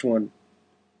promised one,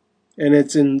 and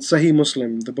it's in Sahih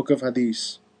Muslim, the book of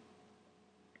Hadith.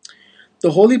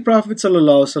 The Holy Prophet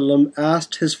ﷺ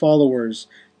asked his followers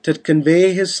to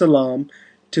convey his salam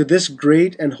to this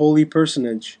great and holy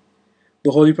personage.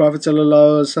 The Holy Prophet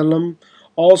ﷺ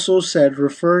also said,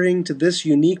 referring to this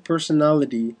unique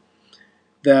personality,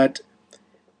 that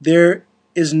there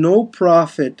is no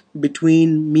prophet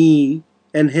between me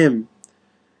and him.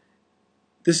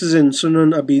 This is in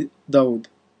Sunan Abi Dawud,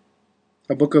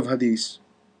 a book of Hadith.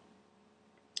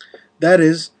 That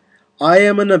is, I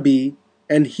am a Nabi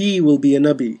and he will be a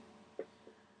Nabi.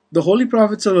 The Holy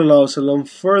Prophet ﷺ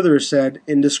further said,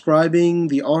 in describing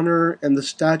the honor and the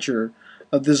stature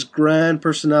of this grand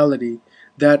personality,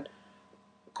 that,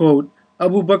 quote,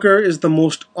 Abu Bakr is the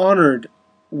most honored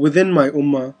within my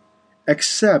ummah,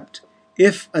 except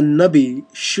if a Nabi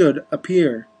should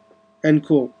appear, end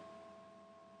quote.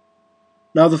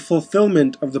 Now the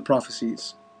fulfillment of the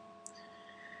prophecies.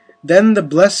 Then the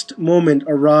blessed moment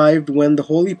arrived when the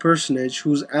holy personage,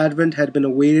 whose advent had been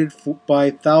awaited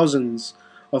by thousands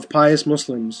of pious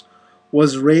Muslims,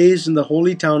 was raised in the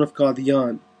holy town of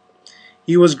Qadian.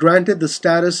 He was granted the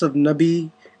status of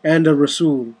Nabi and a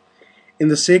Rasul in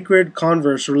the sacred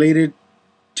converse related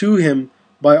to him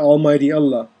by Almighty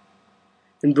Allah.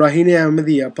 In Brahine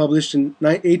Ahmadiyya, published in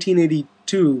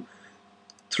 1882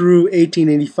 through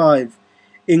 1885,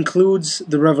 includes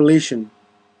the revelation,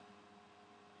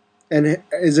 and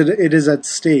it is at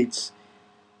states.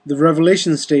 The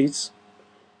revelation states,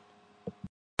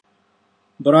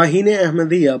 Brahine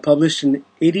Ahmadiyya, published in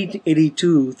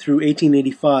 1882 through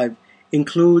 1885,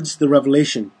 includes the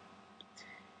revelation.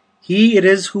 He it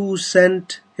is who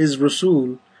sent his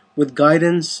Rasul with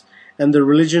guidance and the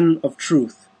religion of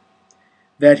truth,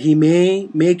 that he may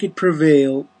make it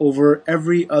prevail over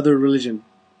every other religion.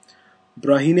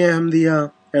 Brahine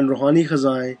Ahmadiyya and Ruhani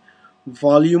Khazai,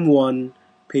 Volume 1,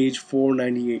 page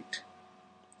 498.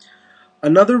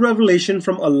 Another revelation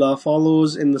from Allah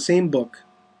follows in the same book,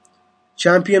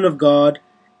 Champion of God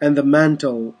and the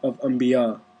Mantle of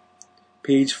Anbiya,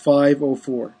 page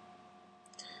 504.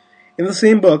 In the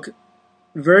same book,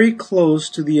 very close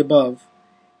to the above,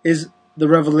 is the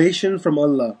revelation from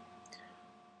Allah.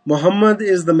 Muhammad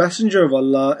is the messenger of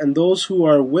Allah, and those who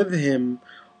are with him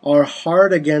are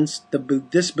hard against the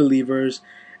disbelievers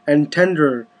and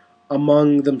tender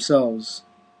among themselves.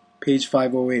 Page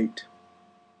 508.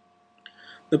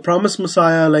 The promised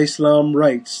Messiah ﷺ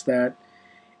writes that,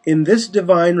 in this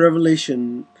divine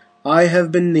revelation, I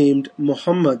have been named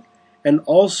Muhammad and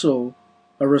also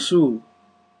a Rasul.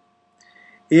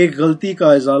 Ek Ghalti Ka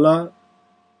Izala,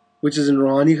 which is in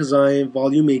Ruhani Khazai,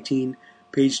 volume 18,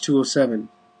 page 207.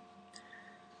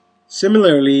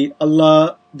 Similarly,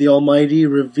 Allah the Almighty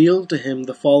revealed to him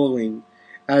the following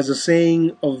as a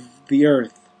saying of the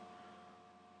earth: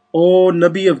 O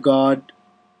Nabi of God,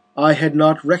 I had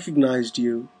not recognized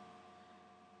you.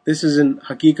 This is in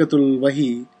Haqiqatul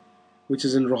Wahi, which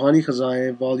is in Ruhani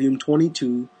Khazain, volume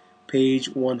 22, page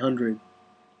 100.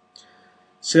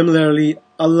 Similarly,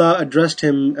 Allah addressed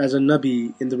him as a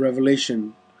Nabi in the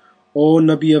Revelation: O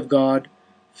Nabi of God,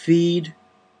 feed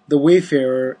the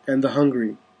wayfarer and the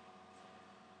hungry.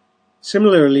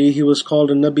 Similarly, he was called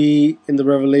a Nabi in the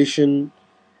Revelation: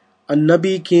 a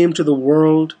Nabi came to the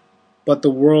world, but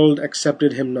the world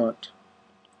accepted him not.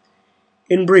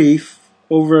 In brief,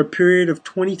 over a period of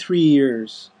 23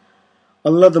 years,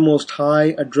 Allah the Most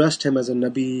High addressed him as a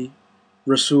Nabi,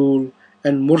 Rasul,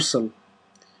 and Mursal.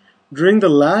 During the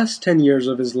last 10 years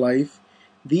of his life,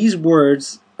 these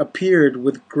words appeared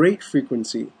with great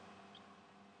frequency.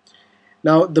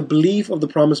 Now, the belief of the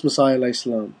promised Messiah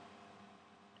ﷺ.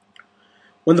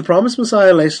 When the promised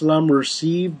Messiah ﷺ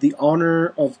received the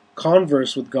honor of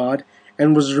converse with God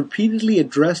and was repeatedly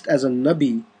addressed as a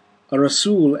Nabi, a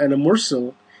Rasul, and a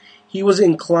Mursal, he was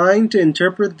inclined to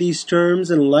interpret these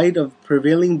terms in light of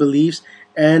prevailing beliefs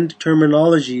and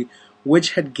terminology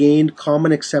which had gained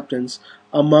common acceptance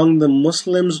among the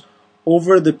Muslims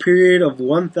over the period of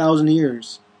 1,000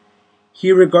 years.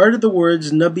 He regarded the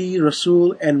words Nabi,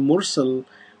 Rasul, and Mursal,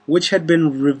 which had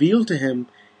been revealed to him,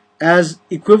 as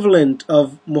equivalent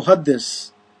of Muhaddis,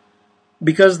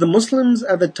 because the Muslims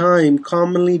at the time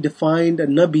commonly defined a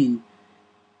Nabi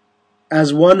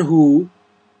as one who,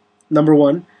 number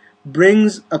one,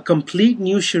 brings a complete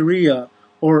new Sharia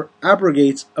or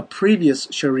abrogates a previous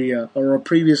Sharia or a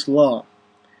previous law.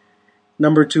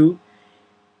 Number two,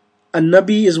 a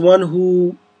Nabi is one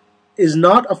who is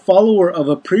not a follower of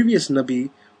a previous Nabi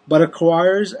but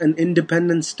acquires an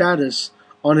independent status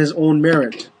on his own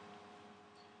merit.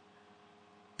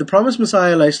 The promised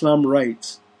Messiah ﷺ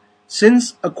writes,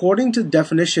 since according to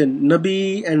definition,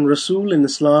 Nabi and Rasul in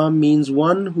Islam means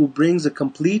one who brings a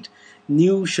complete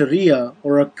new Sharia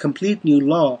or a complete new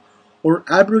law or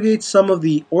abrogates some of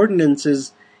the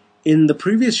ordinances in the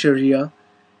previous Sharia,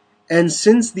 and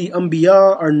since the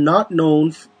Anbiya are not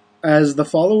known as the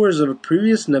followers of a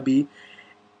previous Nabi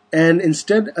and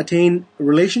instead attain a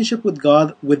relationship with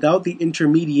God without the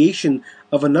intermediation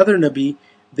of another Nabi,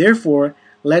 therefore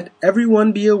let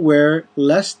everyone be aware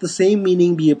lest the same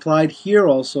meaning be applied here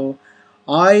also.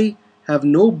 I have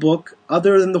no book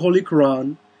other than the Holy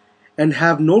Quran and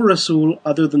have no Rasul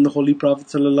other than the Holy Prophet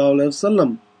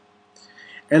ﷺ.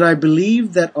 And I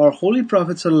believe that our Holy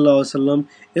Prophet ﷺ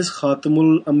is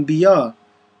Khatamul Anbiya,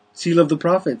 seal of the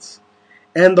prophets,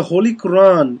 and the Holy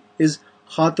Quran is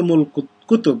Khatamul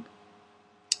Kutub,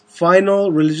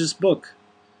 final religious book.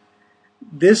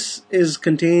 This is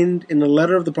contained in a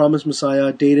letter of the promised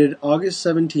Messiah dated August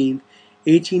 17,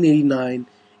 1889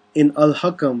 in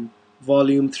Al-Hakam,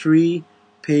 volume 3,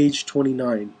 page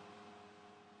 29.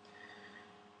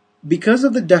 Because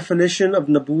of the definition of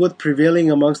Nabuwwat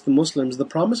prevailing amongst the Muslims, the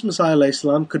promised Messiah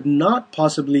ﷺ could not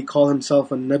possibly call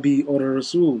himself a Nabi or a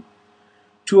Rasul.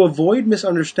 To avoid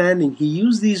misunderstanding, he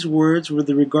used these words with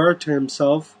regard to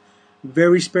himself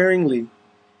very sparingly.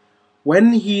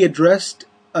 When he addressed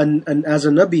as a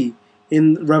Nabi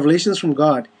in revelations from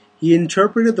God, he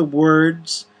interpreted the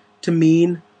words to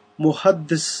mean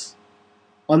Muhaddis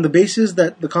on the basis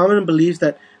that the common belief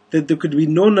that there could be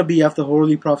no Nabi after the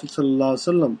Holy Prophet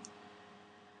ﷺ.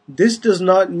 This does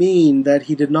not mean that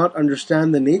he did not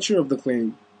understand the nature of the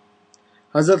claim.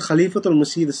 Hazrat Khalifatul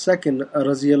Masih II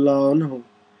Raziyallahu Anhu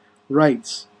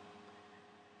writes,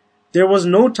 there was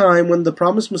no time when the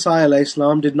promised Messiah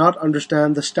ﷺ did not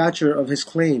understand the stature of his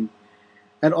claim.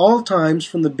 At all times,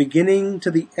 from the beginning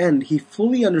to the end, he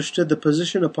fully understood the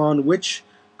position upon which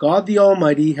God the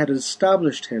Almighty had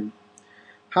established him.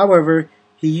 However,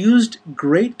 he used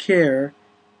great care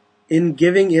in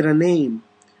giving it a name,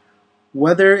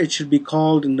 whether it should be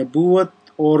called Nabuwwat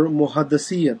or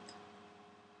Muhaddasiyat.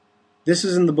 This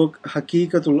is in the book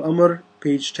Haqiqatul Amr,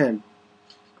 page 10.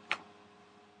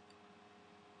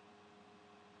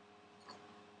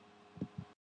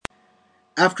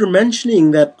 After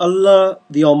mentioning that Allah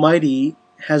the Almighty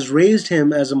has raised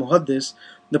him as a Muhaddis,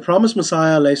 the promised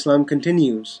Messiah ﷺ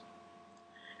continues,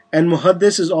 and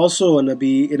Muhaddis is also a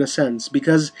Nabi in a sense,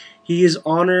 because he is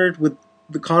honored with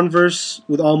the converse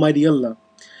with Almighty Allah.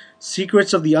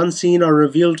 Secrets of the unseen are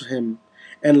revealed to him,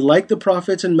 and like the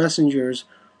prophets and messengers,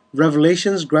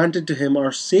 revelations granted to him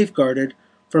are safeguarded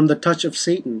from the touch of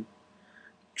Satan.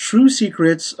 True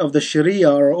secrets of the Sharia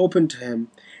are open to him,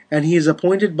 and he is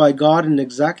appointed by God in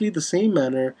exactly the same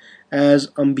manner as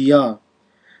Anbiya.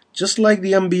 Just like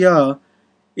the Anbiya,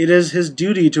 it is his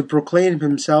duty to proclaim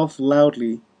himself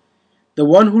loudly. The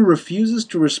one who refuses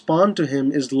to respond to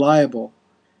him is liable,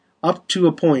 up to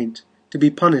a point, to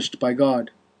be punished by God.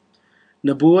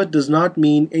 Nabuwwat does not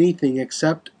mean anything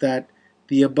except that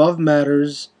the above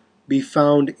matters be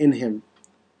found in him.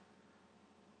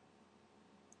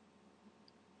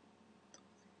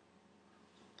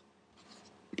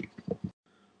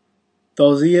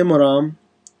 Tawziya Maram,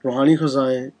 Ruhani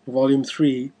Khazain, Volume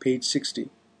 3, page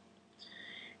 60.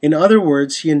 In other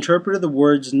words, he interpreted the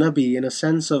words Nabi in a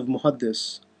sense of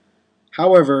Muhaddis.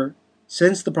 However,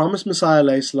 since the promised Messiah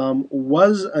ﷺ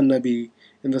was a Nabi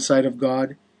in the sight of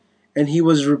God, and he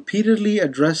was repeatedly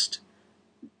addressed,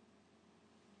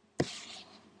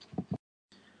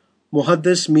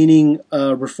 Muhaddis meaning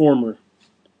a reformer.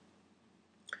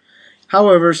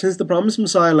 However, since the promised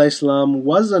Messiah ﷺ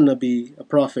was a Nabi, a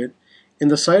prophet, in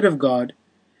the sight of God,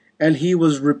 and he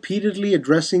was repeatedly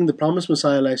addressing the promised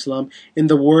Messiah ﷺ in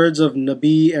the words of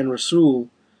Nabi and Rasul,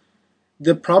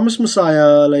 the promised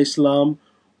Messiah ﷺ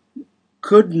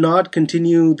could not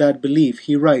continue that belief.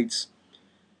 He writes,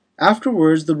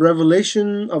 "Afterwards, the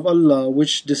revelation of Allah,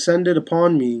 which descended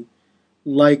upon me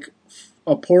like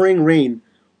a pouring rain,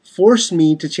 forced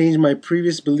me to change my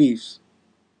previous beliefs,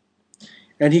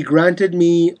 and He granted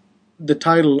me the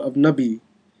title of Nabi,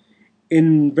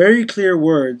 in very clear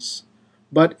words,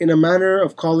 but in a manner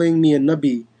of calling me a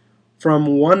Nabi from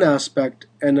one aspect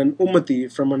and an Ummati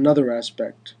from another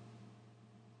aspect."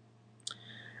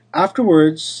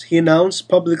 Afterwards, he announced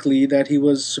publicly that he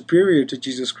was superior to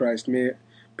Jesus Christ, may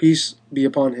peace be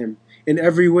upon him, in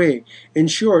every way. In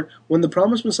short, when the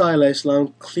promised Messiah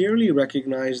ﷺ clearly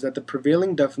recognized that the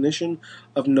prevailing definition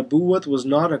of Nabuwwat was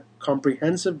not a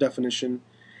comprehensive definition,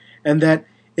 and that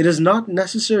it is not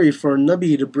necessary for a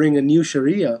Nabi to bring a new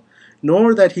Sharia,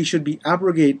 nor that he should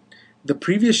abrogate the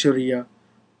previous Sharia,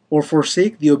 or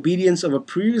forsake the obedience of a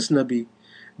previous Nabi,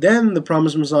 then the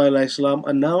promised Messiah ﷺ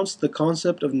announced the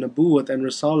concept of Nabuwwat and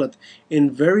Risalat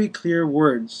in very clear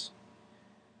words.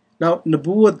 Now,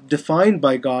 Nabuwwat defined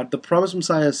by God, the promised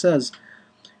Messiah says,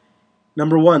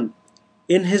 number 1,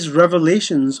 in his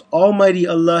revelations, Almighty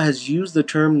Allah has used the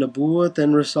term Nabuwwat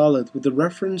and Risalat with a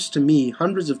reference to me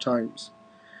hundreds of times.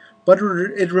 But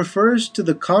it refers to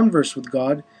the converse with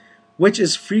God, which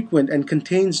is frequent and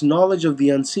contains knowledge of the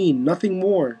unseen, nothing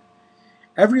more.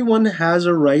 Everyone has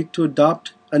a right to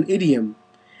adopt an idiom,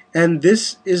 and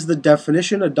this is the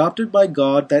definition adopted by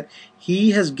God, that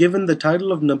He has given the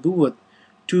title of Nabuwwat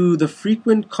to the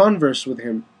frequent converse with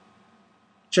Him.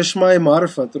 Chashma-e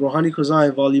Marifat, Ruhani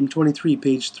Khazain, Volume 23,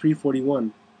 page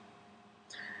 341.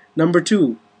 Number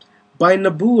 2, by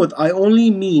Nabuwwat I only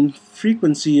mean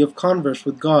frequency of converse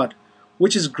with God,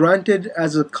 which is granted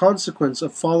as a consequence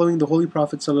of following the Holy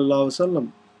Prophet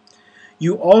ﷺ.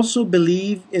 You also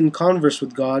believe in converse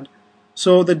with God,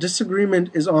 so the disagreement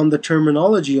is on the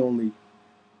terminology only.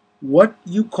 What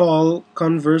you call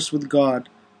converse with God,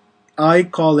 I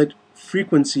call it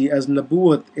frequency as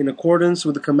Nabuwwat in accordance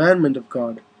with the commandment of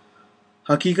God.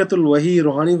 Haqiqatul Wahi,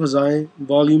 Ruhani Khazain,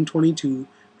 Volume 22,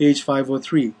 page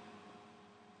 503.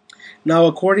 Now,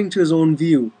 according to his own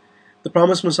view, the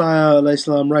promised Messiah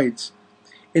ﷺ writes,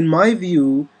 "In my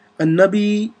view, a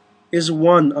Nabi is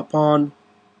one upon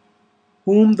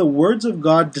whom the words of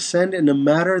God descend in a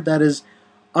manner that is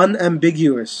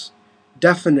unambiguous,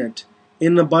 definite,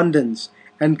 in abundance,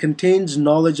 and contains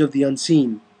knowledge of the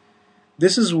unseen.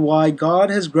 This is why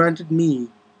God has granted me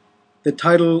the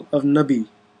title of Nabi."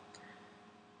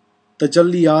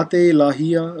 Tajalliyat-e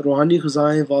Ilahiyya, Ruhani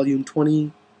Khazain, Volume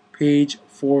 20, page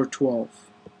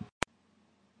 412.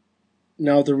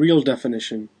 Now the real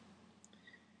definition.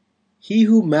 He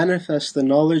who manifests the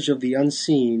knowledge of the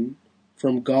unseen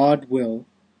from God will,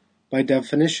 by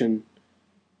definition,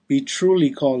 be truly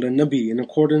called a Nabi in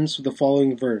accordance with the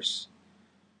following verse.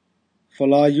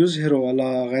 فَلَا يُزْهِرُ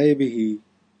عَلَى غَيْبِهِ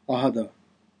أَحَدًا.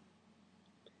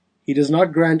 He does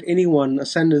not grant anyone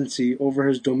ascendancy over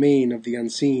his domain of the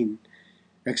unseen,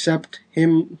 except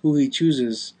him who he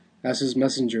chooses as his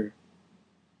messenger.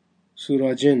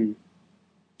 Surah Jinn,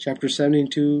 chapter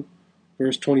 72,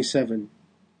 verse 27.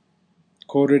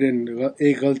 Quoted in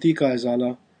E Ghalti Ka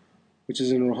Izala, which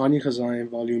is in Ruhani Khazain,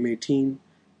 volume 18,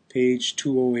 page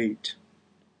 208.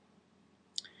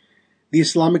 The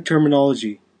Islamic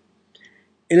terminology.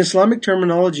 In Islamic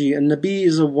terminology, a Nabi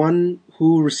is a one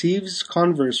who receives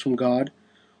converse from God,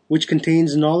 which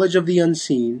contains knowledge of the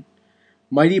unseen,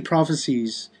 mighty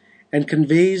prophecies, and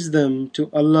conveys them to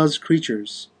Allah's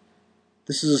creatures.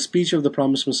 This is a speech of the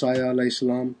promised Messiah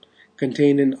ﷺ,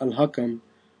 contained in Al-Hakam,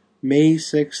 May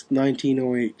 6,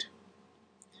 1908.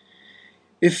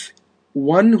 If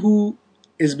one who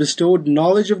is bestowed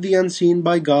knowledge of the unseen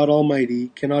by God Almighty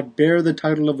cannot bear the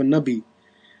title of a Nabi,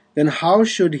 then how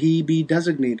should he be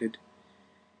designated?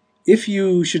 If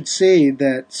you should say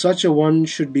that such a one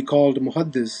should be called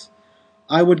Muhaddis,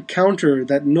 I would counter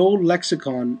that no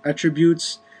lexicon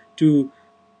attributes to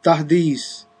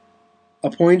Tahdis,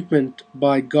 appointment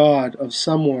by God of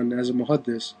someone as a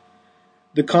Muhaddis,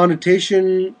 the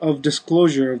connotation of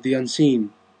disclosure of the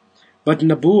unseen. But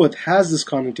Nabuwat has this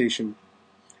connotation.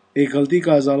 Ek Galti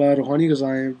Ka Izala, Ruhani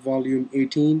Ghazain, Volume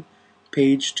 18,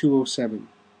 page 207.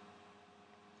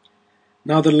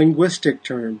 Now the linguistic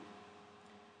term.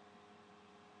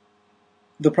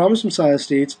 The Promised Messiah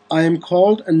states, I am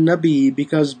called a Nabi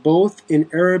because both in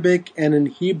Arabic and in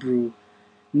Hebrew,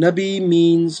 Nabi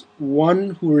means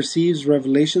one who receives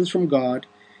revelations from God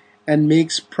and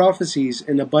makes prophecies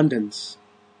in abundance.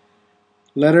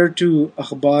 Letter to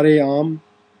Akhbar-e-Am,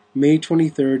 May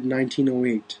 23,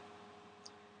 1908.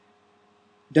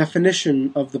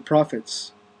 Definition of the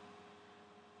Prophets.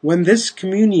 When this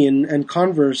communion and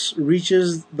converse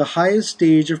reaches the highest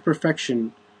stage of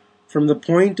perfection from the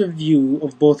point of view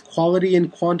of both quality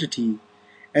and quantity,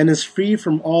 and is free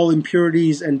from all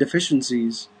impurities and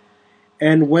deficiencies,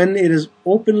 and when it is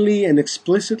openly and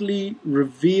explicitly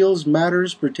reveals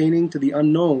matters pertaining to the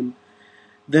unknown,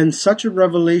 then such a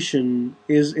revelation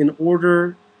is in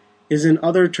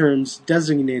other terms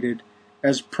designated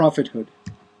as prophethood.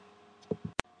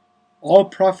 All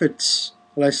prophets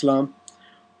ﷺ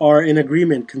are in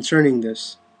agreement concerning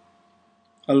this.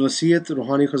 Al-Wasiyat,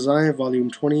 Ruhani Ghazain, Volume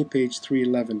 20, page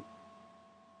 311.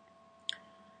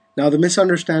 Now the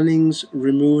misunderstandings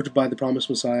removed by the Promised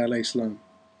Messiah ﷺ.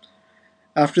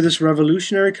 After this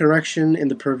revolutionary correction in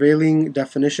the prevailing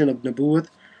definition of Nabuwat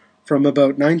from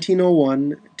about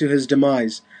 1901 to his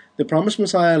demise, the Promised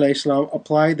Messiah ﷺ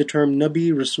applied the term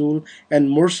Nabi, Rasul, and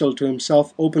Mursal to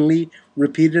himself openly,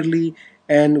 repeatedly,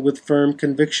 and with firm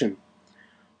conviction.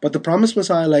 But the Promised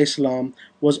Messiah ﷺ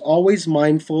was always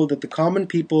mindful that the common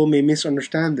people may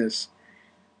misunderstand this.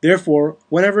 Therefore,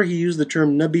 whenever he used the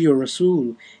term Nabi or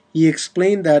Rasul, he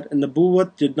explained that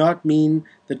Nabuwat did not mean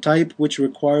the type which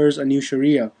requires a new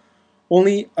Sharia,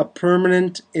 only a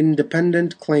permanent,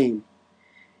 independent claim.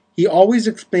 He always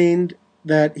explained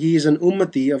that he is an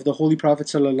ummati of the Holy Prophet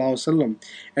ﷺ,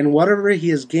 and whatever he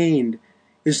has gained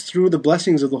is through the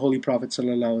blessings of the Holy Prophet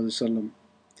ﷺ.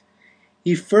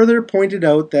 He further pointed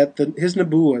out that his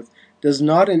Nabuwat does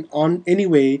not in any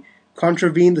way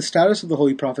contravene the status of the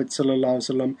Holy Prophet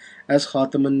ﷺ as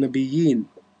Khataman Nabiyyin.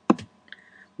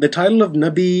 The title of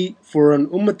Nabi for an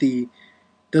Ummati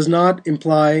does not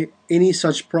imply any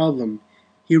such problem.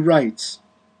 He writes,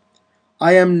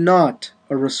 I am not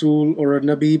a Rasul or a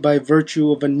Nabi by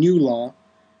virtue of a new law,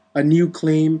 a new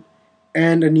claim,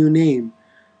 and a new name,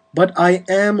 but I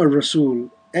am a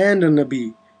Rasul and a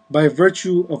Nabi by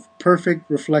virtue of perfect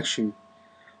reflection.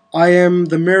 I am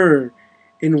the mirror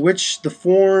in which the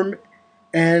form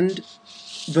and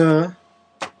the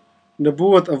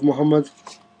Nabuwat of Muhammad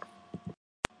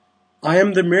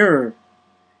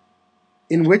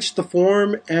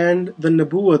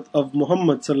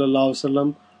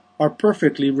ﷺ are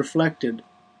perfectly reflected.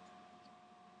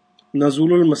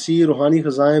 Nazulul Masih, Ruhani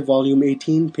Ghazain, Volume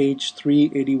 18, page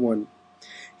 381.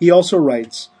 He also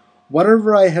writes,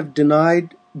 whatever I have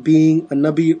denied being a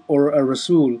Nabi or a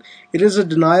Rasul, it is a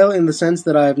denial in the sense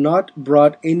that I have not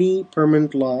brought any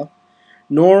permanent law,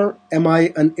 nor am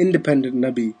I an independent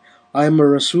Nabi. I am a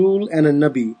Rasul and a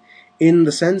Nabi, in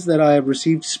the sense that I have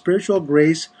received spiritual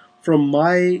grace from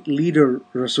my leader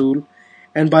Rasul,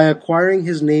 and by acquiring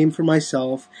his name for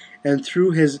myself, and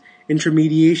through his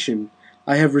intermediation,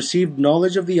 I have received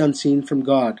knowledge of the unseen from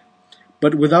God,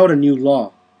 but without a new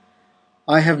law.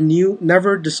 I have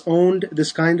never disowned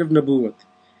this kind of Nabuwat.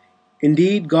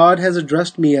 Indeed, God has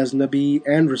addressed me as Nabi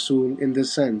and Rasul in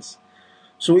this sense.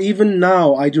 So even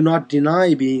now I do not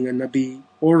deny being a Nabi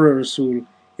or a Rasul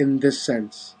in this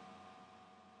sense.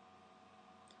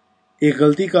 Ek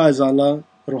Galti Ka Izala,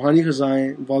 Ruhani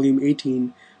Ghazain, Volume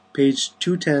 18, page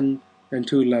 210 and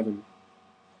 211.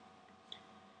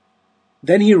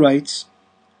 Then he writes,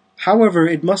 however,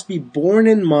 it must be borne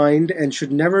in mind and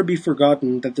should never be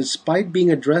forgotten that despite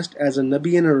being addressed as a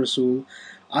Nabi and a Rasul,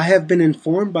 I have been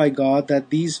informed by God that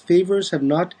these favors have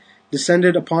not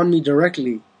descended upon me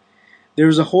directly. There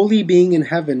is a holy being in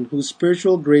heaven whose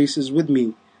spiritual grace is with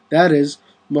me, that is,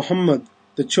 Muhammad,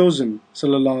 the chosen,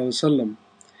 sallallahu alaihi wasallam.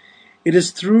 It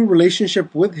is through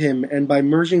relationship with him and by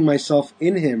merging myself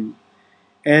in him,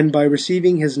 and by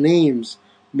receiving his names,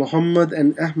 Muhammad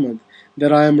and Ahmad,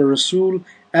 that I am a Rasul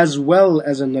as well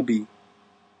as a Nabi.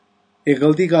 Ek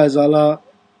Galti Ka Izala,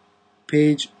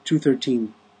 page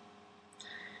 213.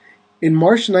 In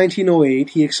March 1908,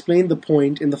 he explained the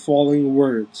point in the following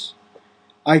words: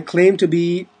 I claim to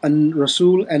be a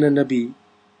Rasul and a Nabi.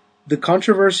 The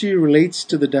controversy relates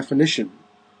to the definition.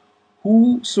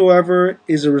 Whosoever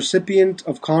is a recipient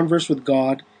of converse with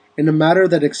God in a matter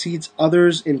that exceeds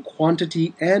others in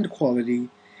quantity and quality,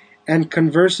 and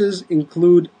converses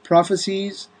include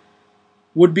prophecies,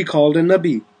 would be called a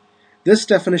Nabi. This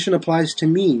definition applies to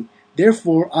me,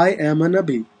 therefore I am a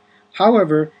Nabi.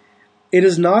 However, it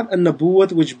is not a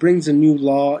Nabuwat which brings a new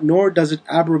law, nor does it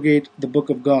abrogate the Book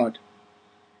of God.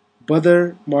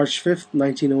 Badr, March 5th,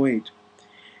 1908.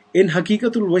 In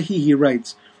Haqiqatul Wahi, he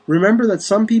writes, remember that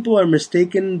some people are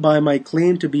mistaken by my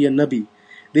claim to be a Nabi.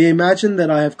 They imagine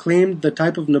that I have claimed the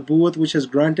type of Nabuwat which has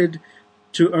granted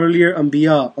to earlier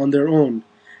Anbiya on their own.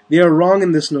 They are wrong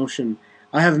in this notion.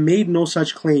 I have made no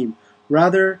such claim.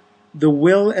 Rather, the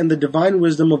will and the divine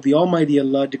wisdom of the Almighty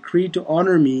Allah decreed to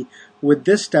honor me with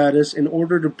this status in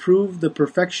order to prove the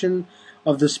perfection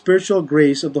of the spiritual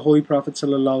grace of the Holy Prophet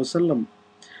ﷺ.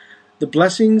 The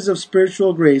blessings of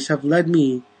spiritual grace have led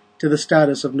me to the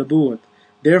status of Nabuwat.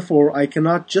 Therefore, I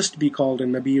cannot just be called a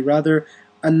Nabi, rather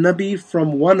a Nabi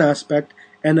from one aspect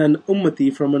and an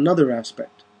Ummati from another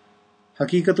aspect.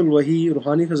 Haqiqatul Wahi,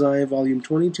 Ruhani Khazain, Volume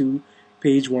 22,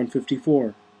 page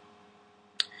 154.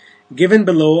 Given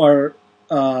below are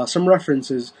some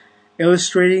references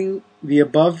illustrating the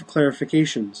above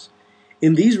clarifications.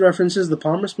 In these references, the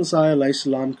promised Messiah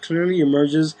ﷺ clearly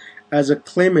emerges as a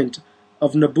claimant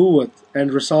of Nabuwat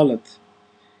and Risalat.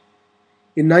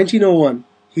 In 1901,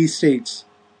 he states,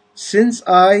 since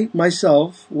I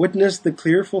myself witnessed the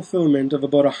clear fulfillment of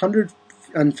about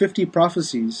 150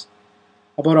 prophecies,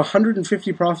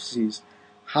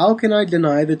 how can I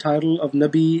deny the title of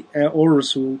Nabi or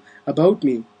Rasul about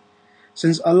me?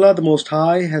 Since Allah the Most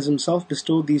High has Himself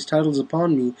bestowed these titles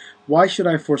upon me, why should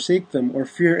I forsake them or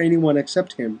fear anyone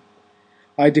except Him?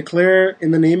 I declare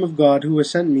in the name of God who has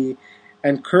sent me,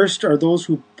 and cursed are those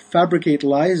who fabricate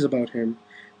lies about Him,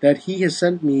 that He has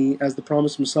sent me as the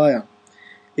promised Messiah.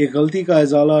 Ek Ghalti Ka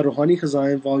Izala, Ruhani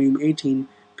Khazain, Volume 18,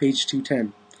 page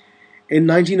 210. In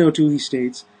 1902 he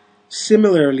states,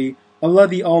 similarly, Allah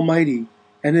the Almighty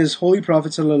and His Holy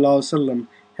Prophet ﷺ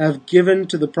have given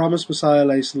to the promised Messiah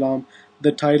ﷺ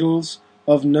the titles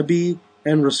of Nabi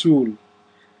and Rasul.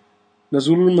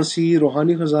 Nazulul Masih,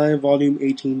 Ruhani Khazain, Volume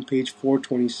 18, page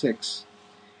 426.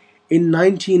 In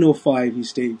 1905 he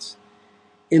states,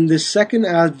 in the second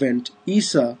advent,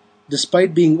 Isa,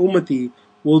 despite being Ummati,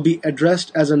 will be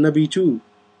addressed as a Nabi too.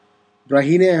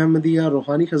 Brahine Ahmadiyya,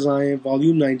 Ruhani Khazain,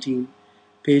 Volume 19,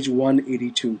 page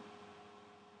 182.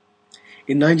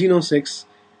 In 1906,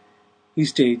 he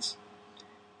states,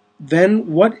 then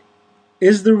what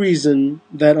is the reason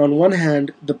that on one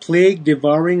hand the plague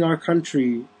devouring our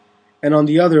country, and on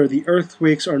the other the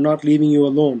earthquakes are not leaving you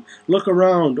alone? Look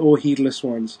around, O heedless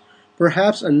ones.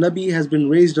 Perhaps a Nabi has been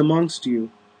raised amongst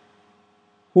you,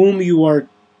 whom you are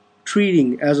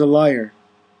treating as a liar.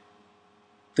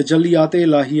 Tajalliyat-e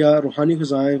Ilahiyya, Ruhani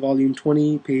Khazain, Volume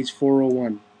 20, page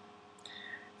 401.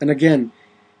 And again,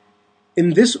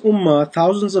 in this ummah,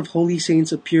 thousands of holy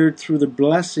saints appeared through the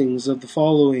blessings of the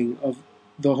following of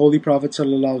the Holy Prophet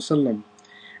ﷺ.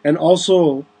 And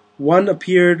also, one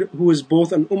appeared who is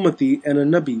both an ummati and a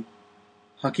nabi.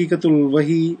 Haqiqatul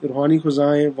Wahi, Ruhani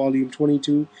Khazain, Volume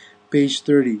 22, page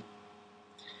 30.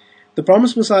 The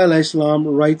promised Messiah ﷺ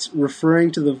writes,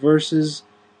 referring to the verses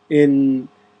in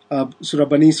Surah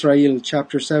Bani Israel,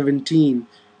 chapter 17,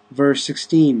 verse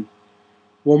 16,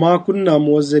 وَمَا كُنَّا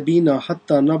مُعَذِّبِينَ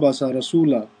حَتَّى نَبْعَثَ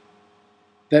رَسُولًا,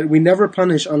 that we never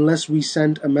punish unless we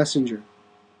send a messenger.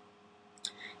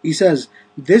 He says,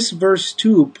 this verse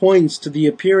too points to the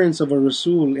appearance of a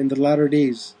Rasul in the latter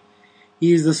days.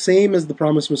 He is the same as the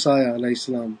promised Messiah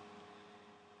ﷺ.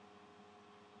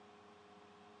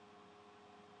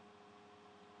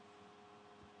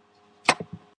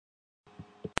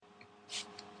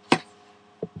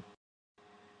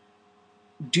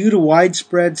 Due to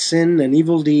widespread sin and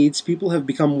evil deeds, people have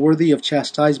become worthy of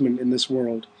chastisement in this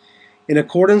world. In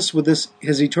accordance with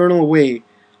His eternal way,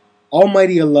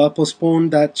 Almighty Allah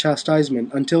postponed that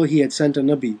chastisement until He had sent a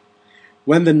Nabi.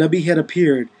 When the Nabi had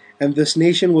appeared, and this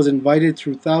nation was invited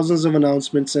through thousands of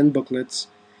announcements and booklets,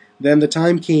 then the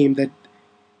time came that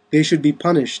they should be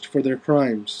punished for their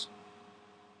crimes.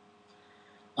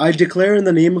 I declare in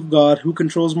the name of God, who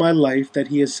controls my life, that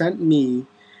He has sent me,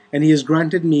 and He has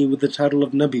granted me with the title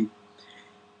of Nabi.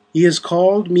 He has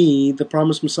called me the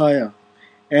promised Messiah,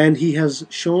 and He has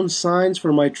shown signs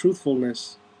for my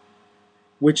truthfulness,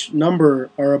 which number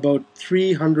are about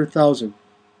 300,000.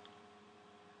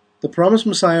 The promised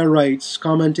Messiah writes,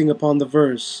 commenting upon the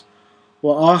verse,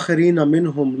 وَآخَرِينَ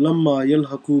مِنْهُمْ لَمَّا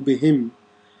يَلْحَقُوا بِهِمْ,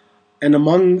 and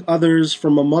among others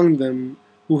from among them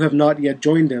who have not yet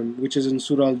joined them, which is in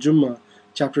Surah Al-Jummah,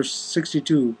 chapter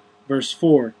 62, verse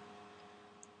 4.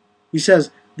 He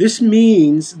says, this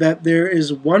means that there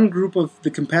is one group of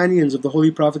the companions of the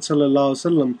Holy Prophet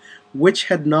ﷺ which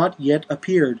had not yet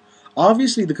appeared.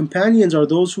 Obviously, the companions are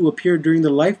those who appeared during the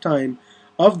lifetime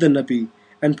of the Nabi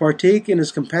and partake in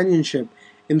his companionship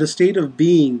in the state of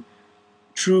being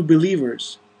true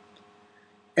believers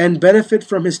and benefit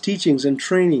from his teachings and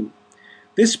training.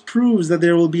 This proves that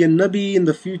there will be a Nabi in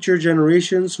the future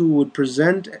generations who would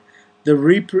present the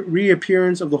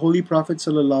reappearance of the Holy Prophet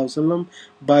ﷺ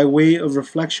by way of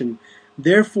reflection.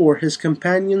 Therefore, his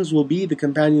companions will be the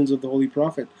companions of the Holy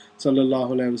Prophet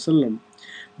ﷺ.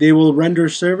 They will render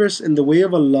service in the way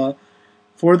of Allah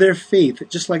for their faith,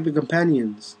 just like the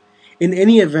companions. In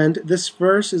any event, this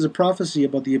verse is a prophecy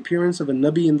about the appearance of a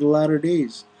Nabi in the latter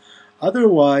days.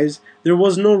 Otherwise, there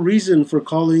was no reason for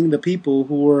calling the people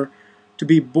who were to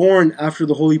be born after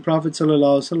the Holy Prophet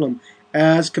ﷺ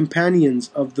as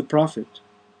companions of the Prophet.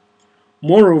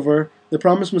 Moreover, the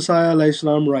promised Messiah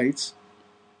ﷺ writes,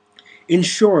 in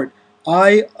short,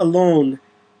 I alone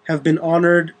have been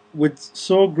honored with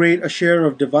so great a share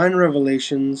of divine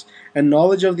revelations and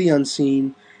knowledge of the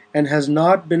unseen, and has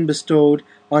not been bestowed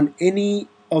on any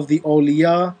of the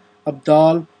awliya,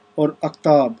 abdal, or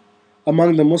aqtab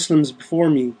among the Muslims before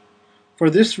me. For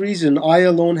this reason, I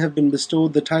alone have been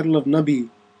bestowed the title of Nabi,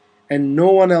 and no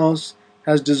one else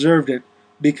has deserved it,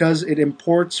 because it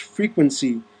imports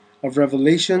frequency of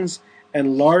revelations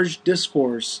and large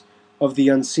discourse of the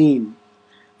unseen,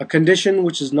 a condition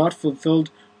which is not fulfilled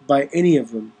by any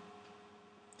of them.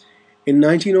 In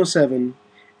 1907,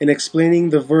 in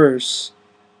explaining the verse,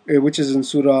 which is in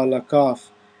Surah Al-Kahf,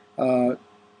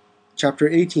 chapter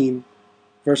 18,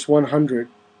 verse 100,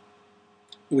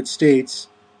 which states,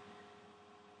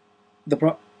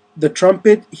 the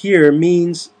trumpet here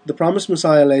means the promised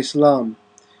Messiah ﷺ,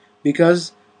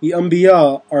 because the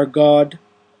Anbiya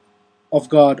of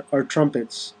God are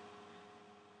trumpets.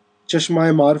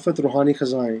 Chashma-e Ma'rifat Ruhani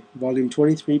Khazain, volume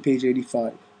 23, page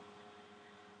 85.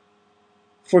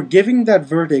 For giving that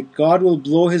verdict, God will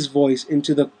blow his voice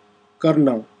into the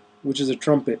karna, which is a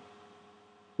trumpet.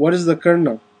 What is the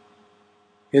karna?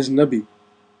 His Nabi.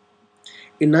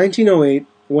 In 1908,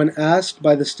 when asked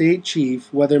by the state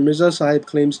chief whether Mirza Sahib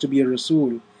claims to be a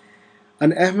Rasul,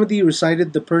 an Ahmadi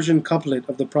recited the Persian couplet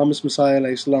of the promised Messiah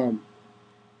ﷺ,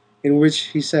 in which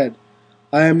he said,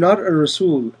 I am not a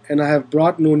Rasul, and I have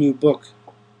brought no new book.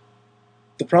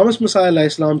 The promised Messiah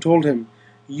ﷺ told him,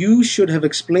 you should have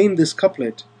explained this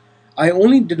couplet. I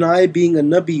only deny being a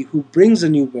Nabi who brings a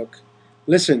new book.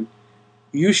 Listen,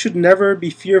 you should never be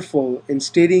fearful in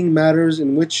stating matters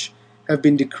in which have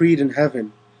been decreed in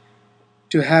heaven.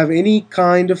 To have any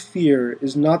kind of fear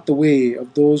is not the way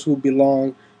of those who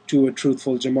belong to a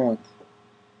truthful Jamaat.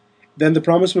 Then the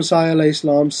promised Messiah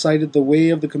ﷺ cited the way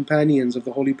of the companions of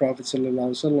the Holy Prophet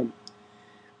ﷺ,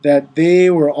 that they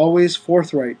were always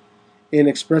forthright in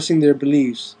expressing their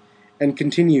beliefs, and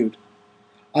continued,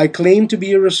 I claim to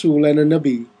be a Rasul and a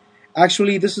Nabi.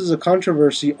 Actually, this is a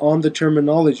controversy on the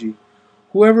terminology.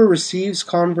 Whoever receives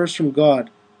converse from God,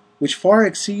 which far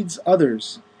exceeds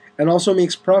others, and also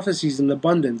makes prophecies in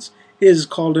abundance, is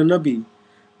called a Nabi.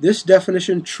 This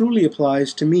definition truly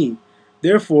applies to me.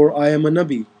 Therefore, I am a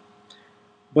Nabi.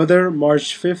 Badr,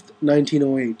 March 5th,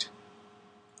 1908.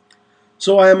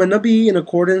 So I am a Nabi in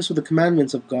accordance with the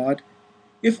commandments of God.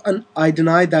 If I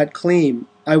deny that claim,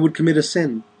 I would commit a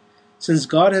sin. Since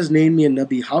God has named me a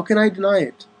Nabi, how can I deny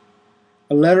it?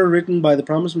 A letter written by the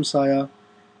promised Messiah,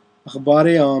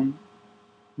 Akhbar-e-Am,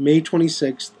 May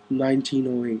 26,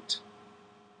 1908.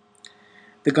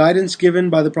 The guidance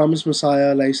given by the promised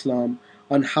Messiah ﷺ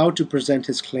on how to present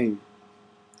his claim.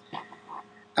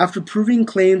 After proving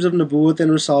claims of Nabuwwat and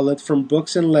Risalat from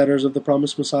books and letters of the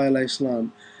promised Messiah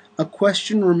ﷺ, a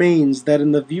question remains that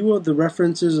in the view of the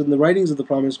references in the writings of the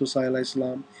promised Messiah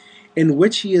ﷺ, in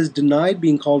which he is denied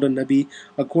being called a Nabi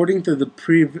according to the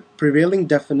prevailing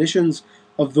definitions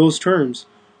of those terms,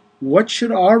 what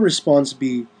should our response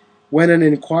be when an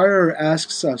inquirer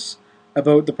asks us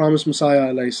about the promised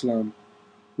Messiah ﷺ?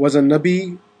 Was a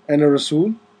Nabi and a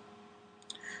Rasul?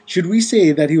 Should we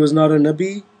say that he was not a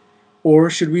Nabi, or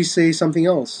should we say something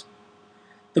else?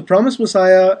 The promised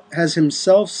Messiah has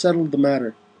himself settled the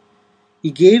matter.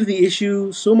 He gave the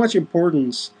issue so much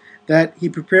importance that he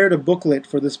prepared a booklet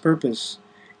for this purpose.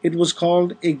 It was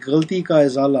called a Galti Ka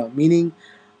Izala, meaning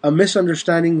a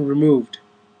misunderstanding removed.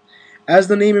 As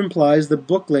the name implies, the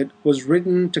booklet was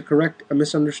written to correct a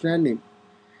misunderstanding.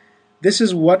 This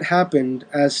is what happened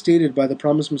as stated by the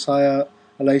promised Messiah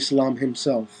alayhi salam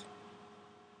himself.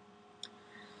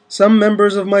 Some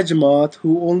members of my Jamaat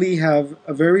who only have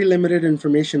a very limited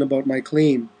information about my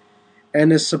claim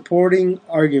and its supporting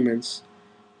arguments,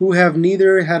 who have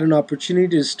neither had an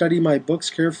opportunity to study my books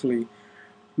carefully,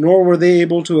 nor were they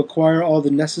able to acquire all the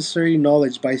necessary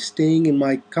knowledge by staying in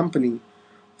my company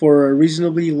for a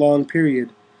reasonably long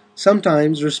period,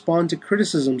 sometimes respond to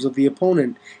criticisms of the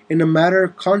opponent in a manner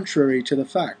contrary to the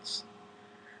facts.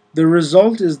 The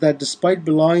result is that despite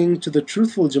belonging to the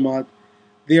truthful Jamaat,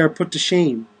 they are put to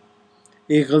shame.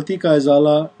 Ek Ghalti Ka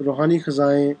Izala, Rohani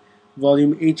Khazain,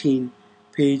 Volume 18,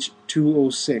 page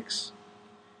 206.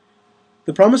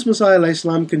 The Promised Messiah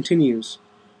ﷺ continues,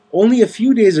 only a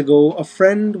few days ago, a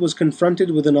friend was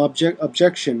confronted with an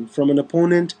objection from an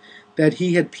opponent that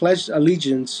he had pledged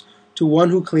allegiance to one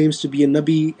who claims to be a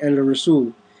Nabi and a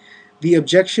Rasul. The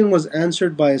objection was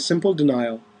answered by a simple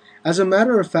denial. As a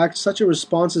matter of fact, such a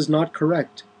response is not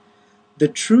correct. The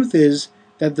truth is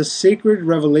that the sacred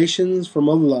revelations from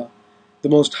Allah, the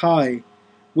Most High,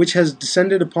 which has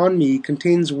descended upon me,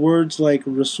 contains words like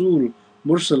Rasul,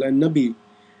 Mursal, and Nabi,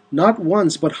 not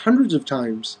once but hundreds of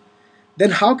times.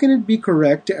 Then how can it be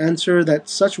correct to answer that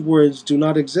such words do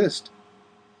not exist?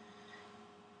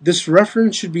 This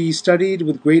reference should be studied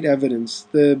with great evidence.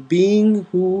 The being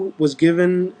who was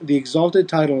given the exalted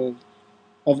title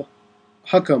of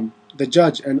Hakam, the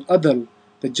judge, and Adl,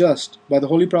 the just, by the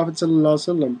Holy Prophet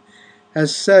ﷺ,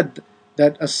 has said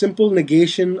that a simple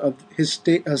negation of his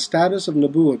status of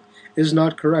Nabuwwat is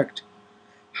not correct.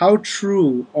 How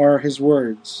true are his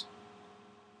words?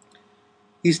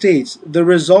 He states, the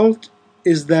result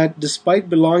is that despite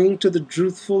belonging to the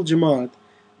truthful Jamaat,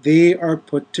 they are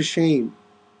put to shame.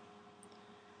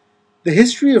 The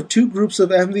history of two groups of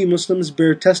Ahmadi Muslims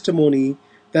bear testimony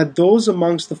that those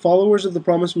amongst the followers of the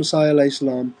Promised Messiah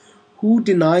ﷺ who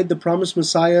denied the Promised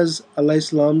Messiah's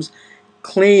ﷺ's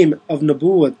claim of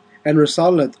Nabuwwat and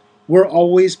Risalat were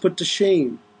always put to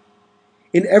shame.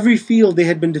 In every field they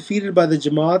had been defeated by the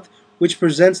Jamaat which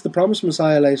presents the Promised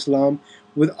Messiah ﷺ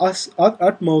with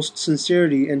utmost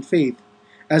sincerity and faith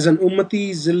as an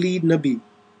Ummati Zilli Nabi,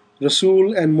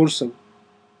 Rasul and Mursal.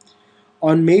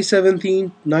 On May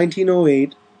 17,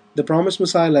 1908, the Promised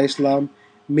Messiah ﷺ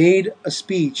made a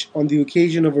speech on the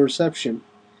occasion of a reception.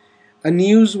 A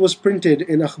news was printed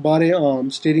in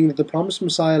Akhbar-e-Am stating that the Promised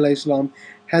Messiah ﷺ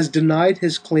has denied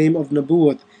his claim of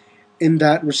Nabuwwat in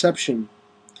that reception.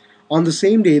 On the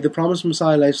same day, the Promised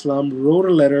Messiah ﷺ wrote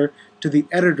a letter to the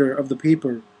editor of the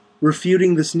paper,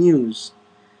 refuting this news.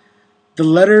 The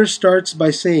letter starts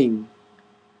by saying,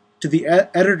 to the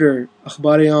editor,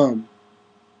 Akhbar-e-Am,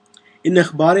 in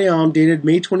Akhbar-e-Am dated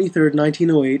May 23,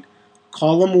 1908,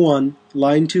 column 1,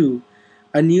 line 2,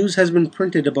 a news has been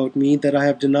printed about me that I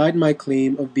have denied my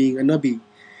claim of being a Nabi.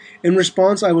 In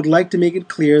response, I would like to make it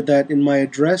clear that in my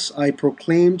address I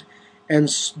proclaimed and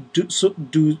do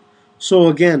so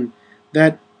again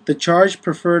that the charge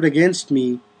preferred against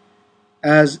me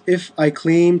as if I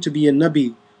claim to be a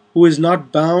Nabi who is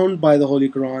not bound by the Holy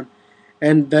Quran,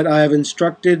 and that I have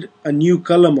instructed a new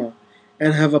kalama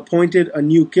and have appointed a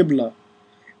new Qibla,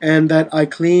 and that I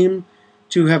claim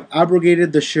to have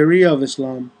abrogated the Sharia of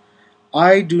Islam,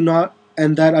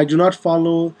 and that I do not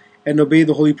follow and obey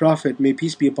the Holy Prophet, may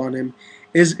peace be upon him,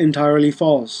 is entirely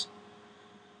false.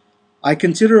 I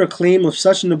consider a claim of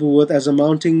such Nabuwwat as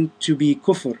amounting to be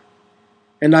kufr,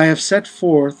 and I have set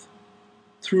forth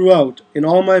throughout in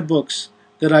all my books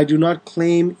that I do not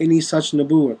claim any such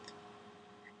Nabuwwat,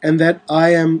 and that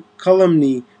I am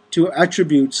calumny to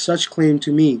attribute such claim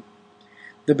to me.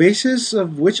 The basis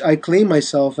of which I claim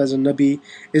myself as a Nabi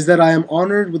is that I am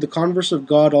honored with the converse of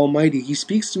God Almighty. He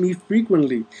speaks to me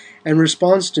frequently and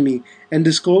responds to me and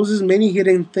discloses many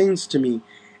hidden things to me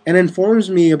and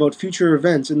informs me about future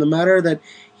events in the matter that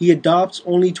He adopts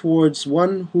only towards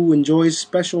one who enjoys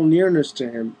special nearness to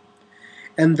Him,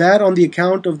 and that on the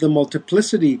account of the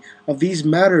multiplicity of these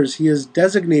matters He has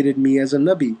designated me as a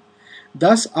Nabi.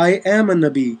 Thus I am a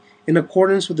Nabi in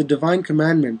accordance with the divine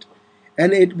commandment,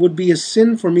 and it would be a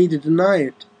sin for me to deny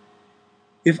it.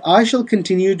 If I shall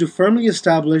continue to firmly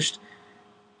establish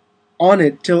on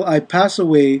it till I pass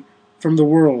away from the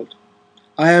world,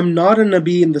 I am not a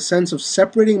Nabi in the sense of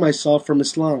separating myself from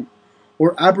Islam,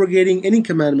 or abrogating any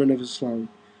commandment of Islam.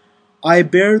 I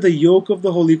bear the yoke of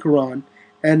the Holy Quran,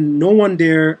 and no one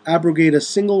dare abrogate a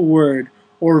single word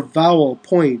or vowel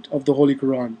point of the Holy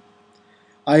Quran.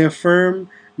 I affirm,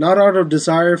 not out of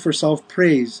desire for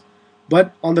self-praise,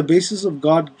 but on the basis of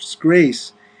God's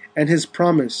grace and His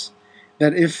promise,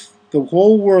 that if the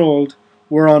whole world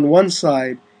were on one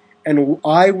side, and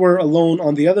I were alone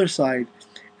on the other side,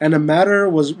 and a matter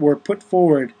were put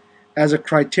forward as a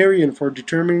criterion for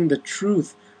determining the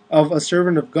truth of a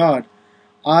servant of God,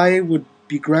 I would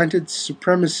be granted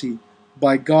supremacy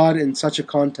by God in such a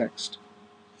context.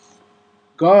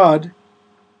 God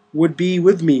would be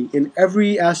with me in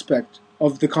every aspect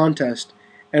of the contest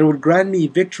and would grant me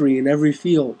victory in every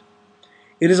field.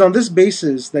 It is on this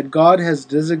basis that God has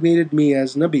designated me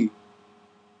as Nabi.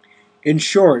 In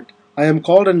short, I am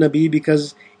called a Nabi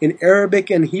because in Arabic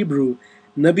and Hebrew,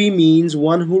 Nabi means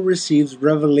one who receives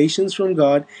revelations from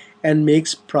God and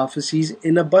makes prophecies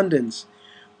in abundance.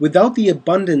 Without the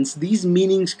abundance, these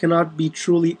meanings cannot be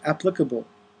truly applicable.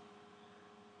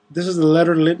 This is the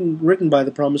letter written by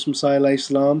the Promised Messiah alayhi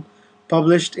salam,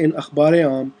 published in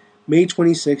Akhbar-e-Am, May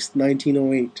 26,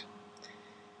 1908.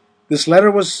 This letter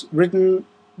was written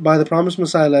by the Promised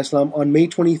Messiah alayhi salam on May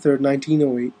 23,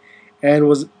 1908, and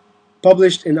was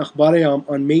published in Akhbar-e-Am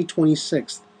on May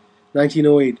 26,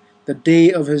 1908, the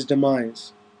day of his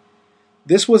demise.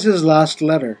 This was his last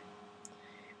letter.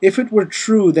 If it were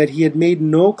true that he had made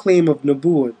no claim of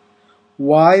nubuwwat,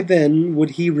 why then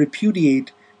would he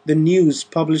repudiate the news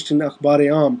published in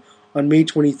Akhbar-e-Am on May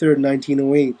 23,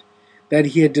 1908, that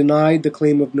he had denied the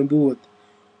claim of nubuwwat?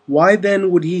 Why then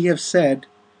would he have said,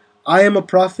 I am a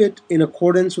prophet in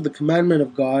accordance with the commandment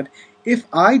of God. If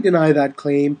I deny that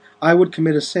claim, I would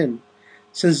commit a sin.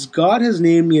 Since God has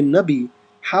named me a Nabi,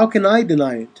 how can I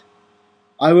deny it?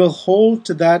 I will hold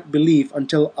to that belief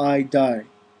until I die.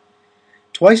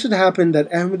 Twice it happened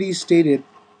that Ahmadis stated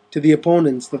to the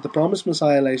opponents that the Promised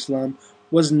Messiah ﷺ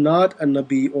was not a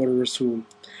Nabi or a Rasul.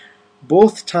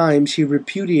 Both times he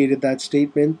repudiated that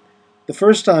statement. The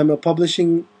first time by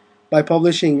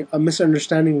publishing A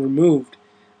Misunderstanding Removed.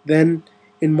 Then,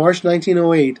 in March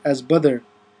 1908, as Badr,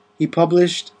 he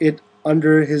published it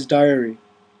under his diary.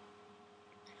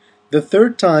 The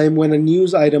third time, when a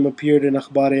news item appeared in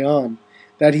Akhbar-e-Am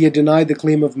that he had denied the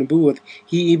claim of nubuwwat,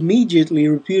 he immediately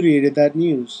repudiated that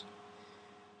news.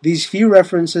 These few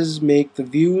references make the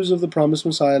views of the Promised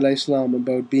Messiah ﷺ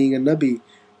about being a Nabi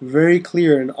very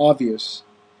clear and obvious.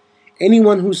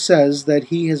 Anyone who says that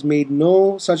he has made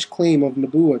no such claim of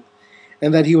nubuwwat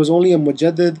and that he was only a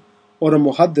mujaddid or a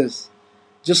muhaddith,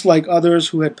 just like others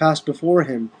who had passed before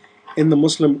him in the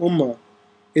Muslim Ummah,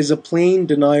 is a plain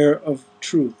denier of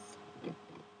truth.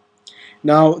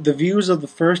 Now, the views of the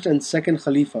first and second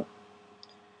Khalifa.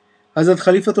 Hazrat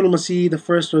Khalifatul Masih the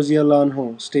First Raziyallahu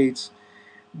Anhu states,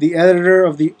 the editor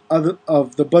of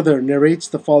the Badr narrates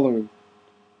the following.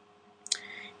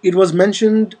 It was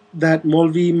mentioned that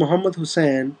Maulvi Muhammad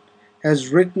Hussain has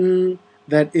written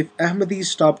that if Ahmadis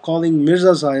stop calling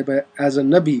Mirza Sahib as a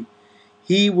Nabi,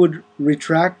 he would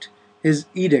retract his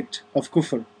edict of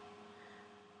kufr.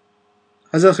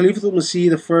 Hazrat Khalifatul Masih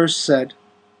the First said,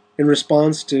 in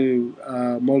response to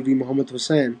Maulvi Muhammad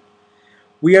Hussain,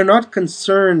 we are not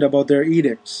concerned about their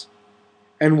edicts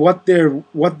and what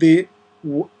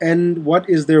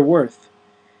is their worth.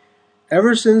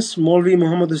 Ever since Maulvi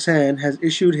Muhammad Hussain has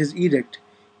issued his edict,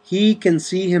 he can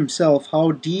see himself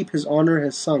how deep his honor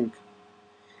has sunk,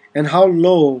 and how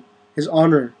low his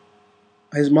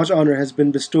much honor has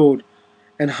been bestowed,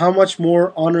 and how much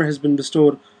more honor has been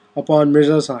bestowed upon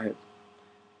Mirza Sahib.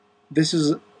 This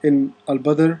is in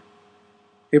Al-Badr,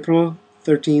 April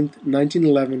 13th,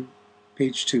 1911,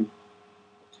 page 2.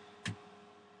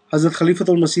 Hazrat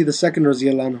Khalifatul Masih II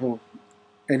Raziyallahu Anhu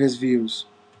and his views.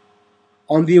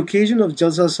 On the occasion of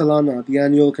Jalsa Salana, the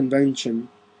annual convention,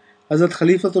 Hazrat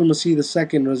Khalifatul Masih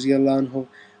II Raziyallahu Anhu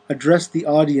addressed the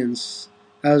audience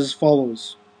as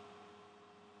follows.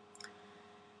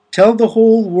 Tell the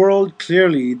whole world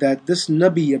clearly that this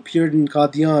Nabi appeared in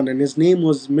Qadian and his name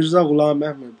was Mirza Ghulam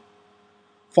Ahmad.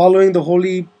 Following the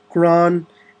Holy Quran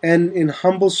and in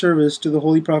humble service to the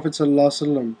Holy Prophet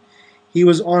ﷺ, he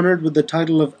was honored with the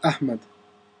title of Ahmad,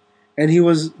 and he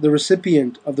was the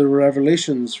recipient of the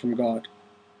revelations from God.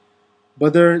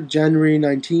 Badr, January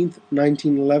 19th,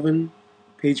 1911,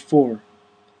 page 4.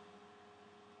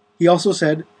 He also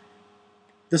said,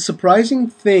 the surprising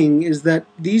thing is that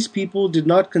these people did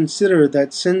not consider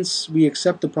that since we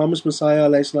accept the Promised Messiah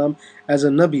ﷺ as a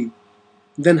Nabi,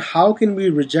 then how can we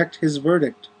reject his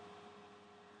verdict?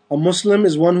 A Muslim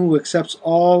is one who accepts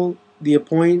all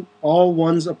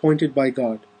ones appointed by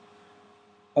God.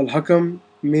 Al-Hakam,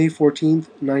 May 14th,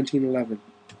 1911.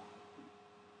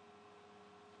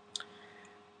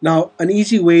 Now, an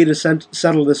easy way to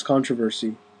settle this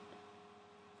controversy.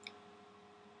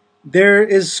 There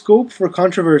is scope for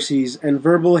controversies and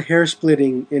verbal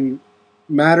hair-splitting in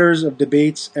matters of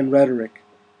debates and rhetoric.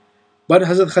 But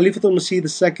Hazrat Khalifatul Masih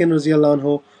II Raziyallahu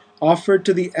Anhu offered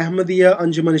to the Ahmadiyya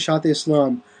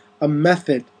Anjuman-e-Ishat-e-Islam a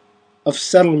method of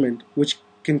settlement which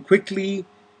can quickly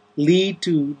lead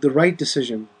to the right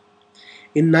decision.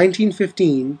 In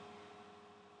 1915,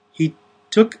 he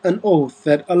took an oath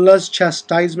that Allah's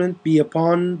chastisement be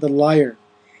upon the liar,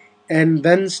 and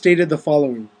then stated the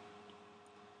following: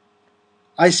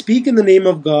 I speak in the name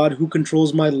of God who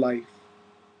controls my life,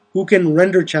 who can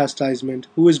render chastisement,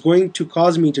 who is going to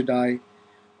cause me to die,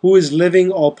 who is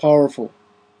living all-powerful,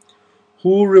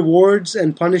 who rewards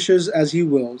and punishes as he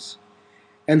wills,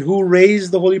 and who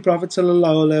raised the Holy Prophet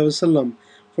ﷺ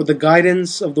for the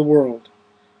guidance of the world.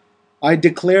 I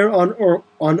declare on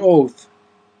oath,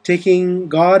 taking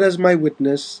God as my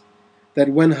witness, that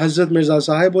when Hazrat Mirza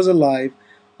Sahib was alive,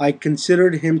 I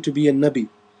considered him to be a Nabi,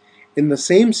 in the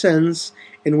same sense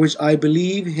in which I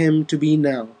believe him to be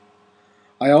now.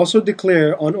 I also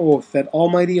declare on oath that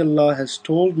Almighty Allah has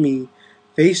told me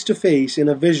face to face in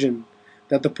a vision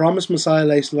that the promised Messiah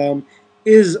ﷺ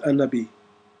is a Nabi.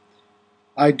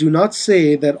 I do not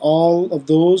say that all of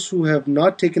those who have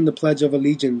not taken the pledge of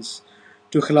allegiance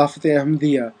to Khilafat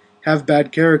Ahmadiyya have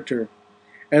bad character,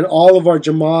 and all of our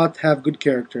Jamaat have good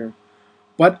character.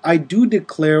 But I do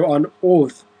declare on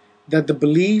oath that the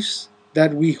beliefs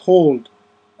that we hold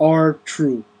are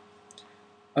true.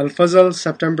 Al-Fazl,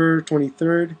 September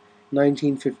 23rd,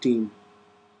 1915.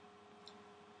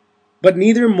 But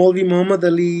neither Maulvi Muhammad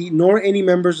Ali nor any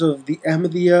members of the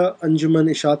Ahmadiyya Anjuman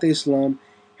Ishat-e-Islam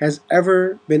has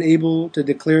ever been able to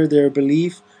declare their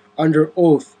belief under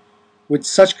oath with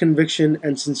such conviction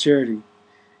and sincerity.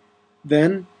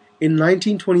 Then, in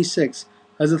 1926,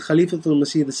 Hazrat Khalifatul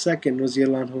Masih II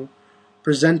Anhu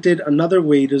presented another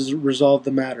way to resolve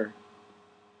the matter.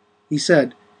 He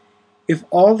said, if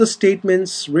all the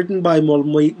statements written by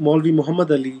Maulvi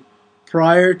Muhammad Ali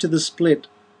prior to the split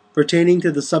pertaining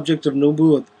to the subject of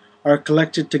Nubuwwat are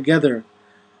collected together,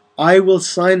 I will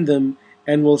sign them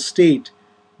and will state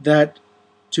that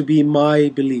to be my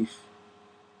belief.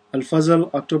 Al-Fazl,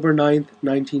 October 9th,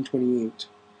 1928.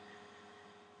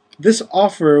 This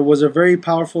offer was a very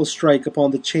powerful strike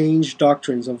upon the changed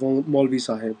doctrines of Maulvi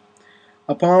Sahib.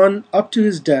 Up to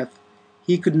his death,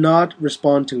 he could not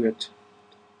respond to it.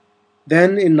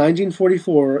 Then, in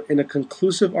 1944, in a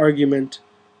conclusive argument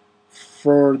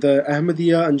for the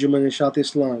Ahmadiyya Anjuman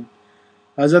Ishat-e-Islam,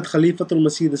 Hazrat Khalifatul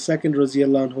Masih II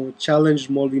Anhu challenged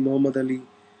Maulvi Muhammad Ali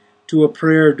to a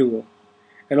prayer duel,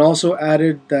 and also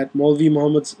added that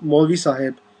Maulvi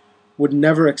Sahib would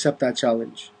never accept that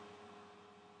challenge.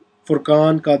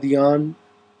 Furqan, Qadian,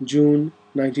 June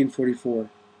 1944.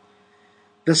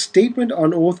 The statement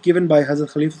on oath given by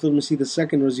Hazrat Khalifatul Masih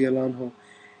II anhu,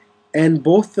 and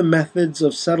both the methods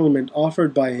of settlement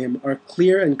offered by him are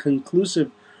clear and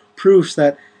conclusive proofs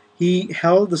that he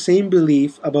held the same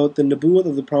belief about the Nubuwwat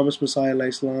of the promised Messiah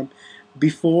ﷺ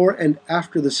before and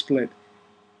after the split,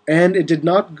 and it did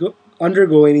not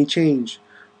undergo any change.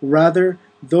 Rather,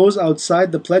 those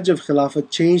outside the pledge of Khilafat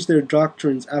changed their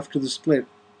doctrines after the split.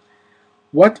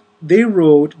 What they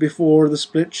wrote before the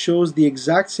split shows the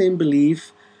exact same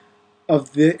belief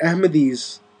of the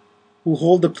Ahmadis who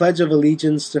hold the pledge of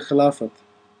allegiance to Khilafat.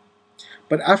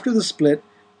 But after the split,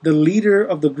 the leader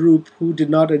of the group who did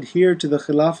not adhere to the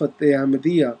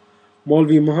Khilafat-e-Ahmadiyya,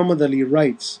 Maulvi Muhammad Ali,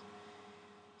 writes,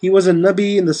 he was a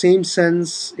Nabi in the same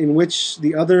sense in which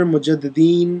the other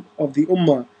Mujaddideen of the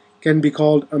Ummah can be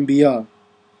called Anbiya.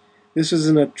 This is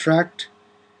in a tract,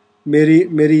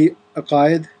 Meri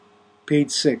Aqaid, page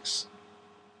 6.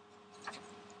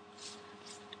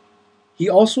 He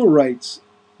also writes,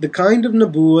 the kind of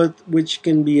Nubuwwat which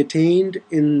can be attained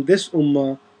in this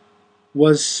Ummah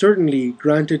was certainly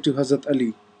granted to Hazrat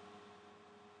Ali.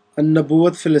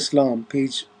 An-Nubuwwat fil Islam,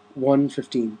 page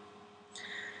 115.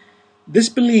 This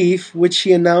belief, which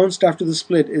he announced after the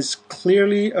split, is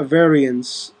clearly a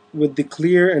variance with the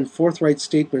clear and forthright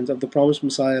statement of the promised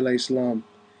Messiah ﷺ,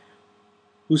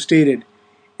 who stated,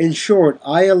 in short,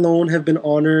 I alone have been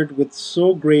honored with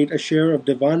so great a share of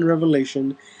divine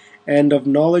revelation and of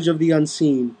knowledge of the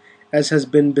unseen as has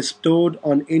been bestowed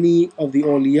on any of the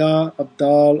awliya,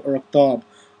 abdal, or aqtab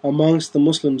amongst the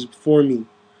Muslims before me.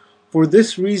 For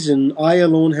this reason, I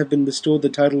alone have been bestowed the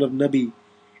title of Nabi,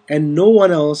 and no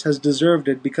one else has deserved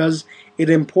it, because it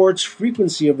imports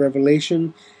frequency of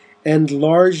revelation and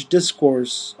large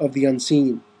discourse of the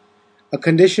unseen, a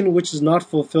condition which is not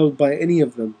fulfilled by any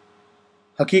of them.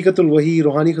 Haqiqatul Wahi,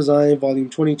 Ruhani Khazain, volume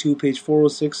 22, page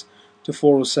 406 to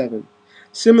 407.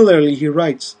 Similarly, he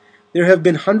writes, there have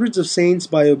been hundreds of saints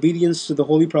by obedience to the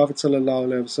Holy Prophet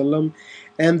ﷺ,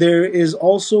 and there is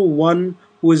also one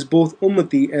who is both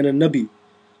Ummati and a Nabi.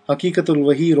 Haqiqatul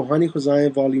Wahi, Ruhani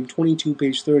Khazain, volume 22,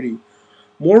 page 30.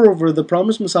 Moreover, the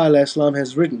promised Messiah ﷺ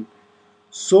has written,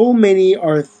 so many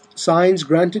are signs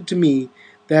granted to me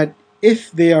that if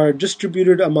they are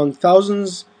distributed among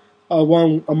 1,000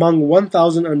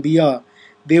 Anbiya,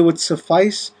 they would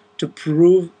suffice to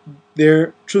prove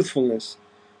their truthfulness.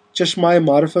 Chashma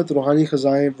Marifat Ruhani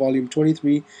Khazain, Volume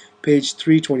 23, page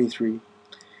 323.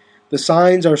 The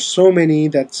signs are so many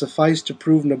that suffice to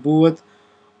prove Nabuwat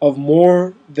of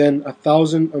more than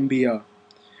 1,000 Anbiya.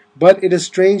 But it is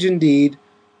strange indeed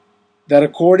that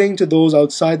according to those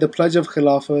outside the pledge of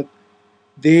Khilafat,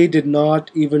 they did not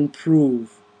even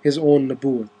prove his own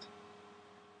Nabuwat.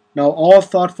 Now all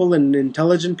thoughtful and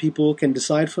intelligent people can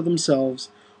decide for themselves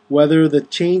whether the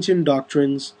change in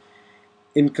doctrines,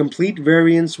 in complete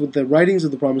variance with the writings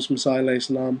of the promised Messiah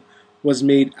ﷺ, was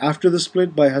made after the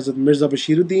split by Hazrat Mirza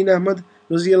Bashiruddin Ahmad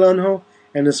anhu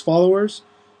and his followers,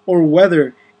 or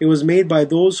whether it was made by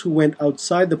those who went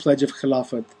outside the pledge of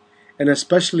Khilafat, and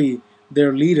especially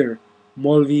their leader,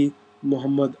 Maulvi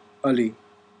Muhammad Ali.